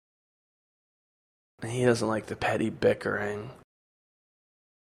 And he doesn't like the petty bickering.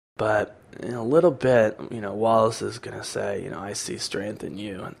 But in a little bit, Wallace is going to say, I see strength in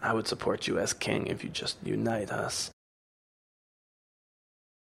you, and I would support you as king if you just unite us.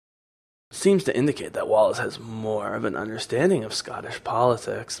 Seems to indicate that Wallace has more of an understanding of Scottish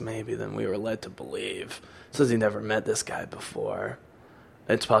politics, maybe, than we were led to believe. Says he never met this guy before.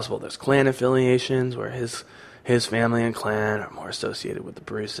 It's possible there's clan affiliations where his family and clan are more associated with the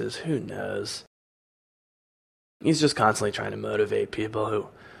Bruces. Who knows? He's just constantly trying to motivate people who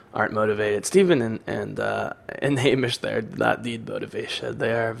aren't motivated. Stephen and Hamish there do not need motivation.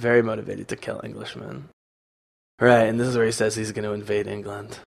 They are very motivated to kill Englishmen. Right, and this is where he says he's going to invade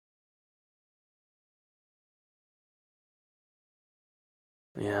England.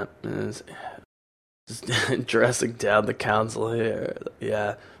 Yeah, it's dressing down the council here.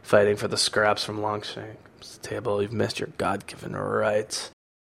 Yeah, fighting for the scraps from Longshank's table. You've missed your God-given rights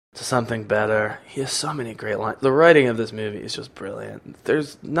to something better. He has so many great lines. The writing of this movie is just brilliant.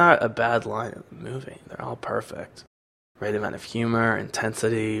 There's not a bad line in the movie. They're all perfect. Right amount of humor,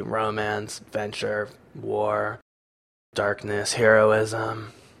 intensity, romance, adventure, war, darkness,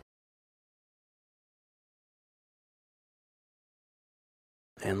 heroism.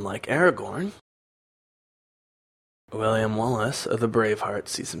 And like Aragorn, William Wallace of the Braveheart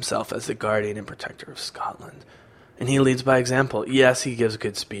sees himself as the guardian and protector of Scotland. And he leads by example. Yes, he gives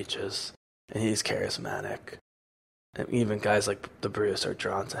good speeches, and he's charismatic. And even guys like the Bruce are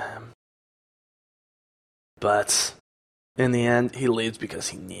drawn to him. But in the end, he leads because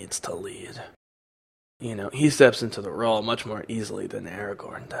he needs to lead. You know, he steps into the role much more easily than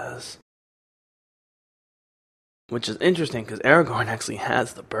Aragorn does. Which is interesting because Aragorn actually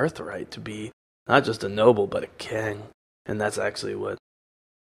has the birthright to be not just a noble, but a king. And that's actually what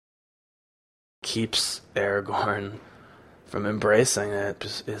keeps Aragorn from embracing it,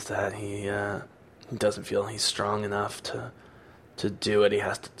 is that he doesn't feel he's strong enough to do what he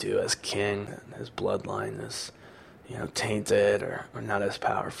has to do as king. His bloodline is, tainted or not as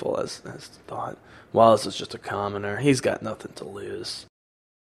powerful as thought. Wallace is just a commoner. He's got nothing to lose.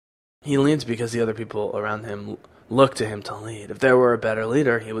 He leads because the other people around him look to him to lead. If there were a better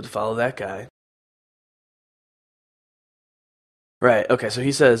leader, he would follow that guy. Right, okay, so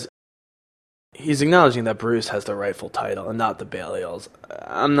he says he's acknowledging that Bruce has the rightful title and not the Baliol's.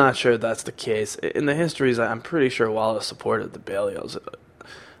 I'm not sure that's the case. In the histories, I'm pretty sure Wallace supported the Baliol's,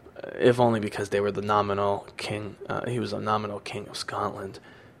 if only because they were the nominal king. He was a nominal king of Scotland.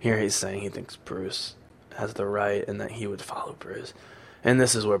 Here he's saying he thinks Bruce has the right and that he would follow Bruce. And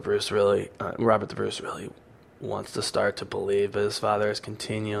this is where Robert the Bruce really wants to start to believe, but his father is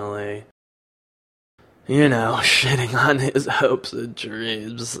continually, shitting on his hopes and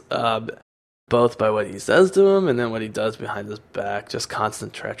dreams, both by what he says to him and then what he does behind his back, just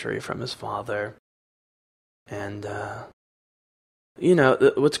constant treachery from his father. And,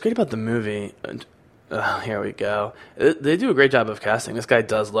 what's great about the movie, here we go, they do a great job of casting. This guy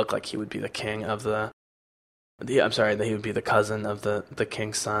does look like he would be the king of that he would be the cousin of the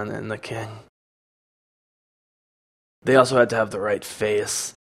king's son and the king. They also had to have the right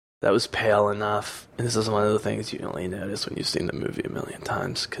face that was pale enough. And this is one of the things you only notice when you've seen the movie a million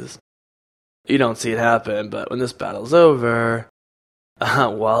times, because you don't see it happen. But when this battle's over,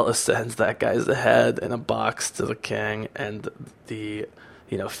 Wallace sends that guy's head in a box to the king, and the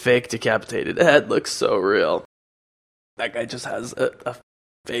fake decapitated head looks so real. That guy just has a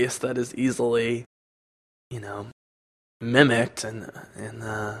face that is easily, mimicked and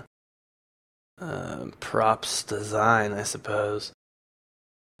props design, I suppose.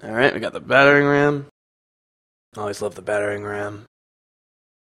 Alright, we got the battering ram. Always love the battering ram.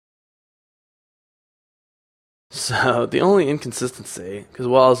 So, the only inconsistency, because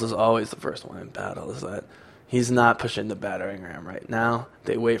Wallace is always the first one in battle, is that he's not pushing the battering ram right now.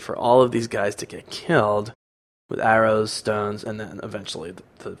 They wait for all of these guys to get killed with arrows, stones, and then eventually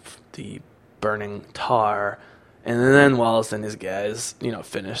the burning tar. And then Wallace and his guys,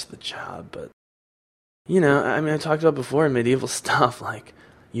 finish the job. But, I talked about before in medieval stuff, like,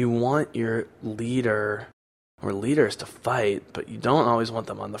 you want your leader or leaders to fight, but you don't always want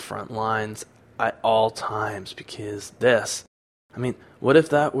them on the front lines at all times, because what if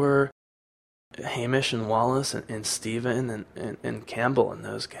that were Hamish and Wallace and Stephen and Campbell and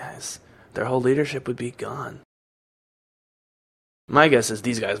those guys? Their whole leadership would be gone. My guess is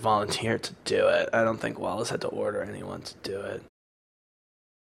these guys volunteered to do it. I don't think Wallace had to order anyone to do it.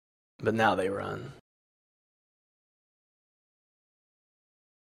 But now they run.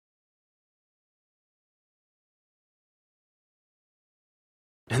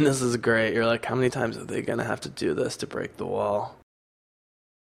 And this is great. You're like, how many times are they going to have to do this to break the wall?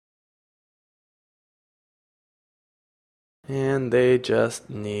 And they just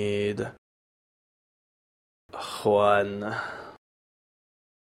need one.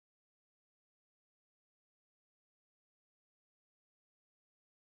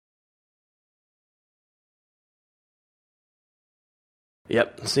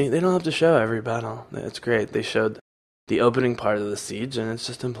 Yep. See, they don't have to show every battle. It's great. They showed the opening part of the siege, and it's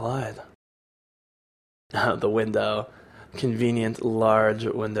just implied. The window. Convenient, large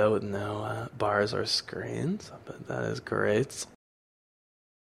window with no bars or screens. But that is great.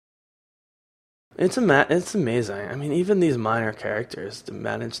 It's amazing. Even these minor characters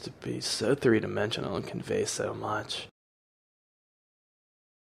manage to be so three-dimensional and convey so much.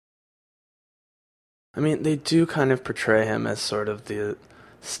 They do kind of portray him as sort of the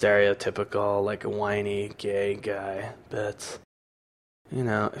stereotypical, like, whiny gay guy. But,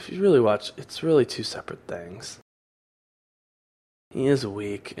 if you really watch, it's really two separate things. He is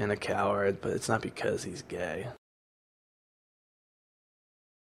weak and a coward, but it's not because he's gay.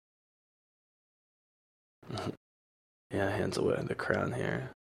 Yeah, hands away the crown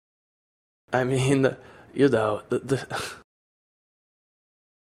here. I mean, the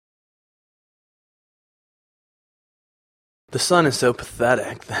the son is so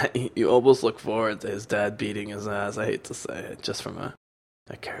pathetic that you almost look forward to his dad beating his ass. I hate to say it, just from a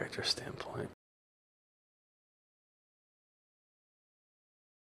character standpoint.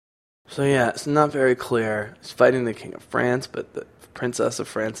 So yeah, it's not very clear. He's fighting the King of France, but the Princess of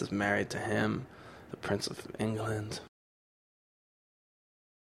France is married to him, the Prince of England.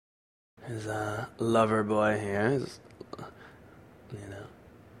 His lover boy here is,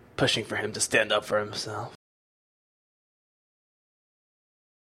 pushing for him to stand up for himself.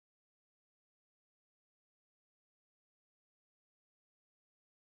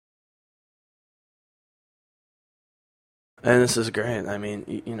 And this is great. I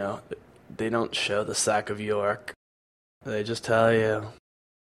mean, they don't show the sack of York. They just tell you.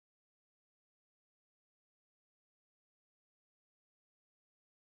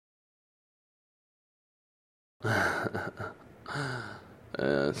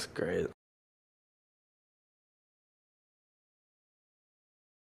 That's great.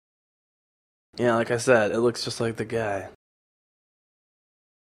 Yeah, like I said, it looks just like the guy.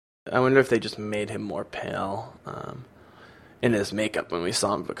 I wonder if they just made him more pale in his makeup when we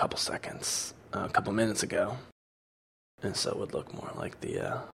saw him for a couple minutes ago, and so it would look more like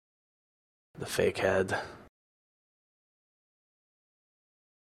the fake head.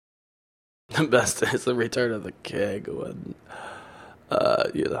 The best is the Return of the King when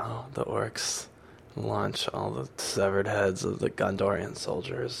the orcs launch all the severed heads of the Gondorian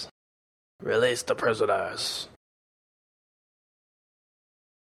soldiers. Release the prisoners.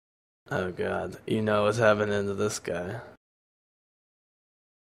 Oh god, what's happening to this guy.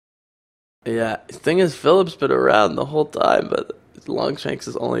 Yeah, the thing is, Philip's been around the whole time, but Longshanks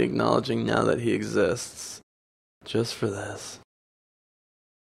is only acknowledging now that he exists. Just for this.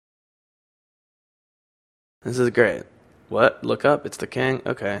 This is great. What? Look up? It's the king?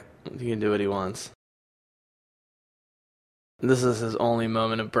 Okay. He can do what he wants. This is his only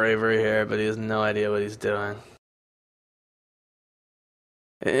moment of bravery here, but he has no idea what he's doing.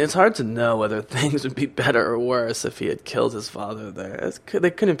 It's hard to know whether things would be better or worse if he had killed his father there.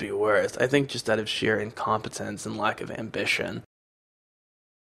 They couldn't be worse. I think just out of sheer incompetence and lack of ambition.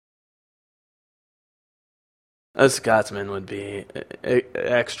 A Scotsman would be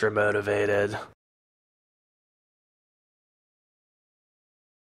extra motivated.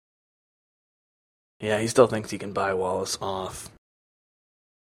 Yeah, he still thinks he can buy Wallace off.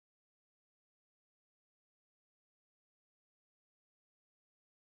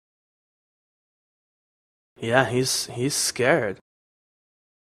 Yeah, he's scared.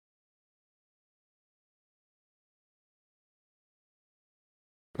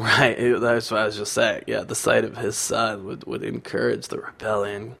 Right, that's what I was just saying. Yeah, the sight of his son would encourage the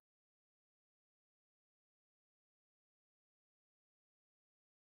rebellion.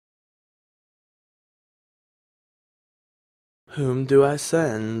 Whom do I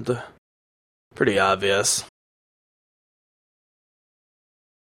send? Pretty obvious.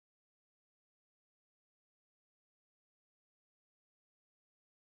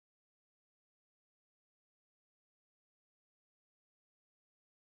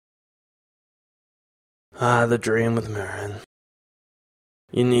 Ah, the dream with Merrin.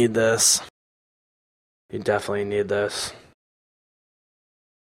 You need this. You definitely need this.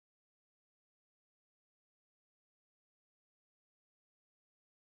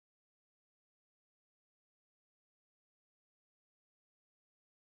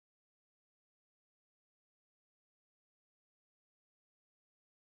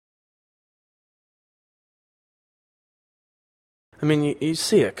 I mean, you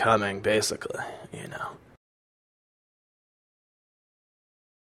see it coming, basically.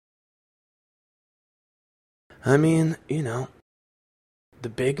 I mean, the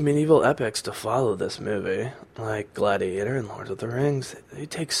big medieval epics to follow this movie, like Gladiator and Lord of the Rings, they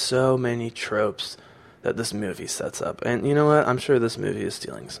take so many tropes that this movie sets up. And you know what? I'm sure this movie is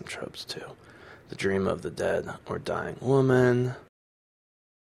stealing some tropes too. The dream of the dead or dying woman.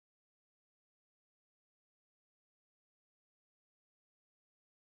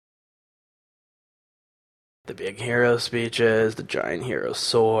 The big hero speeches, the giant hero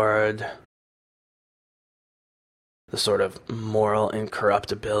sword, the sort of moral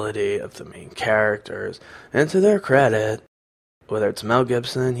incorruptibility of the main characters. And to their credit, whether it's Mel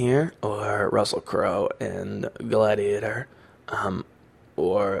Gibson here or Russell Crowe in Gladiator,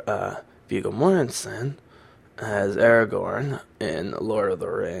 or Viggo Mortensen as Aragorn in Lord of the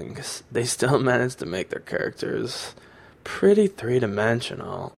Rings, they still managed to make their characters pretty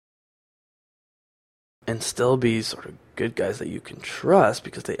three-dimensional and still be sort of good guys that you can trust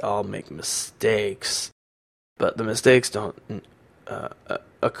because they all make mistakes. But the mistakes don't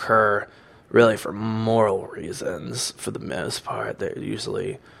occur really for moral reasons for the most part. They're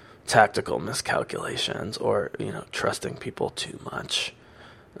usually tactical miscalculations or, trusting people too much.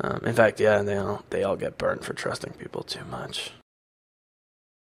 In fact, yeah, they all get burned for trusting people too much.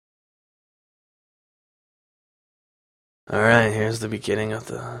 Alright, here's the beginning of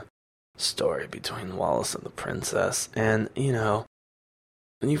the story between Wallace and the princess. And,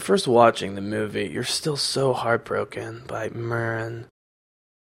 when you're first watching the movie, you're still so heartbroken by Murren,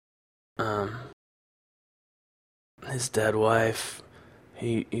 his dead wife,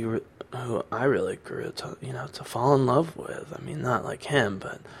 who I really grew to fall in love with. I mean, not like him,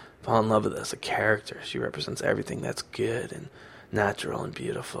 but fall in love with as a character. She represents everything that's good and natural and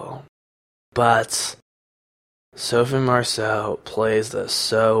beautiful. But Sophie Marceau plays this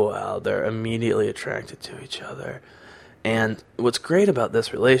so well. They're immediately attracted to each other. And what's great about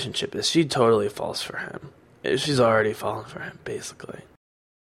this relationship is she totally falls for him. She's already fallen for him, basically.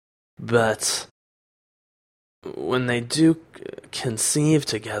 But when they do conceive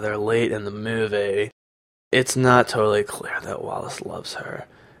together late in the movie, it's not totally clear that Wallace loves her.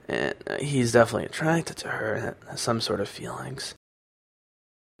 And he's definitely attracted to her and has some sort of feelings.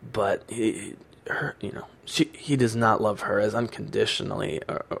 But he does not love her as unconditionally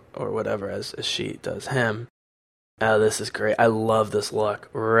or whatever as she does him. Oh, this is great. I love this look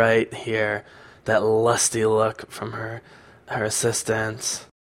right here. That lusty look from her assistant.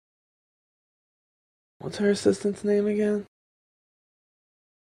 What's her assistant's name again?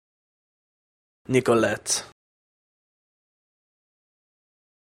 Nicolette.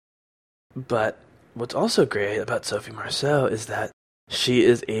 But what's also great about Sophie Marceau is that she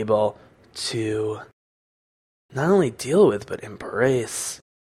is able to not only deal with but embrace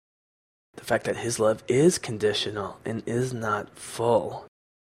the fact that his love is conditional and is not full,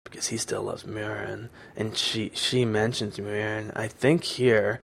 because he still loves Murren. And she mentions Murren, I think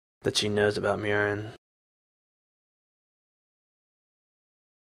here, that she knows about Murren.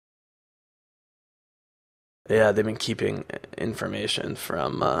 Yeah, they've been keeping information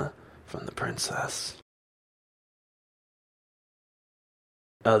from the princess.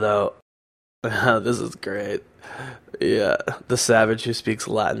 Although, this is great. Yeah, the savage who speaks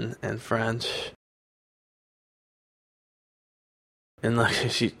Latin and French. And look,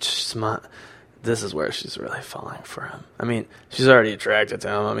 this is where she's really falling for him. I mean, she's already attracted to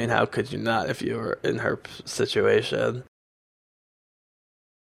him. I mean, how could you not if you were in her situation?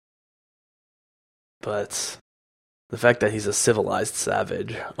 But the fact that he's a civilized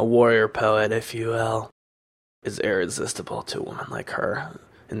savage, a warrior poet, if you will, is irresistible to a woman like her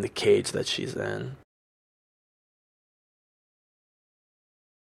in the cage that she's in.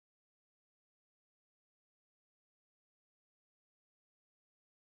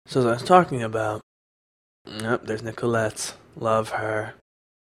 So as I was talking about, yep, there's Nicolette. Love her.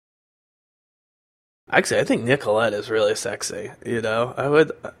 Actually, I think Nicolette is really sexy. I'm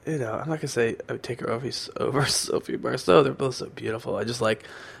not gonna say I would take her over Sophie Marceau. They're both so beautiful. I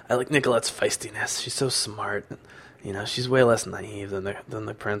like Nicolette's feistiness. She's so smart. She's way less naive than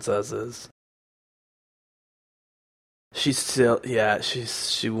the princess is. She's still,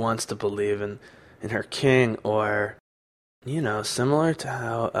 she wants to believe in her king, or similar to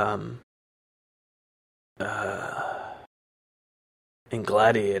how in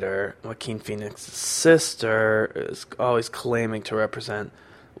Gladiator, Joaquin Phoenix's sister is always claiming to represent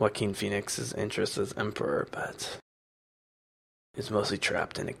Joaquin Phoenix's interests as emperor, but is mostly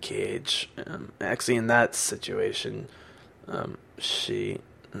trapped in a cage. Actually, in that situation, she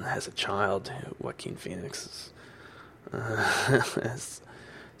has a child who Joaquin Phoenix has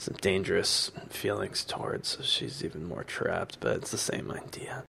some dangerous feelings towards, so she's even more trapped, but it's the same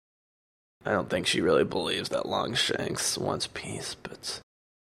idea. I don't think she really believes that Longshanks wants peace, but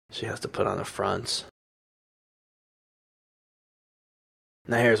she has to put on a front.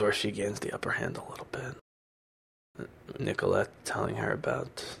 Now here's where she gains the upper hand a little bit. Nicolette telling her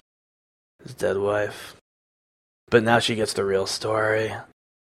about his dead wife. But now she gets the real story.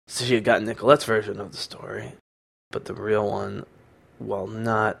 So she had gotten Nicolette's version of the story, but the real one, while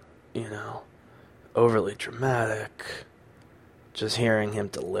not, overly dramatic, just hearing him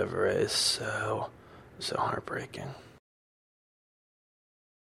deliver it is so heartbreaking.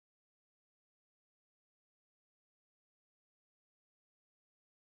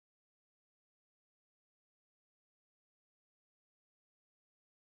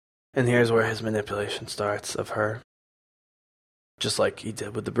 And here's where his manipulation starts of her. Just like he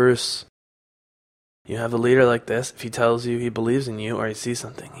did with the Bruce. You have a leader like this, if he tells you he believes in you or he sees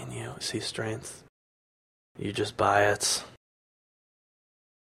something in you, sees strength, you just buy it.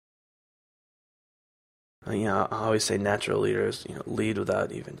 I always say natural leaders, lead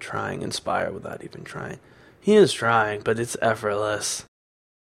without even trying, inspire without even trying. He is trying, but it's effortless.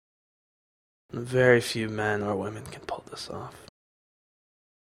 Very few men or women can pull this off.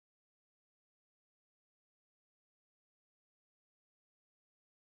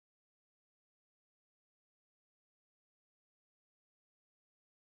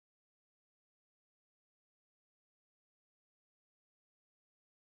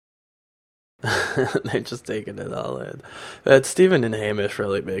 They're just taking it all in. But Stephen and Hamish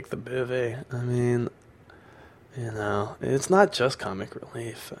really make the movie. I mean, it's not just comic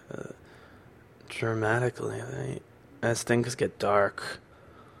relief. Dramatically, as things get dark,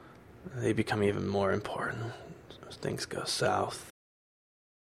 they become even more important as things go south.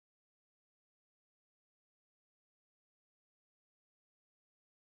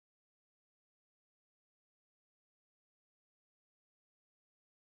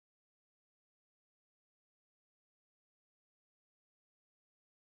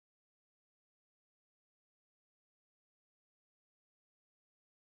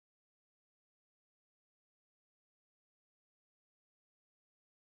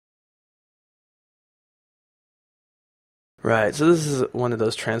 Right, so this is one of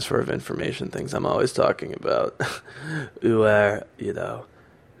those transfer of information things I'm always talking about, where,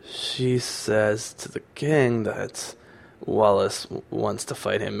 she says to the king that Wallace wants to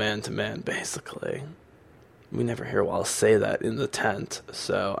fight him man to man, basically. We never hear Wallace say that in the tent,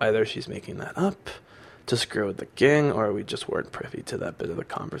 so either she's making that up to screw with the king, or we just weren't privy to that bit of the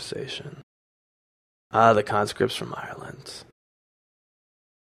conversation. The conscripts from Ireland.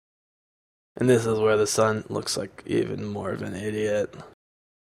 And this is where the son looks like even more of an idiot.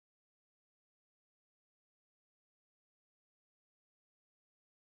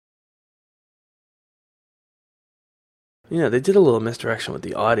 They did a little misdirection with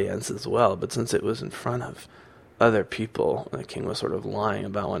the audience as well, but since it was in front of other people, the king was sort of lying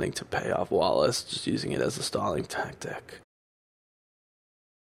about wanting to pay off Wallace, just using it as a stalling tactic.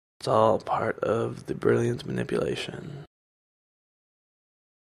 It's all part of the brilliant manipulation.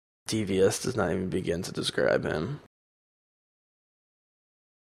 Devious does not even begin to describe him.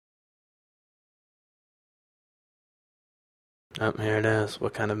 Oh, here it is.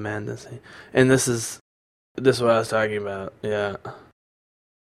 What kind of man does he? And this is what I was talking about. Yeah.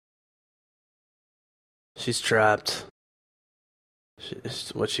 She's trapped.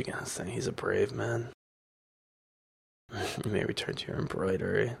 What's she gonna say? He's a brave man. You may return to your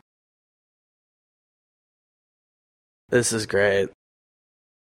embroidery. This is great.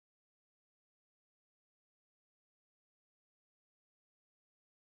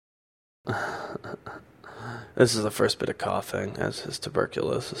 This is the first bit of coughing as his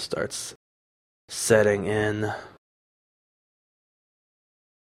tuberculosis starts setting in.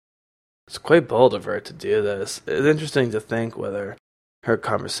 It's quite bold of her to do this. It's interesting to think whether her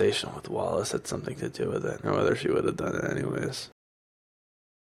conversation with Wallace had something to do with it, or whether she would have done it anyways.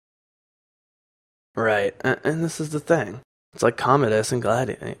 Right, and this is the thing. It's like Commodus and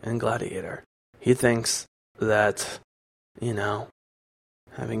Gladiator. He thinks that,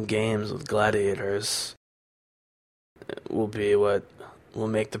 having games with gladiators will be what will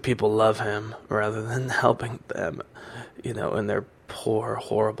make the people love him rather than helping them, in their poor,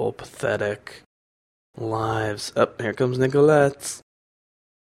 horrible, pathetic lives. Oh, here comes Nicolette.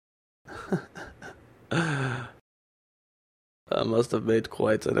 That must have made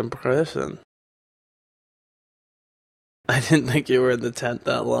quite an impression. I didn't think you were in the tent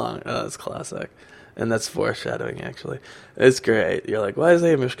that long. Oh, that's classic. And that's foreshadowing, actually. It's great. You're like, why is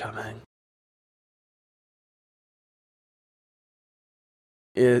Hamish coming?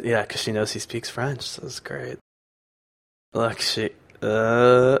 Yeah, because she knows he speaks French, so it's great. Look,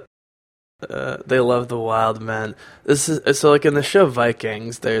 they love the wild men. This is so like in the show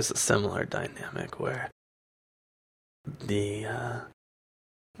Vikings. There's a similar dynamic where the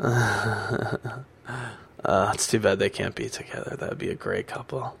it's too bad they can't be together. That'd be a great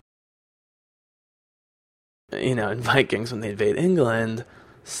couple. In Vikings, when they invade England,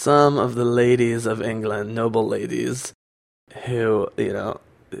 some of the ladies of England, noble ladies, who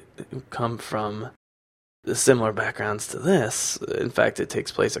come from similar backgrounds to this. In fact, it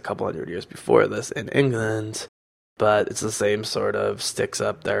takes place a couple hundred years before this in England, but it's the same sort of sticks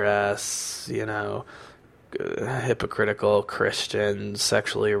up their ass, hypocritical Christian,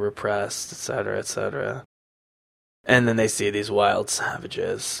 sexually repressed, etc., etc. And then they see these wild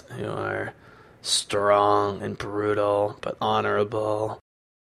savages who are strong and brutal, but honorable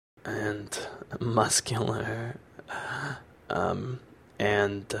and muscular, and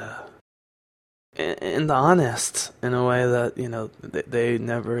honest in a way that they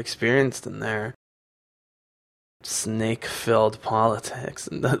never experienced in their snake-filled politics,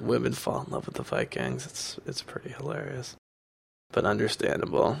 and that women fall in love with the Vikings. It's pretty hilarious, but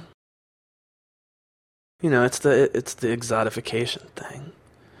understandable. It's the exotification thing.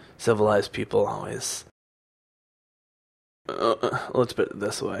 Civilized people always. Let's put it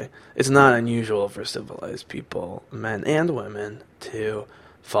this way: it's not unusual for civilized people, men and women, to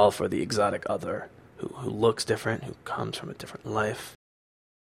fall for the exotic other, who looks different, who comes from a different life,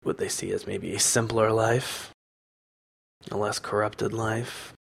 what they see as maybe a simpler life, a less corrupted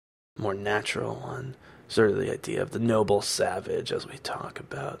life, a more natural one. Sort of the idea of the noble savage, as we talk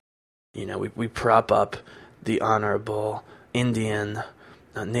about. We prop up the honorable Indian,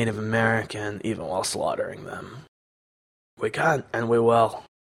 Native American, even while slaughtering them. We can, and we will.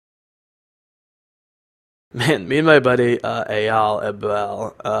 Man, me and my buddy Eyal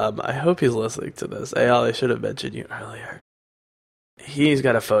Ebel, I hope he's listening to this. Eyal, I should have mentioned you earlier. He's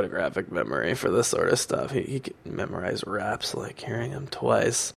got a photographic memory for this sort of stuff. He can memorize raps like hearing them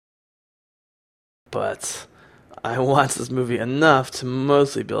twice. But I watched this movie enough to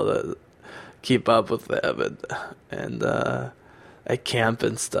mostly be able to keep up with them, and at camp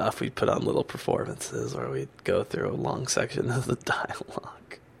and stuff, we'd put on little performances where we'd go through a long section of the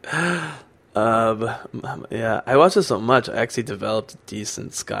dialogue. Yeah, I watched it so much, I actually developed a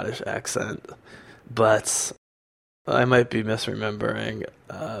decent Scottish accent, but I might be misremembering,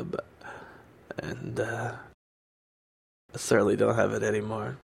 and I certainly don't have it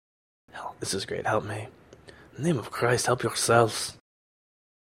anymore. Hell, this is great, help me. In the name of Christ, help yourselves.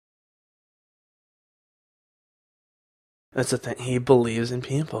 That's the thing. He believes in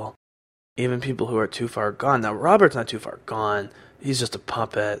people. Even people who are too far gone. Now, Robert's not too far gone. He's just a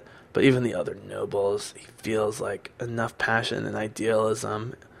puppet. But even the other nobles, he feels like enough passion and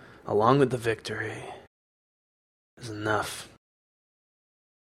idealism, along with the victory, is enough.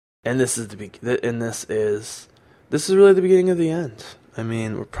 And this is this is really the beginning of the end. I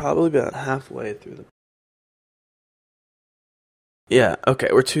mean, we're probably about halfway through the. Yeah. Okay.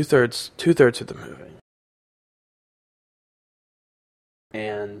 We're two-thirds of the movie.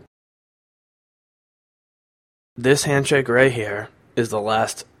 And this handshake right here is the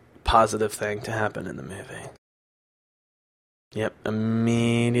last positive thing to happen in the movie. Yep,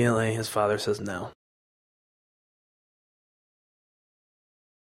 immediately his father says no.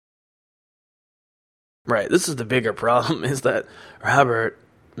 Right, this is the bigger problem, is that Robert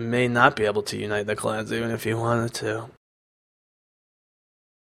may not be able to unite the clans even if he wanted to.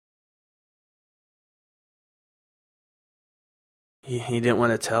 He didn't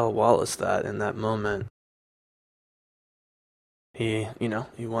want to tell Wallace that in that moment. He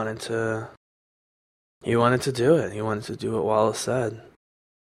wanted to do it. He wanted to do what Wallace said.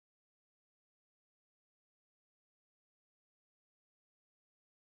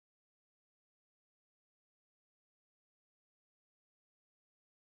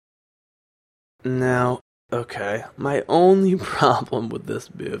 Now, okay, my only problem with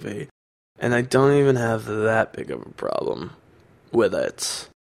this movie, and I don't even have that big of a problem with it,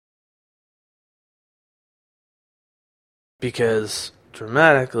 because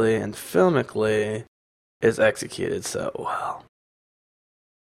dramatically and filmically it's executed so well,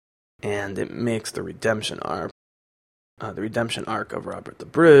 and it makes the redemption arc of Robert the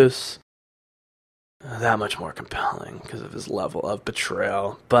Bruce that much more compelling because of his level of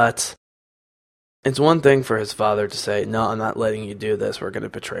betrayal. But it's one thing for his father to say, no, I'm not letting you do this, we're going to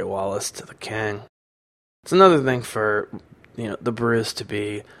betray Wallace to the king. It's another thing for the Bruce to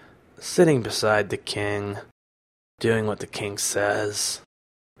be sitting beside the king, doing what the king says,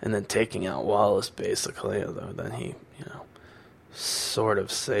 and then taking out Wallace, basically, although then he, sort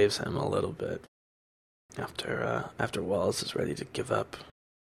of saves him a little bit after Wallace is ready to give up.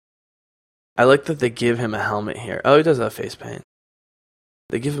 I like that they give him a helmet here. Oh, he does have face paint.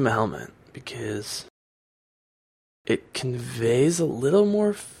 They give him a helmet because it conveys a little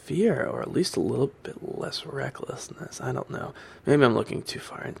more fear, or at least a little bit less recklessness. I don't know. Maybe I'm looking too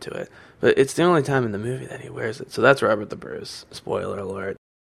far into it. But it's the only time in the movie that he wears it. So that's Robert the Bruce. Spoiler alert.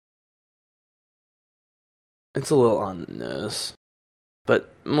 It's a little on the nose.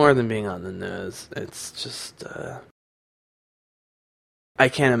 But more than being on the nose, it's just, I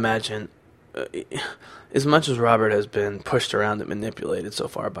can't imagine, as much as Robert has been pushed around and manipulated so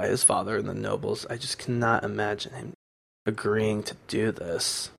far by his father and the nobles, I just cannot imagine him agreeing to do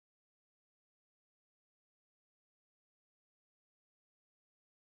this.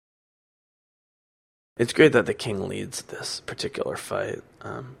 it's great that the king leads this particular fight.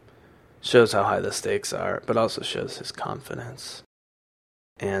 Shows how high the stakes are, but also shows his confidence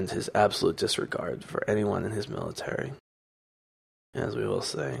and his absolute disregard for anyone in his military, as we will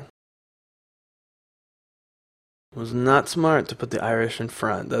say. It was not smart to put the Irish in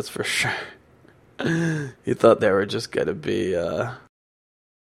front, that's for sure. He thought they were just going to be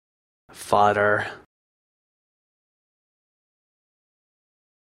fodder.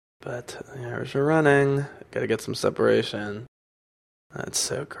 But the Irish are running. Got to get some separation. That's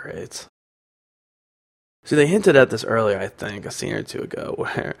so great. See, they hinted at this earlier, I think, a scene or two ago,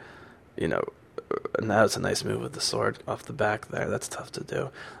 where, and that was a nice move with the sword off the back there. That's tough to do.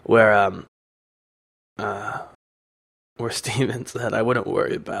 Where Stephen said, I wouldn't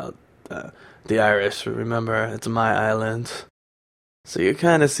worry about the Irish. Remember, it's my island. So you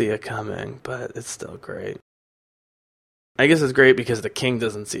kind of see it coming, but it's still great. I guess it's great because the king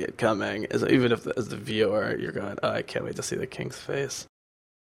doesn't see it coming. Even if, as the viewer, you're going, oh, I can't wait to see the king's face.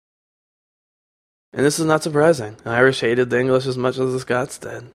 And this is not surprising. The Irish hated the English as much as the Scots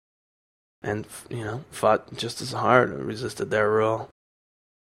did. And, fought just as hard and resisted their rule.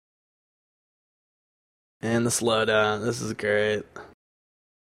 And the slowdown. This is great.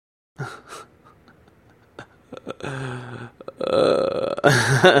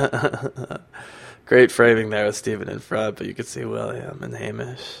 Great framing there with Stephen in front, but you could see William and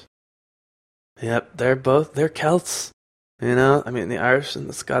Hamish. Yep, they're Celts. The Irish and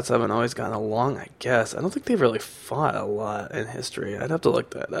the Scots haven't always gotten along, I guess. I don't think they've really fought a lot in history. I'd have to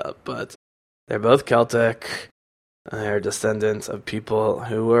look that up, but they're both Celtic. They're descendants of people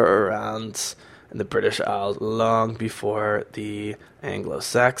who were around in the British Isles long before the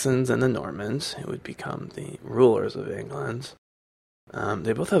Anglo-Saxons and the Normans, who would become the rulers of England.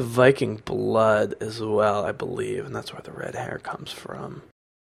 They both have Viking blood as well, I believe, and that's where the red hair comes from.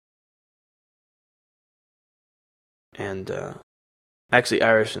 And actually,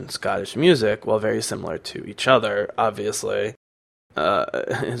 Irish and Scottish music, while very similar to each other, obviously,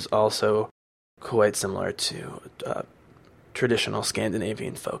 is also quite similar to traditional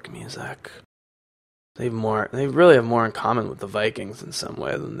Scandinavian folk music. They really have more in common with the Vikings in some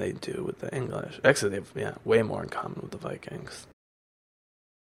way than they do with the English. Actually, they have way more in common with the Vikings.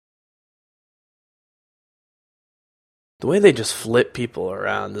 The way they just flip people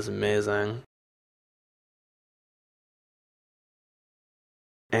around is amazing.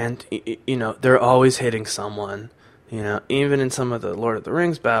 And, they're always hitting someone. Even in some of the Lord of the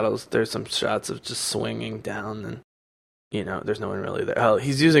Rings battles, there's some shots of just swinging down and, there's no one really there. Oh,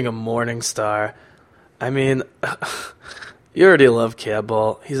 he's using a Morning Star. I mean, you already love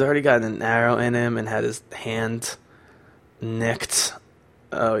Campbell. He's already gotten an arrow in him and had his hand nicked.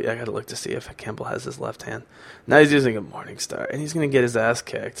 Oh, yeah, I gotta look to see if Campbell has his left hand. Now he's using a Morning Star, and he's gonna get his ass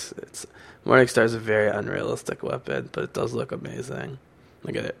kicked. Morning Star is a very unrealistic weapon, but it does look amazing.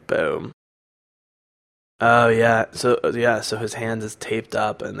 Look at it. Boom. Oh, yeah. So his hand is taped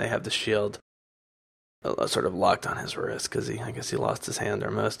up, and they have the shield sort of locked on his wrist, because I guess he lost his hand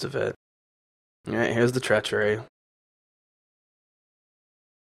or most of it. All right, here's the treachery.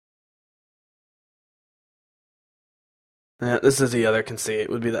 Yeah, this is the other conceit,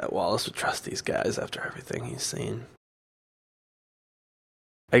 would be that Wallace would trust these guys after everything he's seen.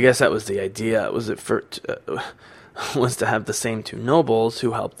 I guess that was the idea. Was to have the same two nobles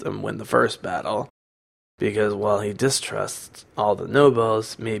who helped them win the first battle. Because while he distrusts all the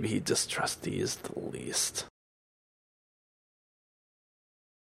nobles, maybe he distrusts these the least.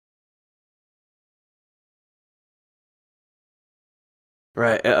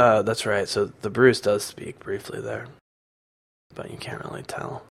 Right, that's right. So the Bruce does speak briefly there. But you can't really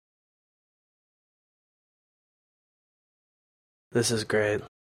tell. This is great.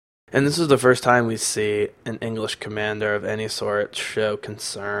 And this is the first time we see an English commander of any sort show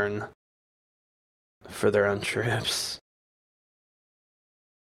concern for their own troops.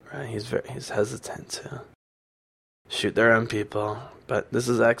 Right, he's hesitant to shoot their own people. But this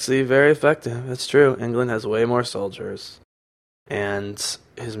is actually very effective. It's true. England has way more soldiers. And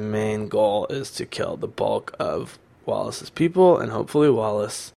his main goal is to kill the bulk of Wallace's people, and hopefully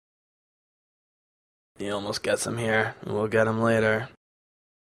Wallace, he almost gets him here, and we'll get him later.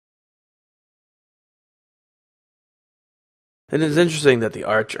 And it's interesting that the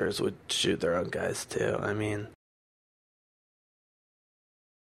archers would shoot their own guys too. I mean,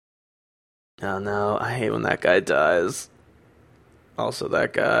 oh no, I hate when that guy dies. Also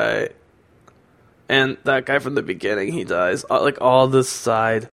that guy. And that guy from the beginning, he dies. Like all this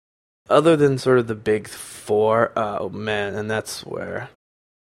side, other than sort of the big four, oh man, and that's where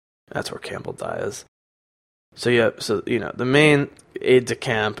Campbell dies. The main aide de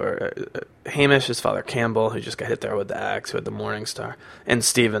camp, or Hamish, his father Campbell, who just got hit there with the axe, who had the Morning Star, and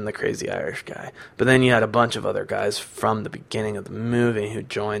Stephen, the crazy Irish guy. But then you had a bunch of other guys from the beginning of the movie who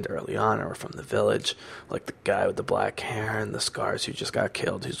joined early on or were from the village, like the guy with the black hair and the scars who just got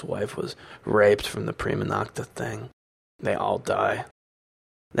killed, whose wife was raped from the prima nocta thing. They all die.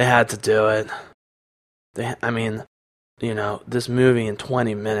 They had to do it. This movie in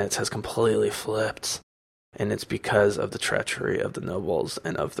 20 minutes has completely flipped. And it's because of the treachery of the nobles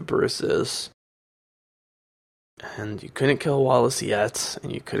and of the Bruces. And you couldn't kill Wallace yet,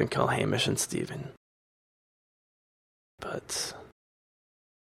 and you couldn't kill Hamish and Stephen. But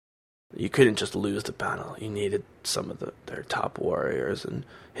you couldn't just lose the battle. You needed some of their top warriors and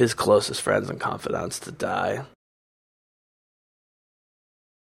his closest friends and confidants to die.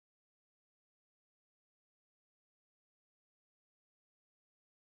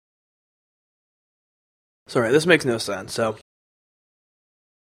 Sorry, this makes no sense. So,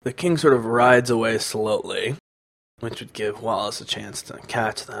 the king sort of rides away slowly, which would give Wallace a chance to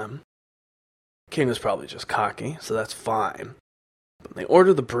catch them. The king was probably just cocky, so that's fine. But they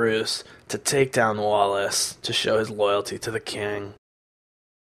order the Bruce to take down Wallace to show his loyalty to the king.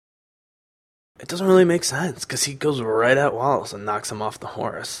 It doesn't really make sense, because he goes right at Wallace and knocks him off the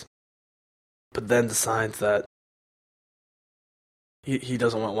horse. But then decides that he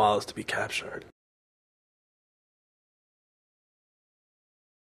doesn't want Wallace to be captured.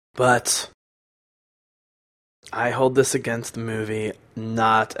 But I hold this against the movie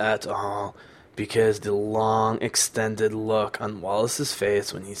not at all, because the long, extended look on Wallace's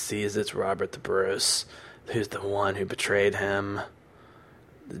face when he sees it's Robert the Bruce, who's the one who betrayed him,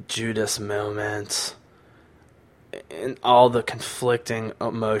 the Judas moment, and all the conflicting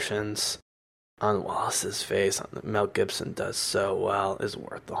emotions on Wallace's face, that Mel Gibson does so well, is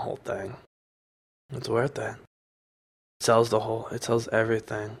worth the whole thing. It's worth it. It sells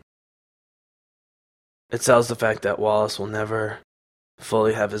everything. It sells the fact that Wallace will never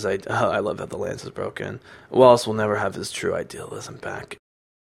fully have his I love how the lance is broken. Wallace will never have his true idealism back.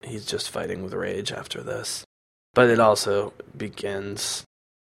 He's just fighting with rage after this. But it also begins,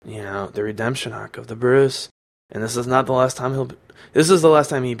 the redemption arc of the Bruce. And this is not the last time this is the last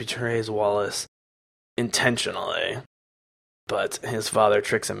time he betrays Wallace intentionally. But his father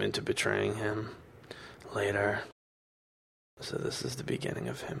tricks him into betraying him later. So this is the beginning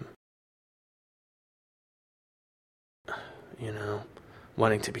of him,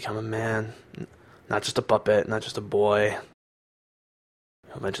 wanting to become a man, not just a puppet, not just a boy.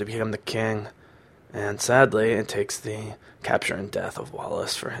 He'll eventually become the king, and sadly, it takes the capture and death of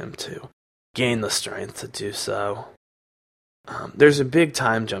Wallace for him to gain the strength to do so. There's a big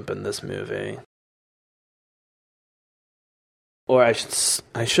time jump in this movie, or I should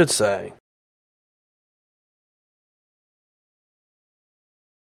say,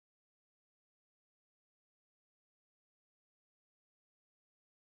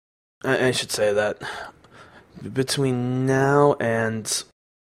 that between now and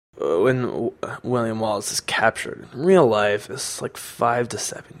when William Wallace is captured in real life, it's like 5 to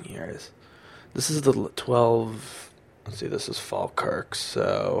 7 years. This is the 12. Let's see, this is Falkirk,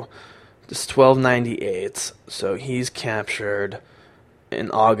 so this is 1298. So he's captured in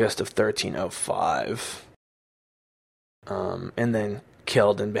August of 1305, and then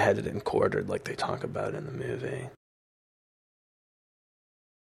killed and beheaded and quartered, like they talk about in the movie.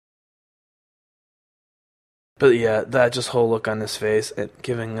 But yeah, that just whole look on his face and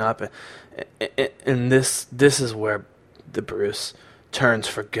giving up, and this is where the Bruce turns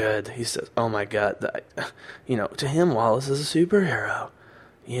for good. He says, "Oh my God, to him, Wallace is a superhero.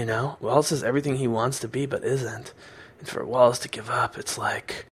 Wallace is everything he wants to be, but isn't. And for Wallace to give up, it's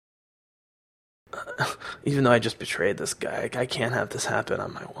like, even though I just betrayed this guy, I can't have this happen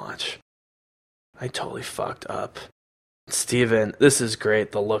on my watch. I totally fucked up." Stephen, this is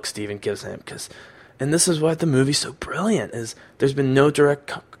great. The look Stephen gives him, and this is why the movie's so brilliant, is there's been no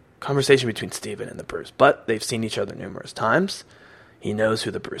direct conversation between Stephen and the Bruce, but they've seen each other numerous times. He knows who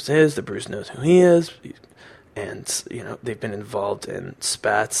the Bruce is, the Bruce knows who he is, and, they've been involved in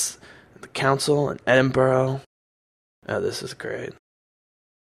spats at the council in Edinburgh. Oh, this is great.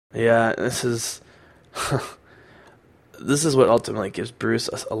 Yeah, this is what ultimately gives Bruce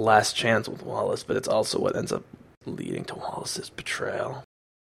a last chance with Wallace, but it's also what ends up leading to Wallace's betrayal.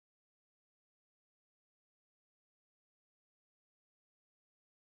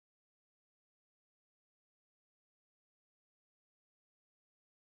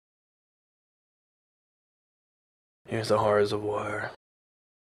 Here's the horrors of war.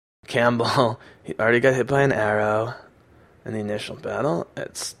 Campbell, he already got hit by an arrow in the initial battle.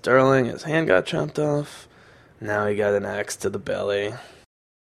 At Stirling, his hand got chopped off. Now he got an axe to the belly.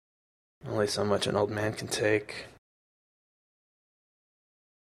 Only so much an old man can take.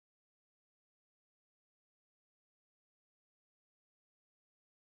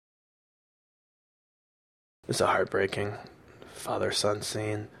 It's a heartbreaking father-son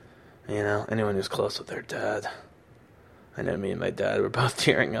scene. You know, anyone who's close with their dad. I know me and my dad were both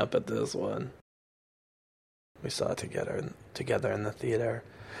tearing up at this one. We saw it together in the theater.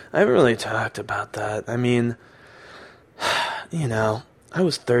 I haven't really talked about that. I mean, you know, I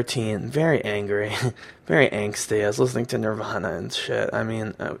was 13, very angry, very angsty. I was listening to Nirvana and shit. I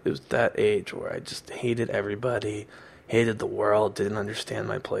mean, it was that age where I just hated everybody, hated the world, didn't understand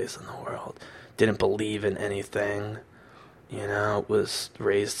my place in the world, didn't believe in anything. You know, was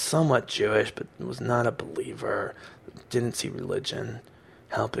raised somewhat Jewish, but was not a believer, didn't see religion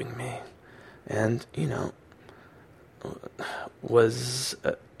helping me. And, you know, was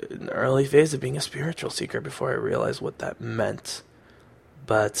in the early phase of being a spiritual seeker before I realized what that meant.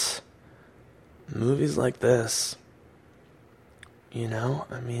 But movies like this, you know,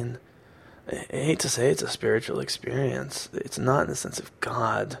 I mean, I hate to say it's a spiritual experience. It's not in the sense of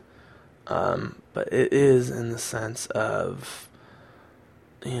God, but it is in the sense of,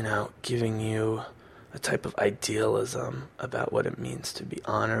 you know, giving you a type of idealism about what it means to be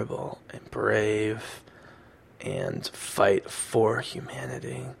honorable and brave and fight for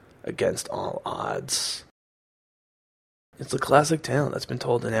humanity against all odds. It's a classic tale that's been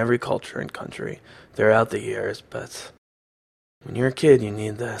told in every culture and country throughout the years, but when you're a kid, you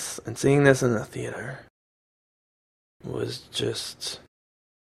need this. And seeing this in the theater was just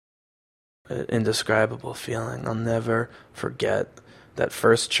an indescribable feeling. I'll never forget that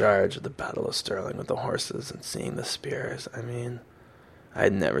first charge of the Battle of Stirling with the horses and seeing the spears. I mean, I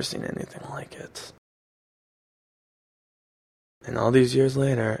had never seen anything like it. And all these years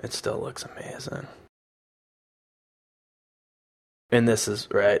later, it still looks amazing. And this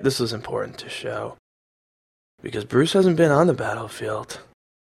is important to show. Because Bruce hasn't been on the battlefield.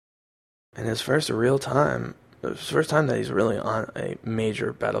 And his first time that he's really on a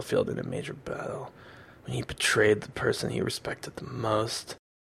major battlefield in a major battle, when he betrayed the person he respected the most,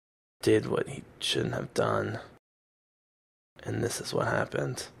 did what he shouldn't have done. And this is what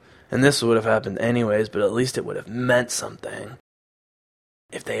happened. And this would have happened anyways, but at least it would have meant something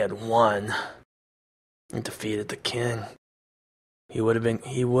if they had won and defeated the king. He would have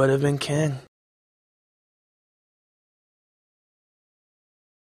been king.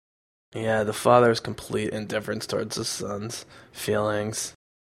 Yeah, the father's complete indifference towards his son's feelings.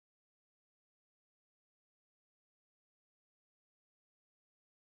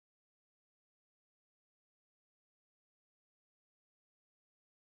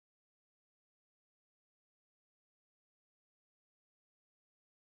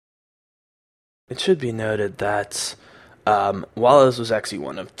 It should be noted that Wallace was actually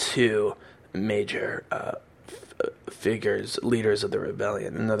one of two major leaders of the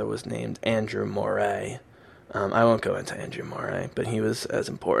rebellion. Another was named Andrew Moray. I won't go into Andrew Moray, but he was as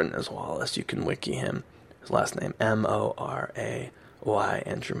important as Wallace. You can wiki him. His last name, Moray,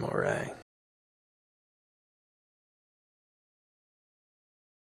 Andrew Moray.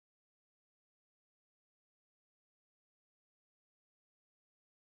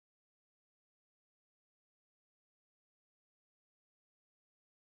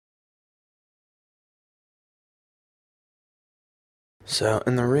 So,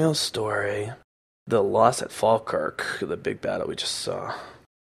 in the real story, the loss at Falkirk, the big battle we just saw,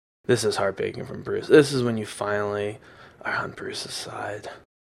 this is heartbreaking from Bruce. This is when you finally are on Bruce's side,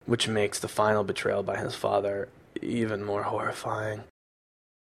 which makes the final betrayal by his father even more horrifying.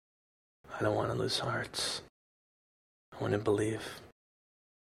 I don't want to lose hearts. I want to believe.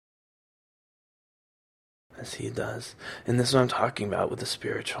 As he does. And this is what I'm talking about with the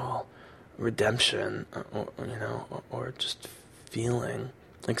spiritual redemption, or just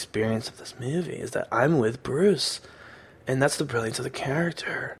experience of this movie, is that I'm with Bruce. And that's the brilliance of the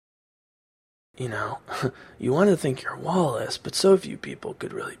character. You know, you want to think you're Wallace, but so few people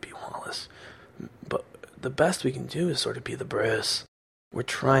could really be Wallace. But the best we can do is sort of be the Bruce. We're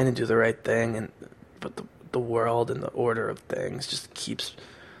trying to do the right thing, but the world and the order of things just keeps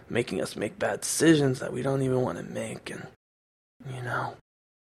making us make bad decisions that we don't even want to make, and, you know,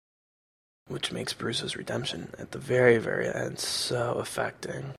 which makes Bruce's redemption at the very, very end so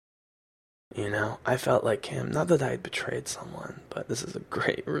affecting. You know, I felt like him. Not that I had betrayed someone, but this is a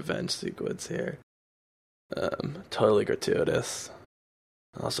great revenge sequence here. Totally gratuitous.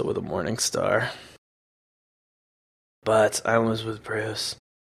 Also with a morning star. But I was with Bruce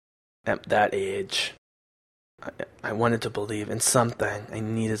at that age. I wanted to believe in something. I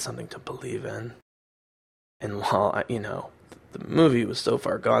needed something to believe in. And while, the movie was so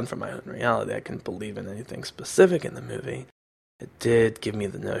far gone from my own reality, I couldn't believe in anything specific in the movie. It did give me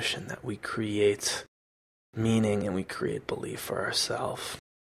the notion that we create meaning and we create belief for ourselves.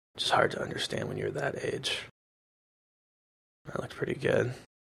 Which is hard to understand when you're that age. That looked pretty good.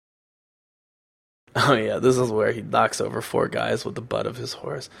 Oh yeah, this is where he knocks over 4 guys with the butt of his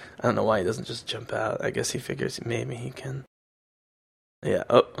horse. I don't know why he doesn't just jump out. I guess he figures maybe he can. Yeah,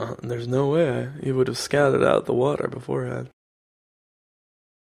 there's no way. He would have scouted out the water beforehand.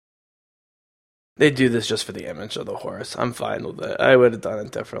 They do this just for the image of the horse. I'm fine with it. I would have done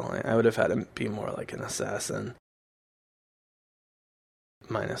it differently. I would have had him be more like an assassin.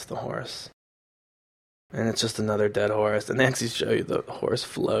 Minus the horse. And it's just another dead horse. And they actually show you the horse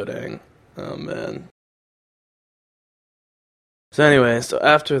floating. Oh, man. So anyway,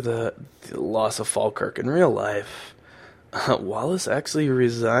 after the loss of Falkirk in real life, Wallace actually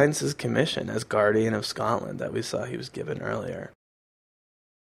resigns his commission as Guardian of Scotland that we saw he was given earlier.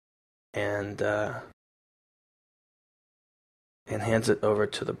 And hands it over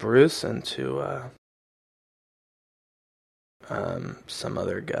to the Bruce and to some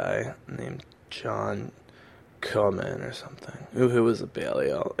other guy named John Comyn or something, who was a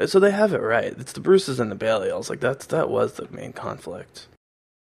Balliol. So they have it right. It's the Bruces and the Balliols. Like that was the main conflict.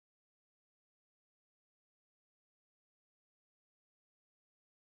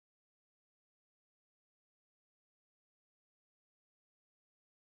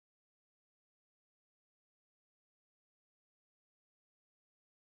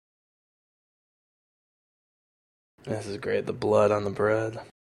 This is great. The blood on the bread.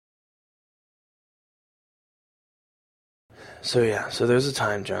 So there's a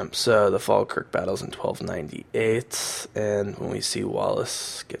time jump. So the Falkirk battle's in 1298, and when we see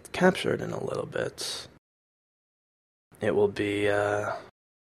Wallace get captured in a little bit, it will be in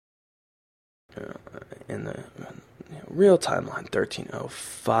the real timeline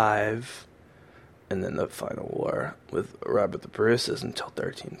 1305, and then the final war with Robert the Bruce is until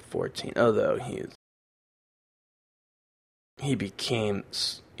 1314. Although he became,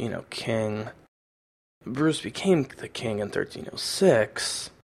 king. Bruce became the king in 1306,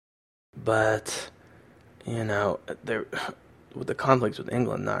 but, with the conflicts with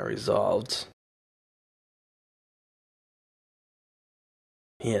England not resolved,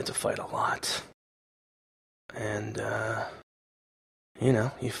 he had to fight a lot. And,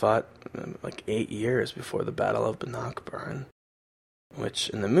 he fought like 8 years before the Battle of Bannockburn, which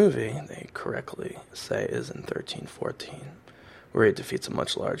in the movie they correctly say is in 1314, where he defeats a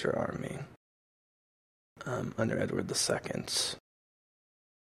much larger army. Under Edward II,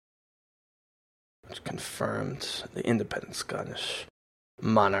 which confirmed the independent Scottish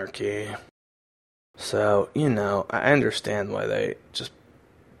monarchy. So, I understand why they just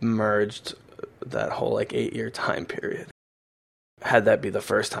merged that whole 8-year time period. Had that be the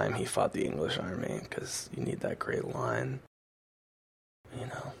first time he fought the English army, because you need that great line.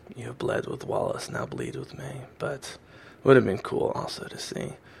 You have bled with Wallace, now bleed with me. But it would have been cool also to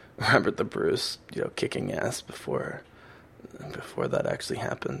see Robert the Bruce, kicking ass before that actually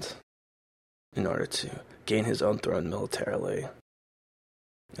happened, in order to gain his own throne militarily,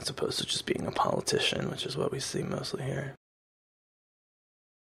 as opposed to just being a politician, which is what we see mostly here.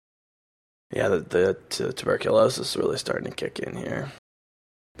 Yeah, the tuberculosis is really starting to kick in here.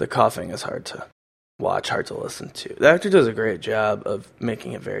 The coughing is hard to watch, hard to listen to. The actor does a great job of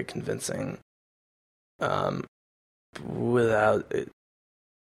making it very convincing, without it.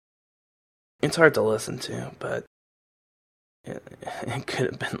 It's hard to listen to, but it could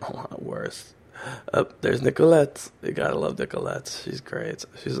have been a lot worse. Oh, there's Nicolette. You gotta love Nicolette. She's great.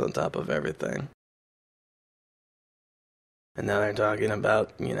 She's on top of everything. And now they're talking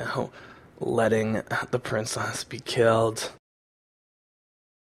about, letting the princess be killed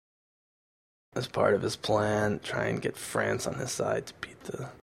as part of his plan, try and get France on his side to beat the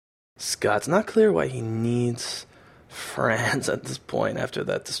Scots. Not clear why he needs France at this point after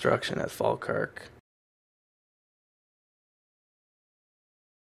that destruction at Falkirk.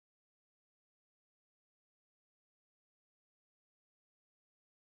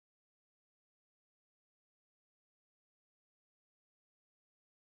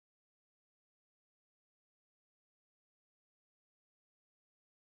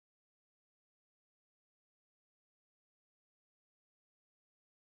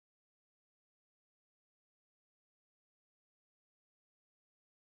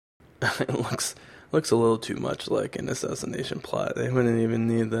 It looks a little too much like an assassination plot. They wouldn't even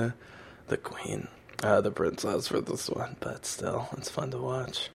need the queen, the princess for this one, but still, it's fun to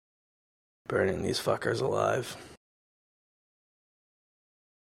watch. Burning these fuckers alive.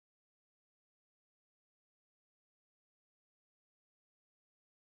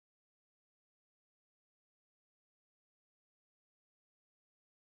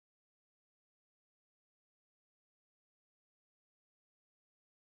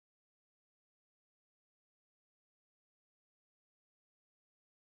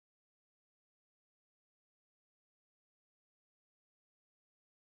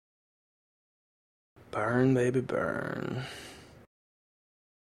 Burn, baby, burn.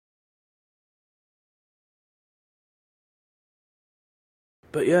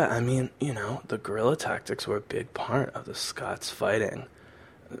 But yeah, I mean, the guerrilla tactics were a big part of the Scots fighting,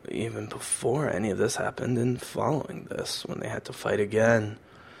 even before any of this happened and following this, when they had to fight again.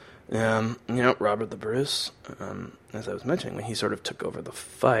 Robert the Bruce, as I was mentioning, when he sort of took over the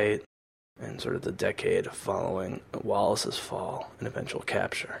fight in sort of the decade following Wallace's fall and eventual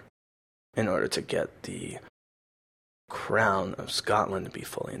capture, in order to get the crown of Scotland to be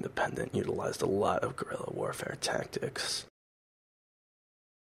fully independent, utilized a lot of guerrilla warfare tactics.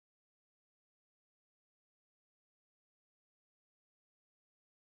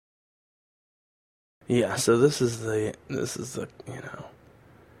 Yeah, so this is the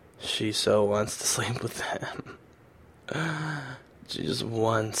she so wants to sleep with him. She just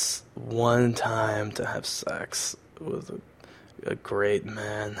wants one time to have sex with a great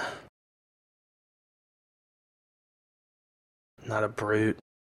man. Not a brute,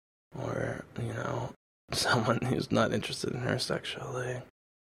 or, someone who's not interested in her sexually.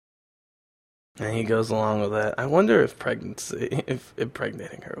 And he goes along with that. I wonder if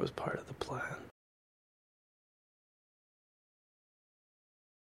impregnating her was part of the plan.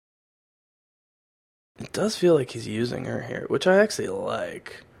 It does feel like he's using her here, which I actually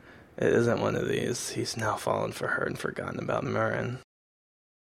like. It isn't one of these, he's now fallen for her and forgotten about Murren.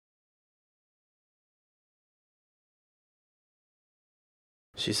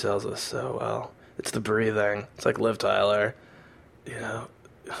 She sells us so well. It's the breathing. It's like Liv Tyler.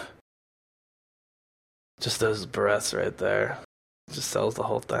 Just those breaths right there. Just sells the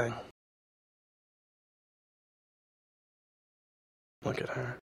whole thing. Look at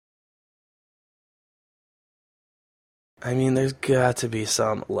her. I mean, there's got to be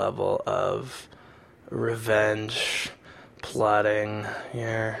some level of revenge plotting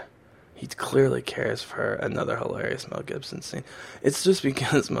here. He clearly cares for her. Another hilarious Mel Gibson scene. It's just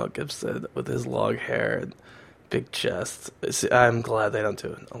because Mel Gibson, with his long hair and big chest. I'm glad they don't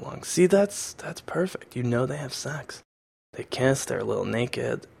do it along. See, that's perfect. They have sex. They kiss, they're a little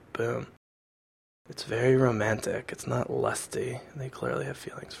naked. Boom. It's very romantic. It's not lusty. They clearly have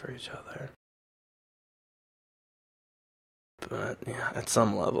feelings for each other. But yeah, at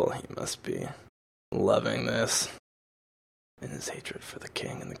some level, he must be loving this in his hatred for the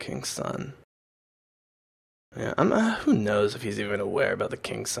king and the king's son. Yeah, who knows if he's even aware about the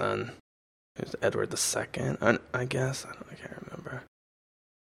king's son? Who's Edward II? I guess. I can't remember.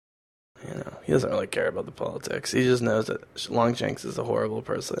 He doesn't really care about the politics. He just knows that Longshanks is a horrible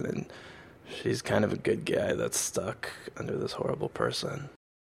person, and she's kind of a good guy that's stuck under this horrible person.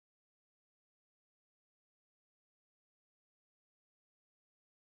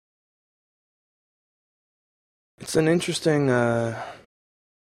 It's an interesting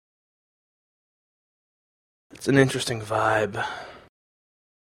vibe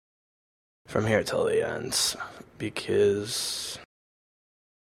from here till the end, because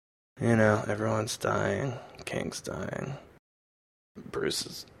everyone's dying. King's dying.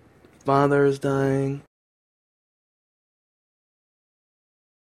 Bruce's father is dying.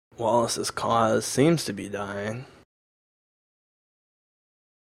 Wallace's cause seems to be dying.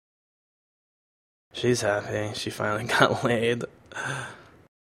 She's happy. She finally got laid.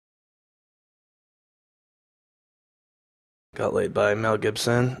 Got laid by Mel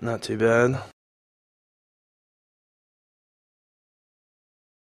Gibson. Not too bad.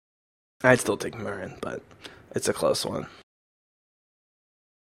 I'd still take Murren, but it's a close one.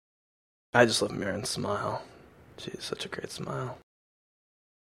 I just love Murren's smile. She has such a great smile.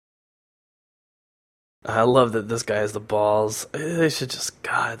 I love that this guy has the balls. They should just,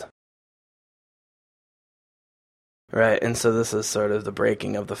 God. Right, and so this is sort of the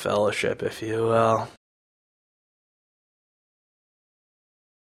breaking of the fellowship, if you will.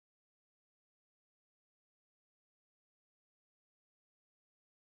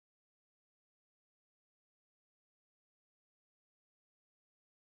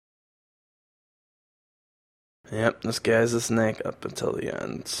 Yep, this guy's a snake up until the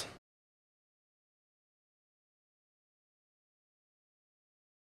end.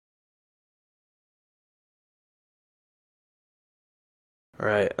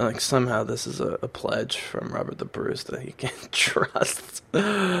 Right, like somehow this is a pledge from Robert the Bruce that he can trust.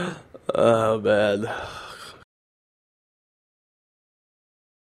 Oh, man.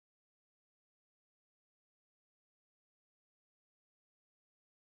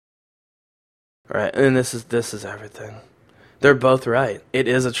 Right, and this is everything. They're both right. It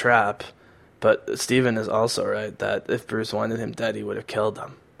is a trap, but Stephen is also right that if Bruce wanted him dead, he would have killed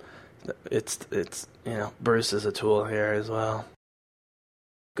him. It's Bruce is a tool here as well.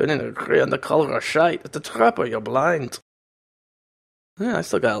 Couldn't agree on the color of shite. It's a trap or you're blind. Yeah, I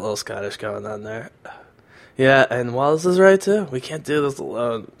still got a little Scottish going on there. Yeah, and Wallace is right too. We can't do this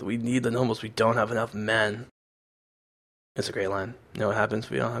alone. We need the nobles. We don't have enough men. It's a great line. You know what happens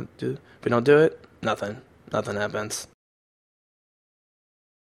if we don't do it? Nothing. Nothing happens.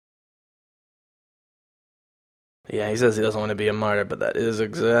 Yeah, he says he doesn't want to be a martyr, but that is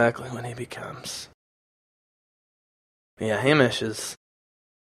exactly what he becomes. Yeah, Hamish is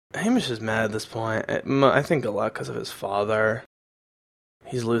mad at this point. I think a lot because of his father.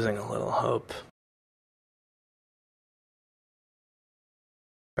 He's losing a little hope.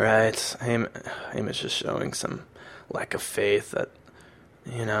 Right, Hamish is showing some lack of faith that,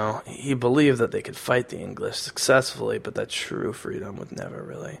 he believed that they could fight the English successfully, but that true freedom would never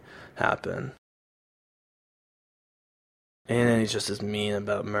really happen. And then he's just as mean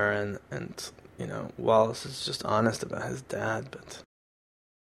about Murren, and, Wallace is just honest about his dad, but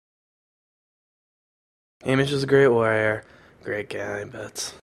Hamish is a great warrior, great guy,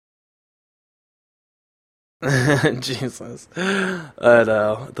 but Jesus. I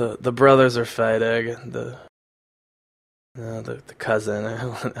know. The brothers are fighting, the cousin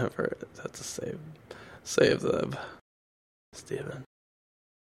or whatever has to save them. Stephen.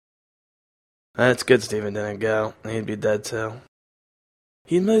 That's good Stephen didn't go. He'd be dead too.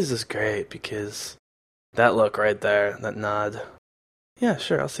 He knows this great because that look right there, that nod. Yeah,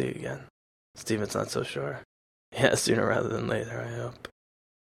 sure, I'll see you again. Stephen's not so sure. Yeah, sooner rather than later, I hope.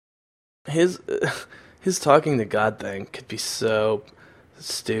 His talking to God thing could be so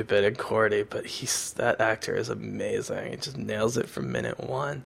stupid and corny, but that actor is amazing. He just nails it from minute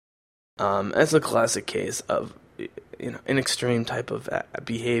one. It's a classic case of, an extreme type of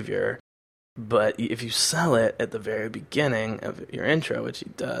behavior. But if you sell it at the very beginning of your intro, which he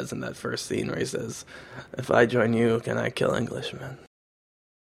does in that first scene where he says, "If I join you, can I kill Englishmen?"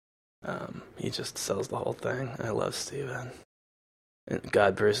 He just sells the whole thing. I love Stephen. And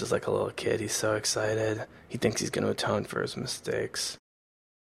God, Bruce is like a little kid. He's so excited. He thinks he's going to atone for his mistakes.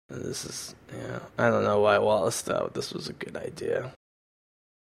 And this is, I don't know why Wallace thought this was a good idea.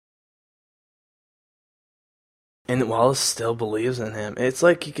 And Wallace still believes in him. It's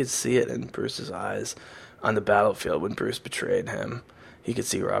like he could see it in Bruce's eyes on the battlefield when Bruce betrayed him. He could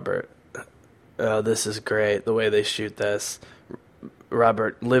see Robert. Oh, this is great, the way they shoot this.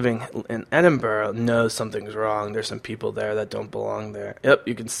 Robert, living in Edinburgh, knows something's wrong. There's some people there that don't belong there. Yep,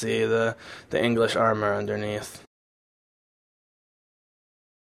 you can see the English armor underneath.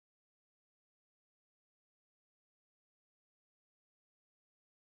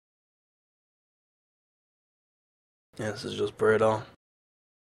 Yeah, this is just brutal.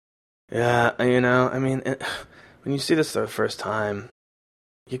 Yeah, when you see this for the first time,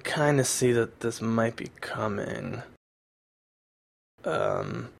 you kind of see that this might be coming.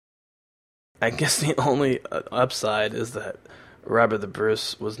 I guess the only upside is that Robert the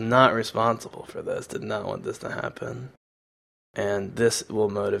Bruce was not responsible for this, did not want this to happen. And this will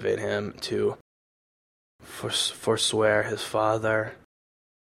motivate him to forswear his father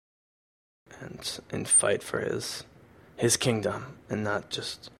and fight for his kingdom and not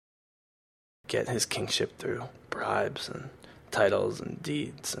just get his kingship through bribes and titles and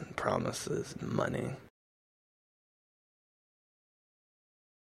deeds and promises and money.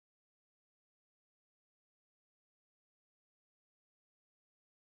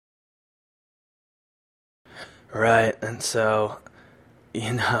 Right, and so,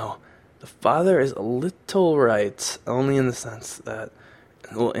 the father is a little right, only in the sense that,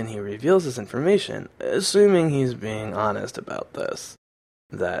 and he reveals this information, assuming he's being honest about this,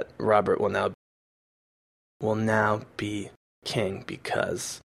 that Robert will now be king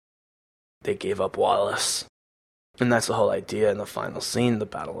because they gave up Wallace. And that's the whole idea in the final scene, the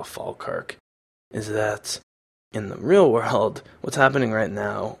Battle of Falkirk, is that in the real world, what's happening right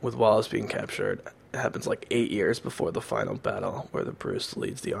now with Wallace being captured happens like 8 years before the final battle where the Bruce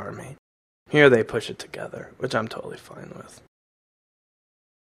leads the army. Here they push it together, which I'm totally fine with.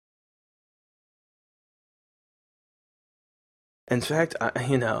 In fact,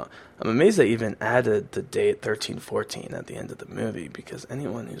 I'm amazed they even added the date 1314 at the end of the movie, because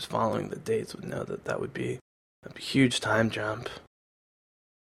anyone who's following the dates would know that would be a huge time jump.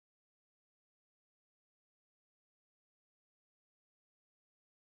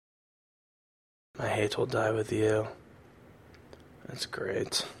 My hate will die with you. That's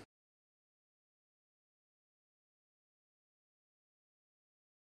great.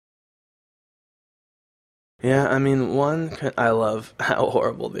 Yeah, I love how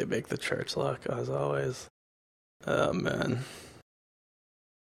horrible they make the church look, as always. Oh, man.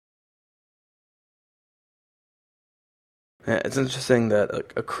 Yeah, it's interesting that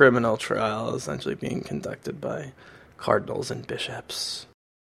a criminal trial is essentially being conducted by cardinals and bishops.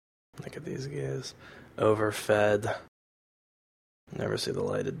 Look at these guys. Overfed. Never see the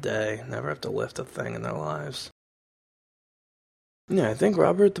light of day. Never have to lift a thing in their lives. Yeah, I think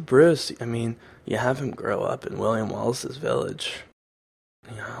Robert the Bruce, I mean, you have him grow up in William Wallace's village.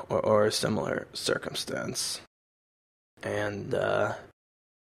 Or a similar circumstance. And,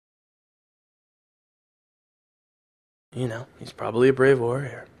 he's probably a brave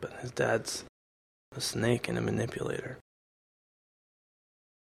warrior, but his dad's a snake and a manipulator.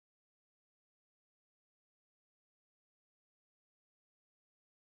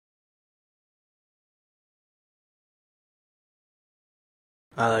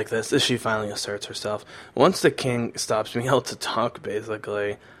 I like this. She finally asserts herself. Once the king stops being able to talk,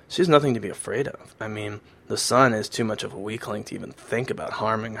 basically, she's nothing to be afraid of. I mean, the son is too much of a weakling to even think about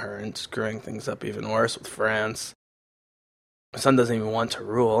harming her and screwing things up even worse with France. The son doesn't even want to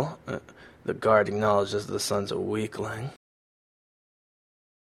rule. The guard acknowledges the son's a weakling.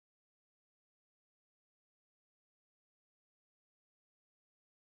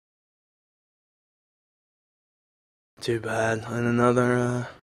 Too bad. In another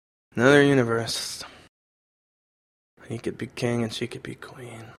universe, he could be king and she could be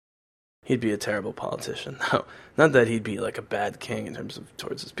queen. He'd be a terrible politician. No, not that he'd be like a bad king in terms of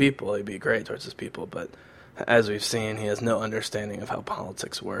towards his people. He'd be great towards his people, but as we've seen, he has no understanding of how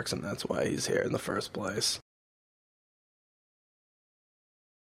politics works, and that's why he's here in the first place.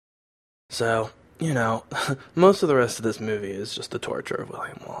 So, most of the rest of this movie is just the torture of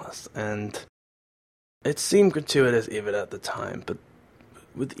William Wallace, and it seemed gratuitous even at the time, but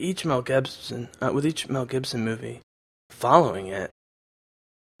with each Mel Gibson movie following it,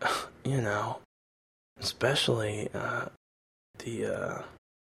 especially the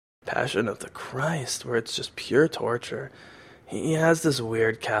Passion of the Christ, where it's just pure torture. He has this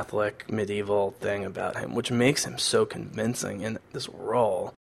weird Catholic medieval thing about him, which makes him so convincing in this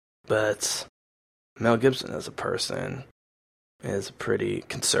role. But Mel Gibson as a person is a pretty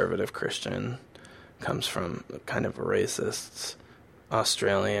conservative Christian, comes from kind of racist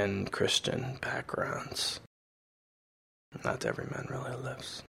Australian Christian backgrounds. Not every man really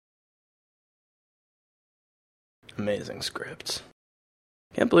lives. Amazing script.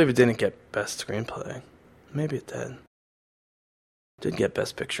 Can't believe it didn't get Best Screenplay. Maybe it did. Did get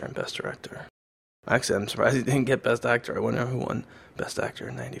Best Picture and Best Director. Actually, I'm surprised he didn't get Best Actor. I wonder who won Best Actor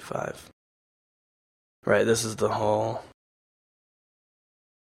in 95. Right, this is the whole...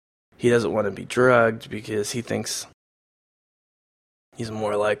 He doesn't want to be drugged because he thinks he's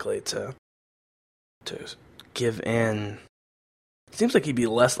more likely to give in. It seems like he'd be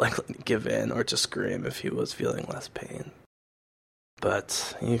less likely to give in or to scream if he was feeling less pain.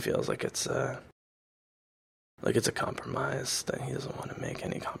 But he feels like it's a compromise, that he doesn't want to make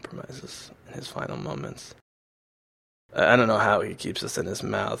any compromises in his final moments. I don't know how he keeps this in his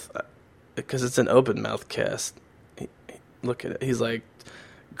mouth, because it's an open mouth kiss. Look at it. He's like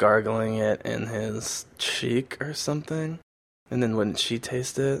gargling it in his cheek or something. And then when she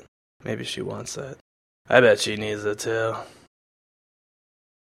tastes it, maybe she wants it. I bet she needs it too.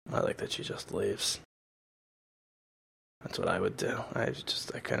 I like that she just leaves. That's what I would do. I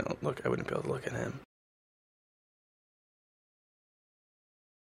wouldn't be able to look at him.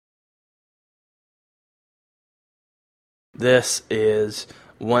 This is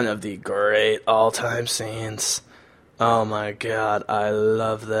one of the great all-time scenes. Oh my god, I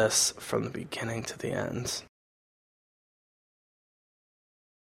love this from the beginning to the end.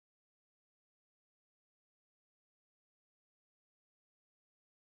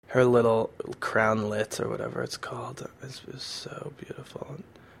 Her little crownlet, or whatever it's called, is so beautiful and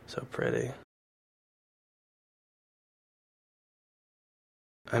so pretty.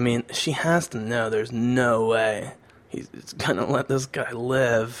 I mean, she has to know there's no way he's gonna let this guy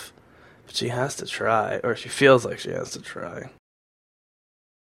live. But she has to try, or she feels like she has to try.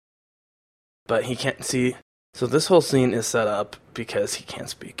 But he can't see. So this whole scene is set up because he can't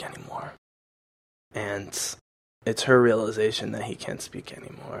speak anymore. And it's her realization that he can't speak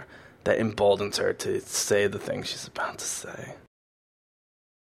anymore that emboldens her to say the thing she's about to say.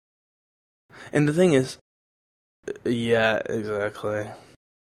 And the thing is, yeah, exactly.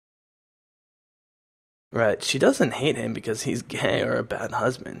 Right, she doesn't hate him because he's gay or a bad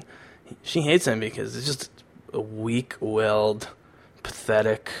husband. She hates him because he's just a weak-willed,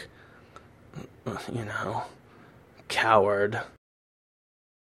 pathetic, coward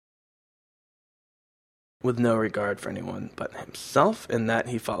with no regard for anyone but himself, and that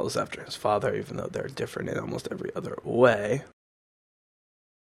he follows after his father, even though they're different in almost every other way.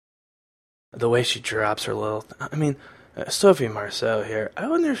 The way she drops her little... Sophie Marceau here. I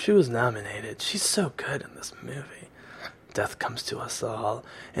wonder if she was nominated. She's so good in this movie. Death comes to us all,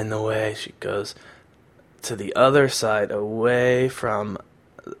 in the way she goes to the other side, away from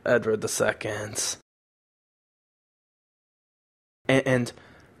Edward II. And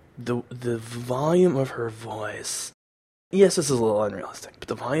the volume of her voice. Yes, this is a little unrealistic, but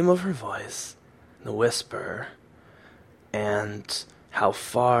the volume of her voice, the whisper, and how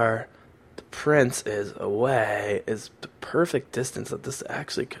far the prince is away is the perfect distance that this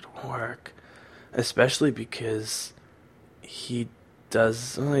actually could work. Especially because he's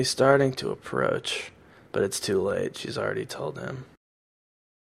starting to approach, but it's too late. She's already told him.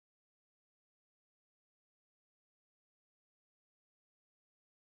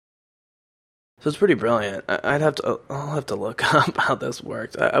 So it's pretty brilliant. I'll have to look up how this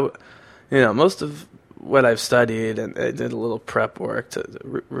worked. Most of what I've studied, and I did a little prep work to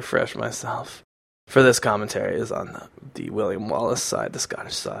refresh myself for this commentary, is on the William Wallace side, the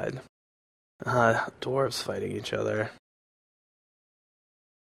Scottish side. Dwarves fighting each other.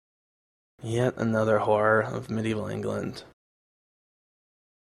 Yet another horror of medieval England.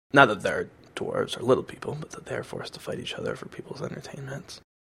 Not that they're dwarves or little people, but that they're forced to fight each other for people's entertainment.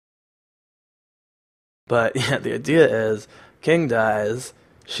 But yeah, the idea is King dies,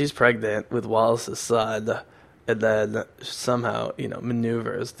 she's pregnant with Wallace's son, and then somehow,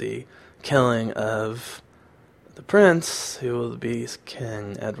 maneuvers the killing of the prince, who will be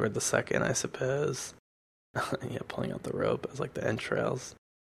King Edward II, I suppose. Yeah, pulling out the rope as like the entrails.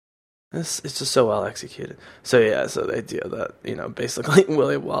 It's just so well executed. So the idea that, basically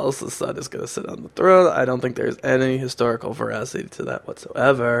William Wallace's son is going to sit on the throne, I don't think there's any historical veracity to that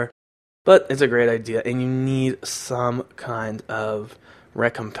whatsoever. But it's a great idea, and you need some kind of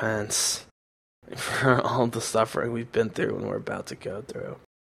recompense for all the suffering we've been through and we're about to go through.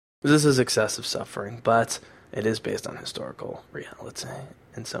 This is excessive suffering, but it is based on historical reality.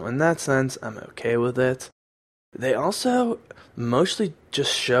 And so in that sense, I'm okay with it. They also mostly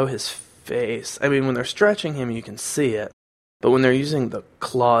just show his face. I mean, when they're stretching him, you can see it. But when they're using the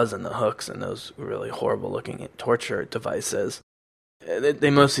claws and the hooks and those really horrible-looking torture devices, they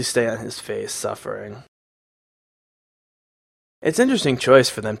mostly stay on his face, suffering. It's an interesting choice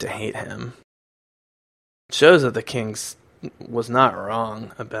for them to hate him. It shows that the king was not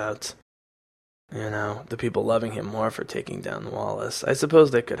wrong about, the people loving him more for taking down Wallace. I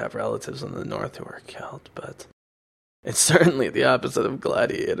suppose they could have relatives in the north who were killed, but it's certainly the opposite of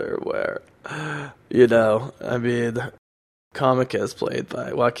Gladiator, where, Comicus, played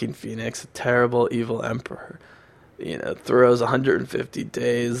by Joaquin Phoenix, a terrible, evil emperor, throws 150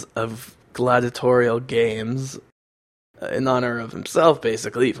 days of gladiatorial games in honor of himself,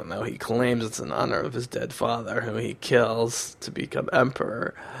 basically, even though he claims it's in honor of his dead father, who he kills to become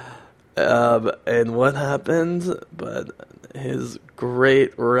emperor. And what happens? But his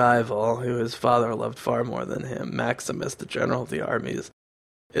great rival, who his father loved far more than him, Maximus, the general of the armies,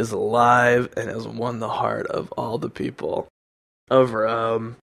 is alive and has won the heart of all the people of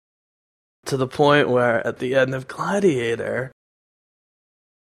Rome. To the point where, at the end of Gladiator,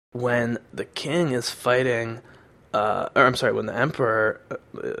 when the king is fighting, when the emperor,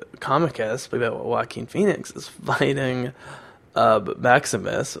 Comicus, played by Joaquin Phoenix, is fighting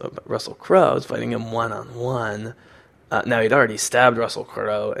Maximus, Russell Crowe, is fighting him one-on-one. Now, he'd already stabbed Russell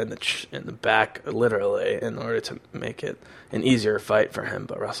Crowe in the back, literally, in order to make it an easier fight for him,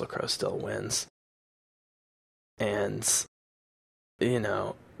 but Russell Crowe still wins. And,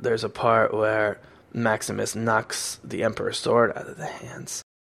 there's a part where Maximus knocks the emperor's sword out of the hands,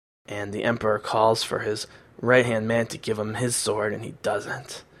 and the emperor calls for his right-hand man to give him his sword, and he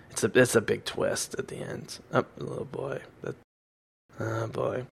doesn't. It's a big twist at the end. Oh, little boy. Oh,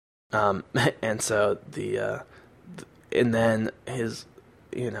 boy. And so and then his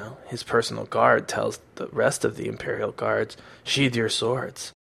personal guard tells the rest of the imperial guards, sheathe your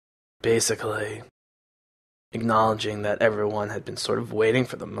swords. Basically acknowledging that everyone had been sort of waiting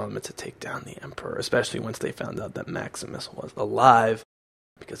for the moment to take down the emperor, especially once they found out that Maximus was alive,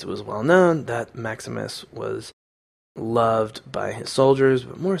 because it was well known that Maximus was loved by his soldiers,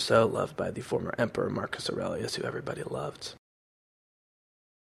 but more so loved by the former emperor Marcus Aurelius, who everybody loved.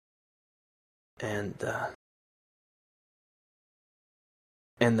 And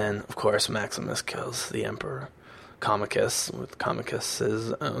then, of course, Maximus kills the emperor Comicus with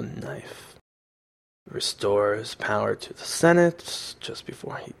Comicus's own knife. Restores power to the Senate just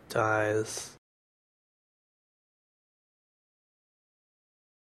before he dies.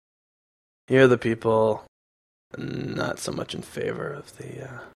 Here the people not so much in favor of the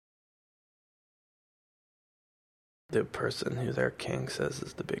person who their king says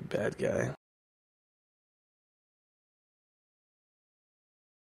is the big bad guy.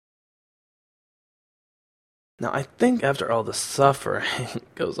 Now, I think after all the suffering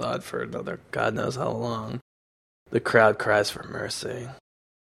goes on for another God knows how long, the crowd cries for mercy.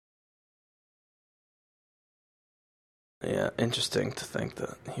 Yeah, interesting to think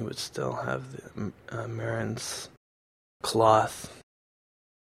that he would still have the Marin's cloth.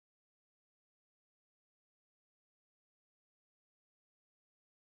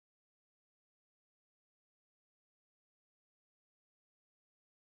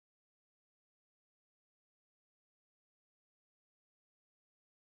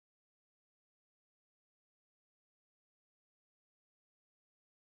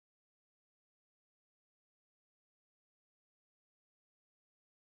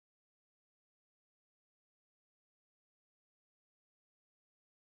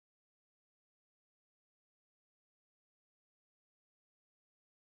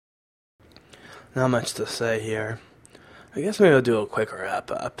 Not much to say here. I guess maybe I'll do a quick wrap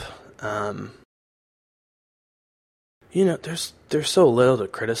up. There's so little to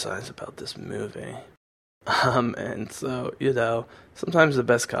criticize about this movie. And so, sometimes the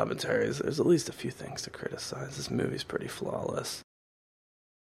best commentaries, there's at least a few things to criticize. This movie's pretty flawless.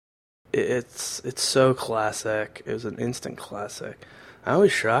 It's so classic. It was an instant classic. I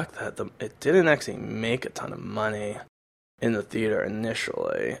was shocked that it didn't actually make a ton of money in the theater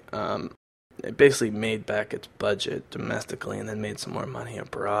initially. It basically made back its budget domestically and then made some more money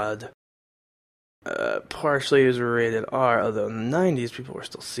abroad. Partially it was rated R, although in the 90s people were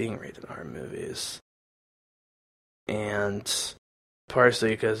still seeing rated R movies. And partially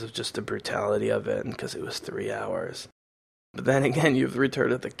because of just the brutality of it and because it was 3 hours. But then again, you have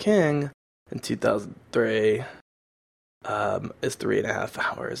Return of the King in 2003. Is 3.5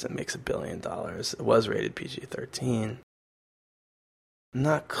 hours and makes $1 billion. It was rated PG-13.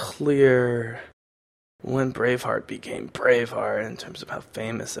 Not clear when Braveheart became Braveheart in terms of how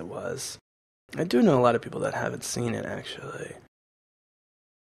famous it was. I do know a lot of people that haven't seen it, actually.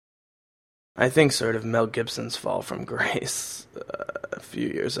 I think sort of Mel Gibson's fall from grace a few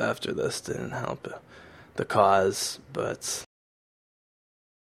years after this didn't help the cause, but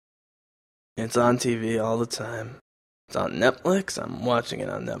it's on TV all the time. It's on Netflix. I'm watching it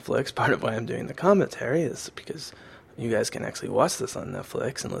on Netflix. Part of why I'm doing the commentary is because you guys can actually watch this on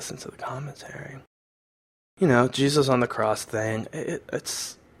Netflix and listen to the commentary. Jesus on the cross thing, I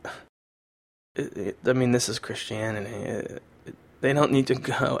mean, this is Christianity. They don't need to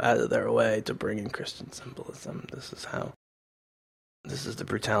go out of their way to bring in Christian symbolism. This is the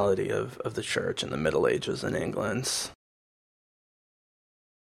brutality of the church in the Middle Ages in England.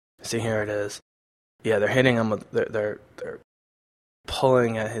 See, here it is. Yeah, they're hitting him with they're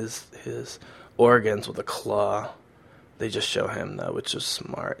pulling at his organs with a claw. They just show him that, which is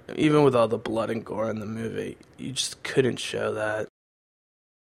smart. Even with all the blood and gore in the movie, you just couldn't show that.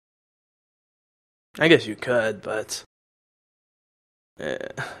 I guess you could, but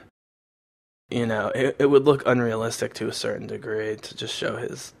it would look unrealistic to a certain degree to just show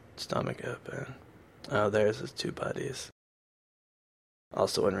his stomach open. Oh, there's his two buddies.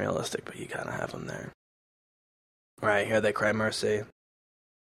 Also unrealistic, but you gotta have them there. Right, here they cry mercy.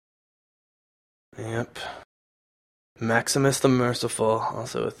 Yep. Maximus the Merciful,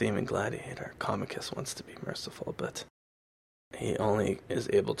 also a theme in Gladiator. Comicus wants to be merciful, but he only is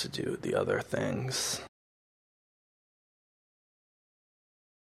able to do the other things.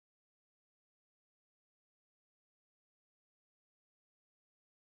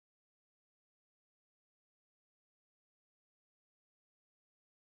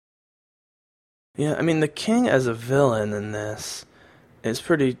 Yeah, I mean, the king as a villain in this is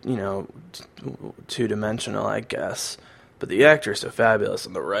pretty, two-dimensional, I guess. But the actor is so fabulous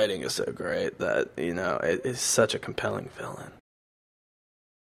and the writing is so great that, it is such a compelling villain.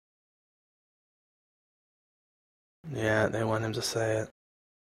 Yeah, they want him to say it.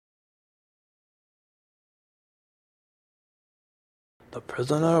 The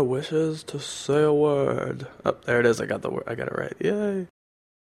prisoner wishes to say a word. Oh, there it is. I got it right. Yay.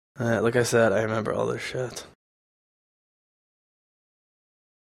 Like I said, I remember all this shit.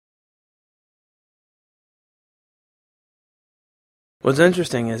 What's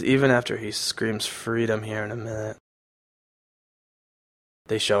interesting is even after he screams freedom here in a minute,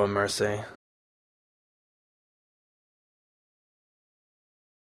 they show him mercy.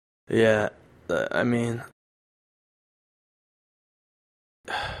 Yeah, I mean...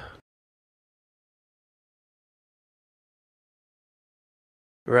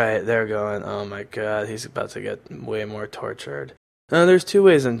 Right, they're going, oh my god, he's about to get way more tortured. There's two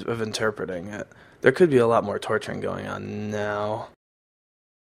ways of interpreting it. There could be a lot more torturing going on now,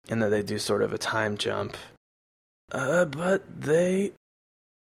 and that they do sort of a time jump. But they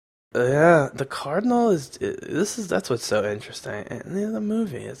Yeah, the Cardinal that's what's so interesting. And the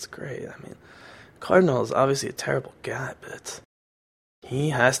movie, it's great. I mean, Cardinal is obviously a terrible guy, but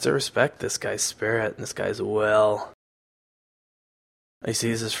he has to respect this guy's spirit and this guy's will. He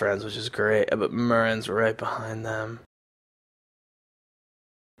sees his friends, which is great, but Murren's right behind them.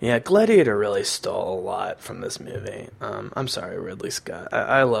 Yeah, Gladiator really stole a lot from this movie. I'm sorry, Ridley Scott.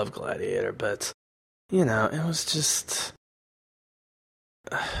 I love Gladiator, but, it was just...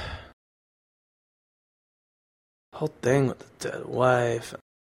 whole thing with the dead wife.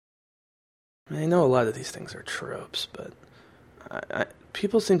 I mean, I know a lot of these things are tropes, but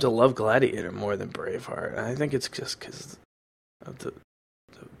people seem to love Gladiator more than Braveheart. I think it's just because of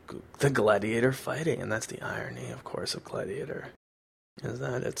the Gladiator fighting, and that's the irony, of course, of Gladiator, is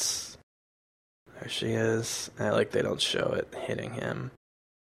that there she is, and they don't show it hitting him.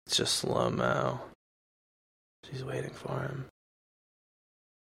 It's just slow-mo. She's waiting for him.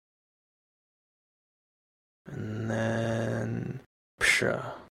 And then...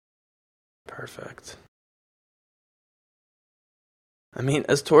 Psha. Perfect. I mean,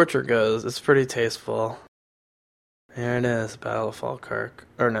 as torture goes, it's pretty tasteful. Here it is, Battle of Falkirk.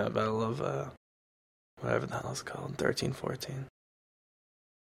 Or no, Battle of, whatever the hell it's called, 1314.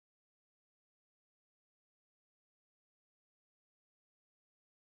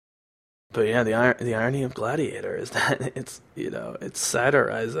 But yeah, the irony of Gladiator is that it's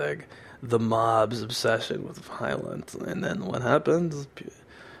satirizing the mob's obsession with violence, and then what happens?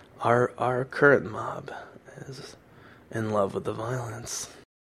 Our current mob is in love with the violence.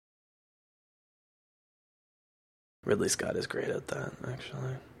 Ridley Scott is great at that,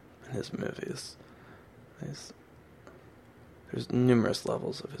 actually, in his movies. There's numerous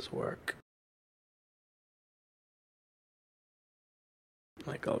levels of his work.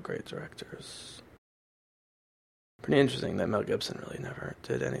 Like all great directors. Pretty interesting that Mel Gibson really never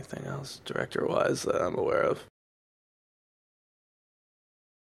did anything else director-wise that I'm aware of.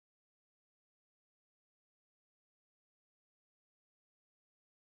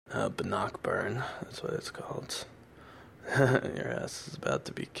 Bannockburn, that's what it's called. Your ass is about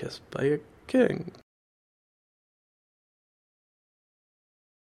to be kissed by a king.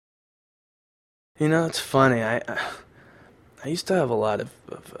 It's funny. I used to have a lot of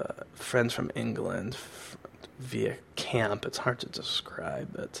friends from England via camp. It's hard to describe,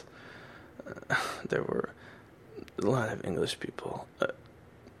 but there were a lot of English people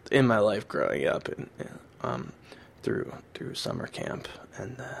in my life growing up, and through summer camp,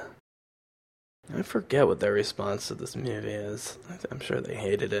 and I forget what their response to this movie is. I'm sure they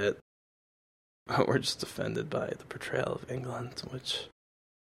hated it, or just offended by the portrayal of England, which,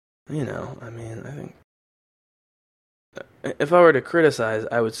 I mean, I think if I were to criticize,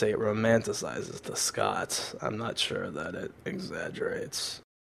 I would say it romanticizes the Scots. I'm not sure that it exaggerates,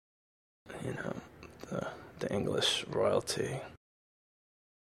 the English royalty.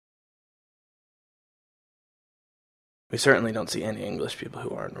 We certainly don't see any English people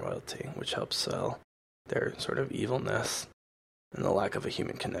who aren't royalty, which helps sell their sort of evilness and the lack of a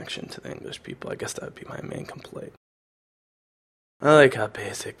human connection to the English people. I guess that would be my main complaint. I like how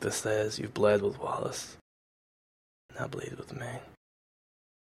basic this is. You've bled with Wallace. Now bleed with me.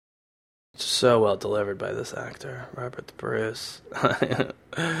 It's so well delivered by this actor, Robert Bruce.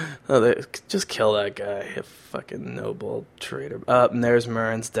 They just kill that guy, a fucking noble traitor. And there's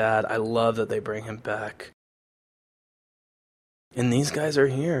Murren's dad. I love that they bring him back. And these guys are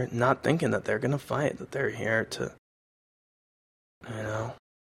here not thinking that they're going to fight, that they're here to,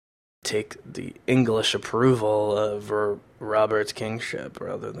 take the English approval of Robert's kingship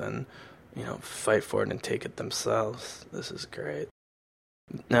rather than, fight for it and take it themselves. This is great.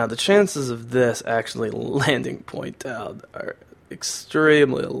 Now, the chances of this actually landing point down are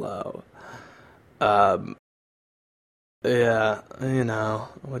extremely low. Yeah,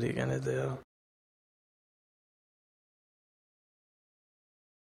 what are you going to do?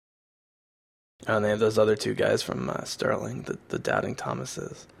 Oh, and they have those other two guys from Sterling, the Doubting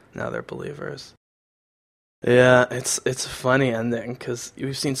Thomases. Now they're believers. Yeah, it's a funny ending because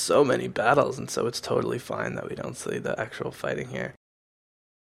we've seen so many battles, and so it's totally fine that we don't see the actual fighting here.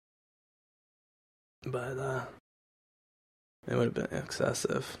 But it would have been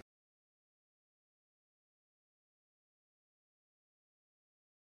excessive.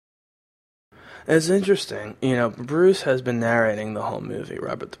 It's interesting, Bruce has been narrating the whole movie,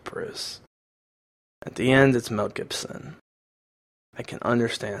 Robert the Bruce. At the end, it's Mel Gibson. I can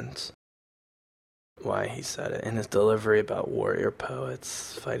understand why he said it in his delivery about warrior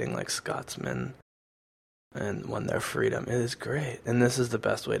poets fighting like Scotsmen and won their freedom. It is great. And this is the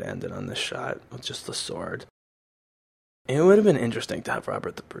best way to end it on this shot, with just the sword. It would have been interesting to have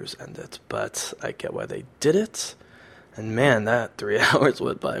Robert the Bruce end it, but I get why they did it. And man, that 3 hours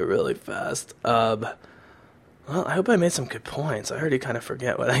went by really fast. Well, I hope I made some good points. I already kind of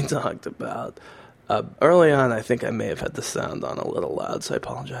forget what I talked about. Early on, I think I may have had the sound on a little loud, so I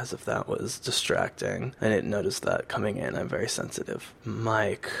apologize if that was distracting. I didn't notice that coming in. I'm very sensitive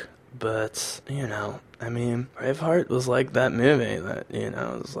mic. But, I mean, Braveheart was like that movie that,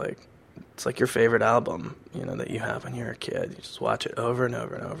 it's like your favorite album, that you have when you're a kid. You just watch it over and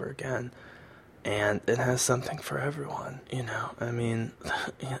over and over again. And it has something for everyone, I mean,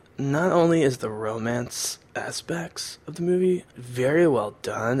 not only is the romance aspects of the movie very well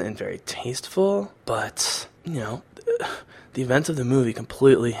done and very tasteful, but, the events of the movie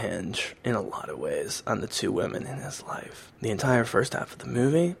completely hinge, in a lot of ways, on the two women in his life. The entire first half of the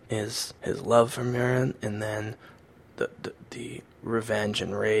movie is his love for Mirren, and then the revenge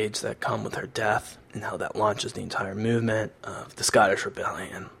and rage that come with her death, and how that launches the entire movement of the Scottish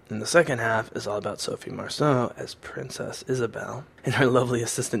Rebellion. And the second half is all about Sophie Marceau as Princess Isabel, and her lovely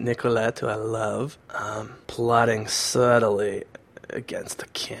assistant Nicolette, who I love, plotting subtly against the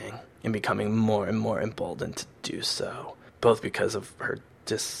king, and becoming more and more emboldened to do so, both because of her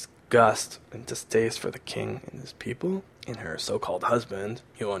disgust and distaste for the king and his people, and her so-called husband,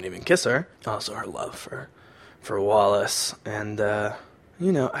 who won't even kiss her, also her love for Wallace, and,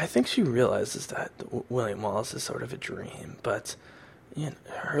 I think she realizes that William Wallace is sort of a dream, but,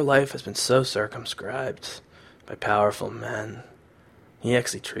 her life has been so circumscribed by powerful men. He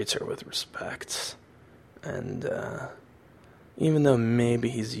actually treats her with respect, and, even though maybe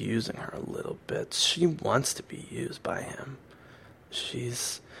he's using her a little bit, she wants to be used by him.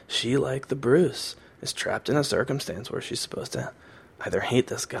 She, like the Bruce, is trapped in a circumstance where she's supposed to either hate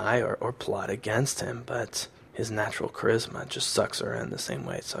this guy or plot against him, but his natural charisma just sucks her in the same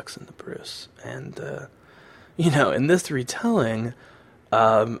way it sucks in the Bruce. And, in this retelling,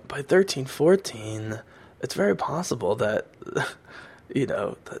 by 1314, it's very possible that,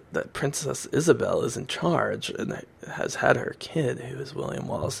 that Princess Isabel is in charge and has had her kid, who is William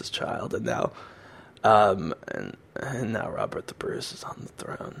Wallace's child, and now, and now Robert the Bruce is on the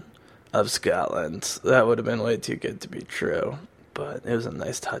throne of Scotland. That would have been way too good to be true, but it was a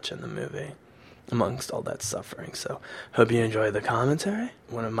nice touch in the movie amongst all that suffering. So, hope you enjoy the commentary.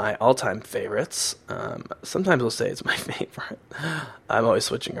 One of my all-time favorites. Sometimes I'll say it's my favorite. I'm always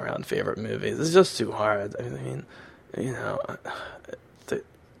switching around favorite movies. It's just too hard. I mean,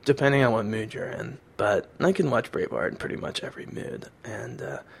 depending on what mood you're in. But I can watch Braveheart in pretty much every mood.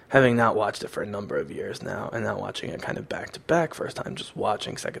 And having not watched it for a number of years now, and now watching it kind of back-to-back, first time just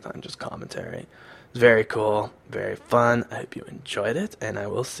watching, second time just commentary. It's very cool, very fun. I hope you enjoyed it, and I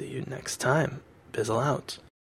will see you next time. Bizzle out.